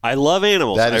best. I love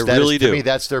Animals. I really do. To me,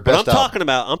 that's their best. But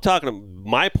I'm talking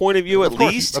my point of view, at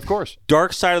least. Of course.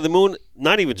 Dark Side of the Moon,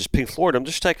 not even just Pink Floyd. I'm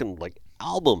just taking like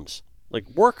albums, like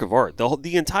work of art.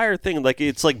 The entire thing, like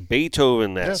it's like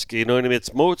Beethoven-esque. You know what I mean?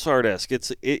 It's Mozart-esque.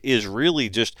 It is really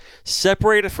just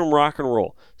separated from rock and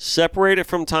roll, separated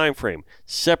from time frame,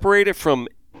 separated from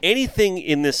anything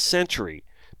in this century.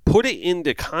 Put it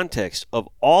into context of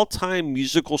all-time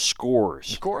musical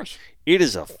scores. Of course. It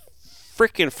is a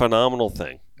freaking phenomenal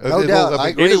thing. No doubt. I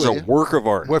agree it is with a work of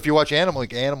art. Well, if you watch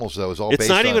Animals, though, is all it's based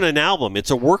not on... even an album. It's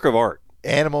a work of art.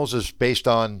 Animals is based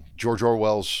on George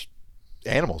Orwell's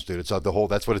Animals, dude. It's the whole.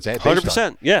 That's what it's based 100%.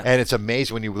 on. Yeah. And it's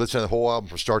amazing when you listen to the whole album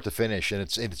from start to finish, and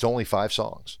it's only 5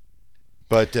 songs.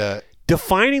 But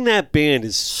defining that band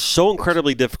is so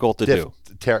incredibly difficult to do.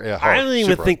 I don't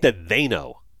even think that they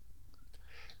know.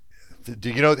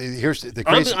 Do you know? Here's the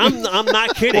crazy. I'm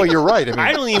not kidding. Well, you're right. I mean,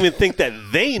 I don't even think that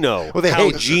they know how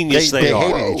genius they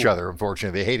are. They hated each other.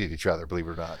 Unfortunately, they hated each other. Believe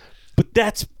it or not. But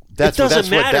it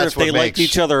doesn't matter if they liked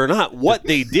each other or not. What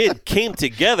they did came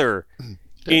together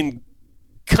in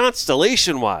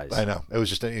constellation-wise. I know. It was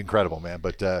just incredible, man.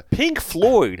 But Pink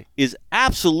Floyd is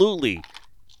absolutely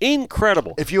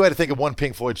incredible. If you had to think of one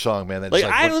Pink Floyd song, man, that's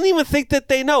I don't even think that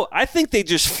they know. I think they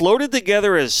just floated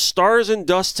together as stars and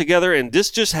dust together, and this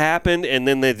just happened, and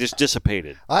then they just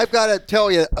dissipated. I've got to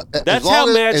tell you, that's how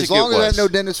magic it was. As long as I know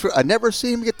Dennis, I never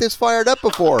seen him get this fired up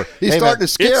before. He's starting to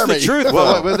scare me. It's the truth.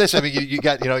 Well, this, I mean, you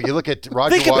got, you look at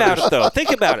Roger Think Waters. about it, though.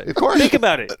 Think about it. Of course. Think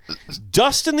about it.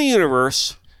 Dust in the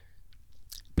universe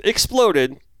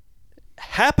exploded,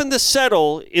 happened to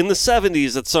settle in the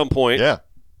 70s at some point. Yeah.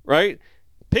 Right?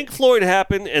 Pink Floyd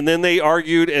happened, and then they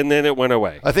argued, and then it went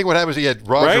away. I think what happened is you had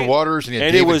Roger Waters and you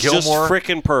had David Gilmour. And it was just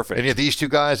freaking perfect. And you had these 2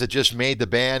 guys that just made the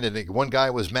band, and one guy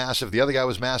was massive, the other guy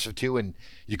was massive too, and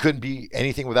you couldn't be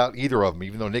anything without either of them,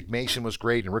 even though Nick Mason was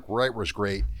great and Rick Wright was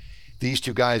great. These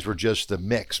 2 guys were just the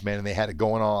mix, man, and they had it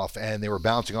going off, and they were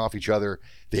bouncing off each other.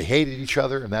 They hated each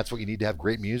other, and that's what you need to have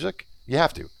great music. You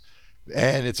have to.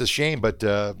 And it's a shame, but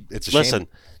it's a shame. Listen,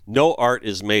 no art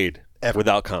is made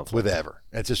without conflict.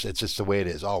 It's just the way it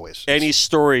is, always. Any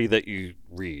story that you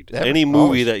read, any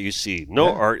movie that you see,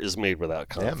 no art is made without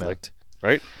conflict,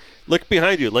 right? Look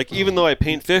behind you. Like, even though I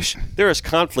paint fish, there is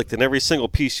conflict in every single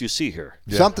piece you see here.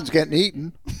 Yeah. Something's getting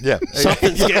eaten. Yeah.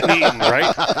 Something's getting eaten,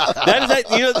 right?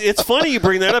 It's funny you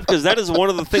bring that up because that is one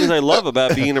of the things I love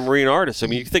about being a marine artist. I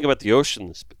mean, you think about the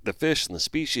ocean, the fish, and the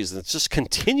species, and it's just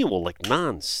continual, like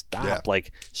nonstop,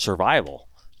 like survival,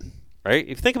 right? If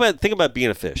you think about being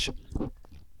a fish, what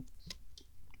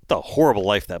a horrible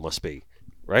life that must be,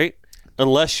 right?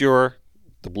 Unless you're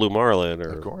the blue marlin, or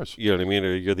of course, you know what I mean,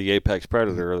 or you're the apex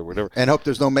predator, or whatever. And hope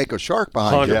there's no mako shark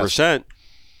behind you. 100%.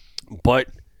 But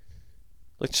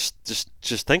let's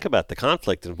just think about the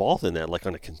conflict involved in that, like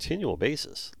on a continual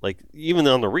basis. Like even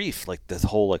on the reef, like this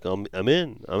whole like I'm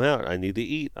in, I'm out, I need to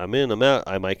eat, I'm in, I'm out,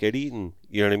 I might get eaten.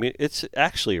 You know what I mean? It's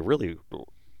actually a really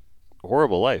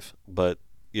horrible life, but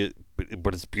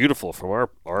it's beautiful from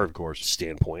our of course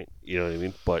standpoint. You know what I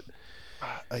mean? But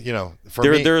for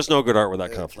me, there is no good art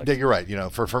without conflict. You're right.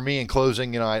 For me in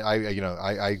closing,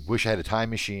 I wish I had a time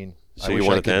machine. So you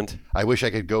want it to end? I wish I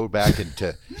could go back into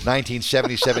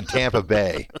 1977 Tampa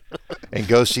Bay and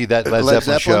go see that Led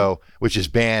Zeppelin show, which is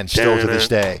banned still to this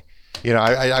day.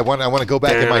 I want to go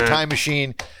back in my time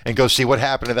machine and go see what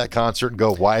happened to that concert and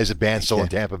go, why is it banned still in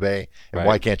Tampa Bay, and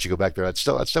why can't you go back there? That's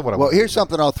still what I want. Well, here's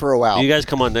something I'll throw out. You guys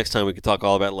come on next time. We can talk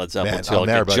all about Led Zeppelin. So I'll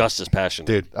get just as passionate,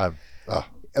 dude.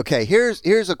 Okay,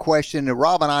 here's a question. And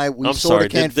Rob and I, I'm sorry.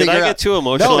 Did I get too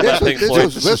emotional about Pink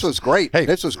Floyd? This was great. Hey,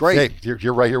 this was great. Hey,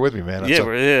 you're right here with me, man.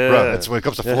 That's when it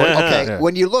comes to Floyd. Okay,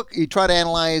 when you try to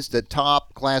analyze the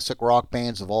top classic rock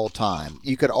bands of all time,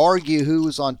 you could argue who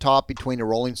was on top between the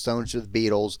Rolling Stones or the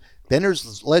Beatles. Then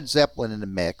there's Led Zeppelin in the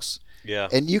mix. Yeah.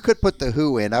 And you could put the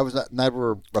Who in. I was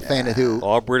never a fan of Who.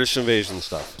 All British invasion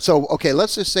stuff. So, okay,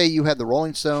 let's just say you had the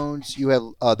Rolling Stones, you have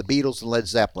the Beatles, and Led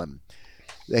Zeppelin.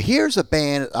 Here's a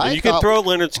band you can throw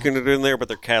Leonard Skinner in there, but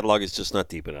their catalog is just not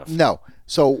deep enough. No.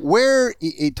 So where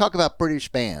you talk about British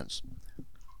bands,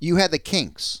 you had the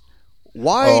Kinks.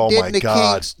 Why didn't the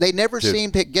Kinks? They never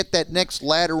seemed to get that next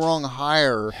ladder rung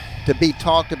higher to be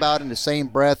talked about in the same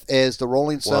breath as the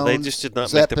Rolling Stones. Well, they just did not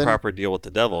Zeppelin. make the proper deal with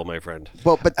the devil, my friend.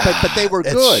 But they were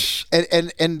good.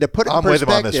 And to put it in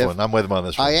perspective, I'm with him on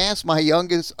this one. I asked my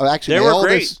youngest,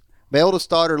 my oldest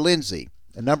daughter, Lindsay,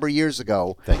 a number of years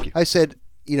ago. Thank you. I said,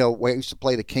 we used to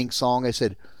play the Kinks song. I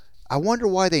said, I wonder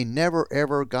why they never,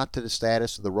 ever got to the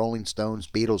status of the Rolling Stones,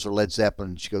 Beatles, or Led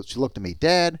Zeppelin. She looked at me,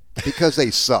 Dad, because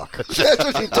they suck. That's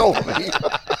what she told me.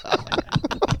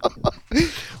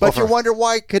 But you wonder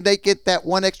why could they get that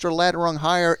one extra ladder rung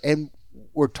higher and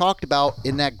were talked about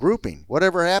in that grouping?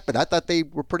 Whatever happened, I thought they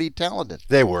were pretty talented.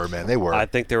 They were, man. They were. I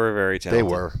think they were very talented.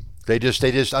 They were. They just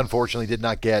unfortunately did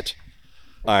not get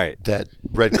all right that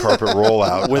red carpet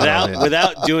rollout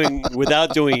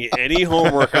without doing any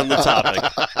homework on the topic.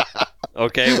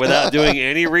 Okay, without doing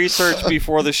any research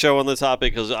before the show on the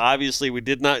topic, because obviously we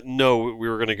did not know we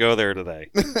were going to go there today,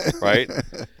 right?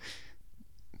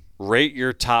 Rate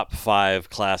your top 5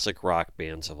 classic rock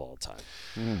bands of all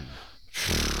time.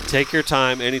 Take your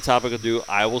time. Any topic will do.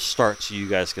 I will start so you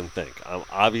guys can think. I'm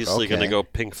obviously going to go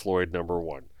Pink Floyd number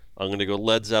 1. I'm going to go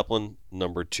Led Zeppelin,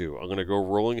 number 2. I'm going to go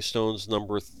Rolling Stones,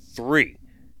 number 3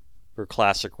 for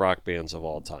classic rock bands of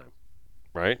all time.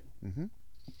 Right? Mm-hmm.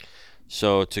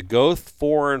 So to go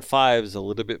 4 and 5 is a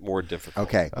little bit more difficult.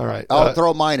 Okay. All right. I'll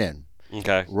throw mine in.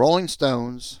 Okay. Rolling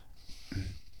Stones,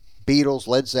 Beatles,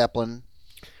 Led Zeppelin.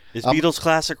 Is Beatles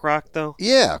classic rock, though?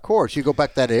 Yeah, of course. You go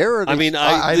back that era. I mean,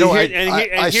 I know.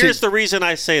 Here's the reason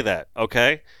I say that,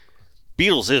 okay?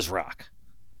 Beatles is rock.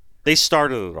 They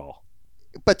started it all.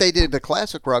 But they did the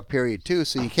classic rock period, too,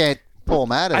 so you can't pull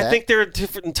them out of that. I think they're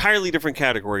a entirely different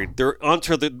category. They're on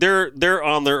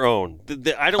their own.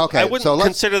 I wouldn't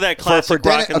consider that classic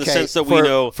rock in the sense that we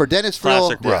know for Dennis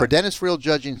classic rock. For Dennis Friel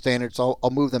judging standards, I'll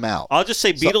move them out. I'll just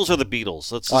say Beatles are the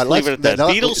Beatles. Let's just leave it at that.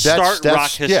 Beatles start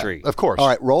rock history. Yeah, of course. All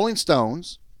right, Rolling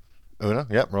Stones. Una,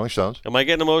 yep, Rolling Stones. Am I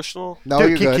getting emotional? No, Dude,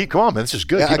 you're keep, good. keep going, man. This is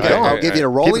good. Yeah, Keep going. I'll give you the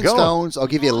Rolling Stones. I'll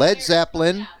give you Led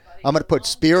Zeppelin. I'm going to put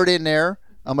Spirit in there.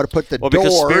 I'm going to put the Doors.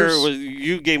 Because Spirit was,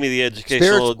 you gave me the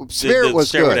educational Spirit was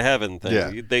Stairway good. to Heaven thing.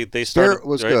 Yeah. They started, Spirit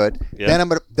was right? good. Yeah. Then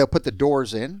they'll put the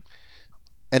Doors in,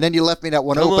 and then you left me that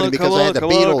one opening because I had the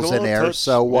Beatles in there.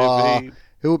 So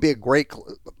it would be a great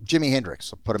Jimi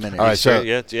Hendrix. I'll put him in there. All right, so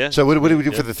So what did we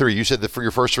do for the 3? You said for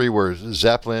your first 3 were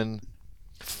Zeppelin,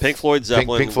 Pink Floyd,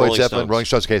 Zeppelin, Pink Floyd, Rolling Zeppelin, Stones. Rolling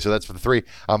Stones. Okay, so that's for the 3.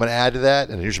 I'm going to add to that,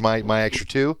 and here's my extra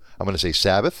 2. I'm going to say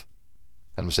Sabbath.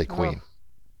 I'm going to say Queen.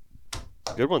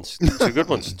 Good ones. 2 good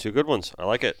ones. 2 good ones. I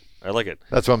like it. That's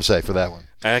what I'm going to say for that one.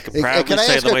 I can proudly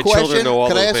say that my children know all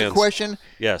those bands. Can I ask a question?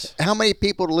 Yes. How many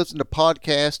people to listen to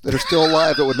podcasts that are still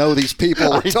alive that would know these people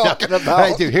we're talking about? All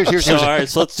right, dude, here's all right,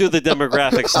 so let's do the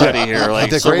demographic study here.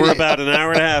 We're about an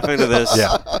hour and a half into this.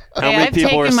 Yeah. How many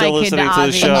people are still listening to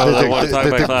the show that want to talk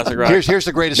about classic rock? Here's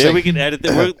the greatest Maybe thing. we can edit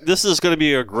this is going to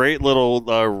be a great little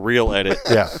reel edit.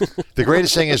 Yeah. The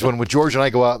greatest thing is when George and I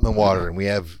go out in the water and we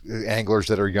have anglers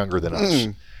that are younger than us.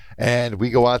 And we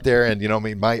go out there, and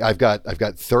I've got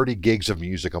 30 gigs of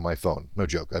music on my phone. No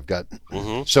joke. I've got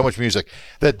so much music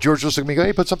that George will look at me and go,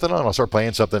 "Hey, put something on." I'll start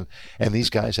playing something, and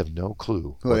these guys have no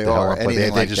clue who they are.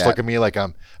 They just look at me like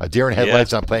I'm a deer in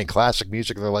headlights. I'm playing classic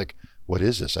music, and they're like, "What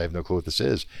is this? I have no clue what this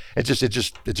is." It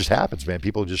just happens, man.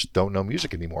 People just don't know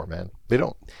music anymore, man. They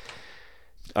don't.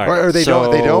 All right, or they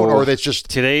don't, or it's just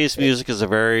today's music is a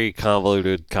very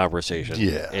convoluted conversation.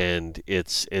 Yeah, and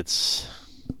it's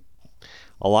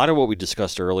a lot of what we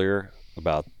discussed earlier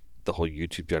about the whole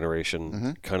YouTube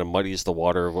generation kind of muddies the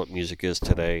water of what music is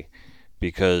today,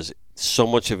 because so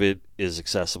much of it is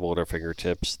accessible at our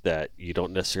fingertips that you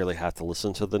don't necessarily have to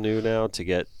listen to the new now to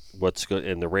get what's good.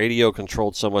 And the radio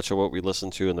controlled so much of what we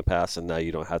listened to in the past, and now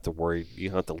you don't have to worry. You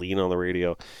don't have to lean on the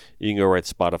radio. You can go right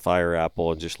to Spotify or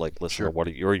Apple and just listen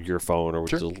to your phone, or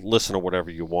just listen to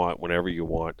whatever you want whenever you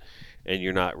want, and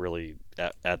you're not really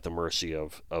at the mercy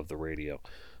of the radio.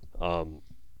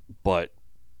 But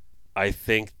I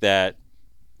think that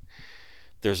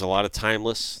there's a lot of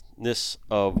timelessness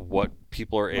of what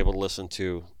people are able to listen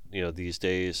to, these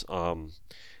days. And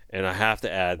I have to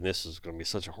add, and this is going to be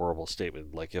such a horrible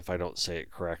statement, if I don't say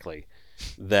it correctly,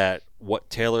 that what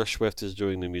Taylor Swift is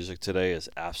doing to music today is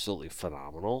absolutely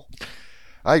phenomenal.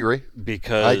 I agree.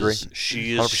 Because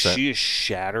she is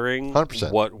shattering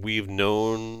 100%. what we've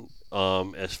known.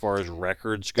 As far as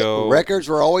records go, records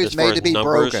were always made to be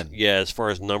broken. Yeah, as far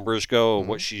as numbers go,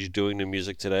 what she's doing to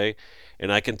music today, and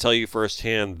I can tell you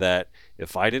firsthand that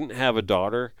if I didn't have a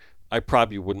daughter, I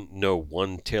probably wouldn't know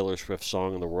one Taylor Swift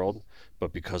song in the world.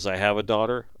 But because I have a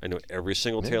daughter, I know every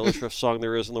single Taylor Swift song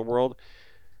there is in the world,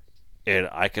 and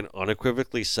I can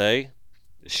unequivocally say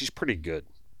she's pretty good.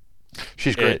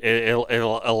 She's great, and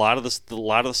a lot of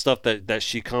the stuff that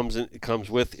she comes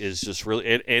with is just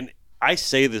really and I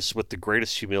say this with the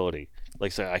greatest humility.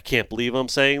 I can't believe I'm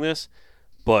saying this,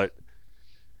 but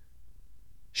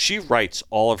she writes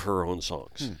all of her own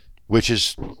songs. Which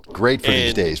is great for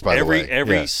these days, by the way.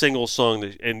 Every single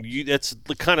song, that's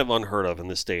kind of unheard of in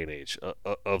this day and age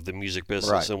of the music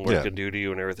business and what it can do to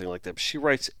you and everything like that. But she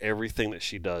writes everything that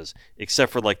she does,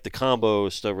 except for the combo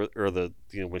stuff or the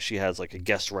when she has a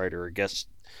guest writer or a guest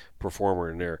performer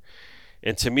in there.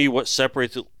 And to me, what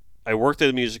separates it. I worked in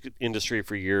the music industry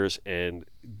for years, and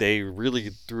they really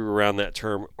threw around that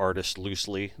term artist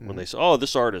loosely when they say, "Oh,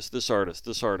 this artist, this artist,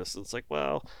 this artist." It's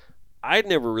well, I'd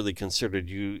never really considered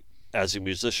you as a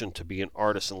musician to be an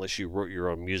artist unless you wrote your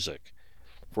own music.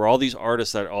 For all these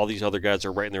artists that all these other guys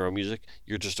are writing their own music,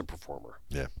 you're just a performer.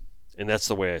 Yeah. And that's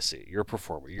the way I see it. You're a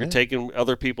performer. You're taking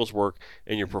other people's work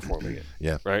and you're performing it.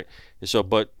 Yeah. Right? And so,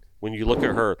 but when you look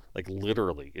at her,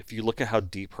 literally, if you look at how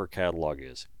deep her catalog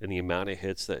is and the amount of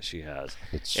hits that she has,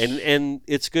 and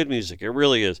it's good music, it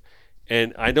really is.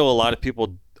 And I know a lot of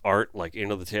people aren't like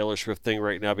into the Taylor Swift thing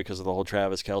right now because of the whole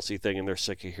Travis Kelce thing, and they're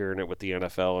sick of hearing it with the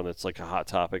NFL, and it's like a hot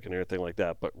topic and everything like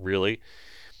that. But really,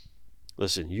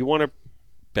 listen, you want to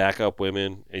back up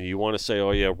women, and you want to say,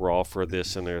 "Oh yeah, we're all for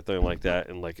this" and everything like that,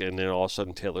 and then all of a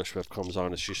sudden Taylor Swift comes on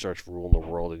and she starts ruling the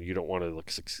world, and you don't want to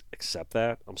accept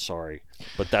that. I'm sorry,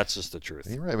 but that's just the truth.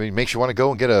 You're right. I mean, it makes you want to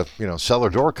go and get a Cellar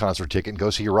Door concert ticket and go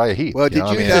see Uriah Heep. Well, did you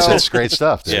know? It's great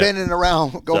stuff. Dude. Spinning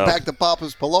around, going back to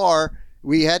Papa's Pilar,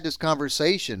 we had this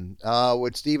conversation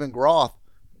with Stephen Groth,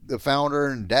 the founder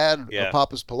and dad of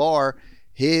Papa's Pilar.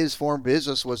 His former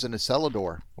business was in a Cellar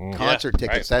Door concert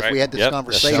tickets. We had this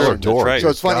conversation. Cellar Door. Right. So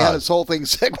it's funny how this whole thing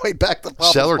segued back to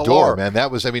Papa's Cellar Pilar. Door, man.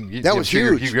 That was, that was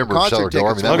huge. You remember Cellar Door?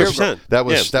 I mean, that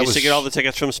was used to get all the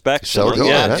tickets from Specs. Cellar Door.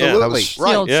 Absolutely.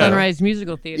 The old Sunrise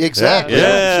Musical Theater. Exactly.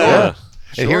 Yeah.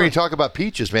 And hearing you talk about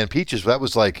Peaches, man, Peaches, that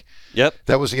was like,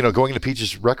 that was, going into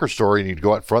Peaches record store, and you'd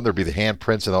go out front, there'd be the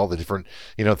handprints and all the different,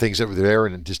 things that were there,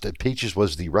 and just Peaches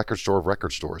was the record store of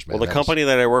record stores, man. Well, the company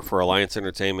that I work for, Alliance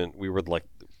Entertainment, we were like,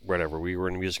 whatever, we were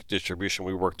in music distribution,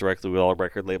 we worked directly with all the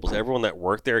record labels. Everyone that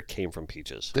worked there came from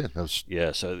Peaches.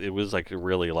 So it was like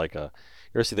really like a,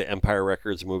 you ever see the Empire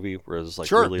Records movie where it was like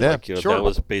that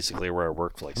was basically where I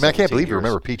worked for like I can't believe years. You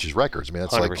remember Peaches Records. I mean,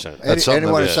 that's 100%. That's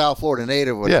anyone in South Florida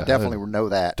native would definitely know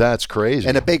that. That's crazy.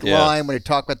 And a big line when they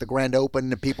talk about the grand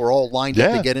open, and people are all lined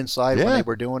up to get inside when they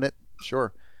were doing it.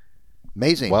 Sure.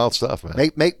 Amazing. Wild stuff,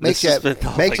 man. Makes you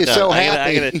so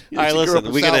happy. All right,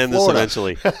 listen, we got to end this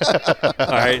eventually. All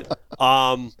right.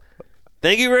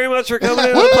 Thank you very much for coming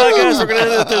into the podcast. We're going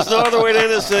to end it. There's no other way to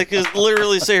end this. Because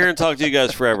literally sit here and talk to you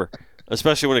guys forever,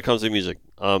 especially when it comes to music.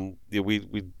 We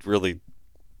really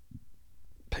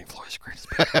Pink Floyd's greatest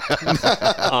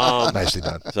band. Nicely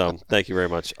done. So thank you very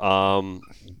much. Do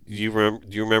you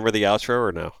remember the outro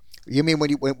or no? You mean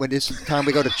when this time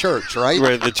we go to church, right?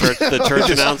 Right, the church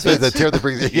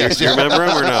announcements. You remember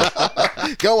them or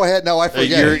no? Go ahead. No, I forget.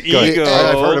 Your ego.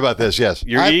 I've heard about this. Yes.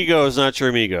 Your ego is not your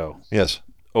amigo. Yes.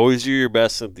 Always do your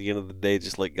best. At the end of the day,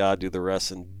 just let God do the rest,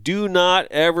 and do not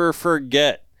ever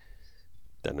forget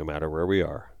that no matter where we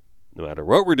are, no matter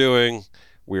what we're doing,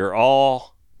 we are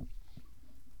all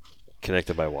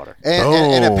connected by water.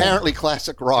 And apparently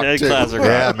classic rock, too. Classic rock.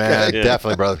 Yeah, man.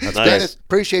 Definitely, brother. That's Dennis,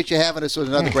 appreciate you having us. It was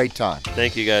another great time.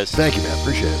 Thank you, guys. Thank you, man.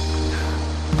 Appreciate it.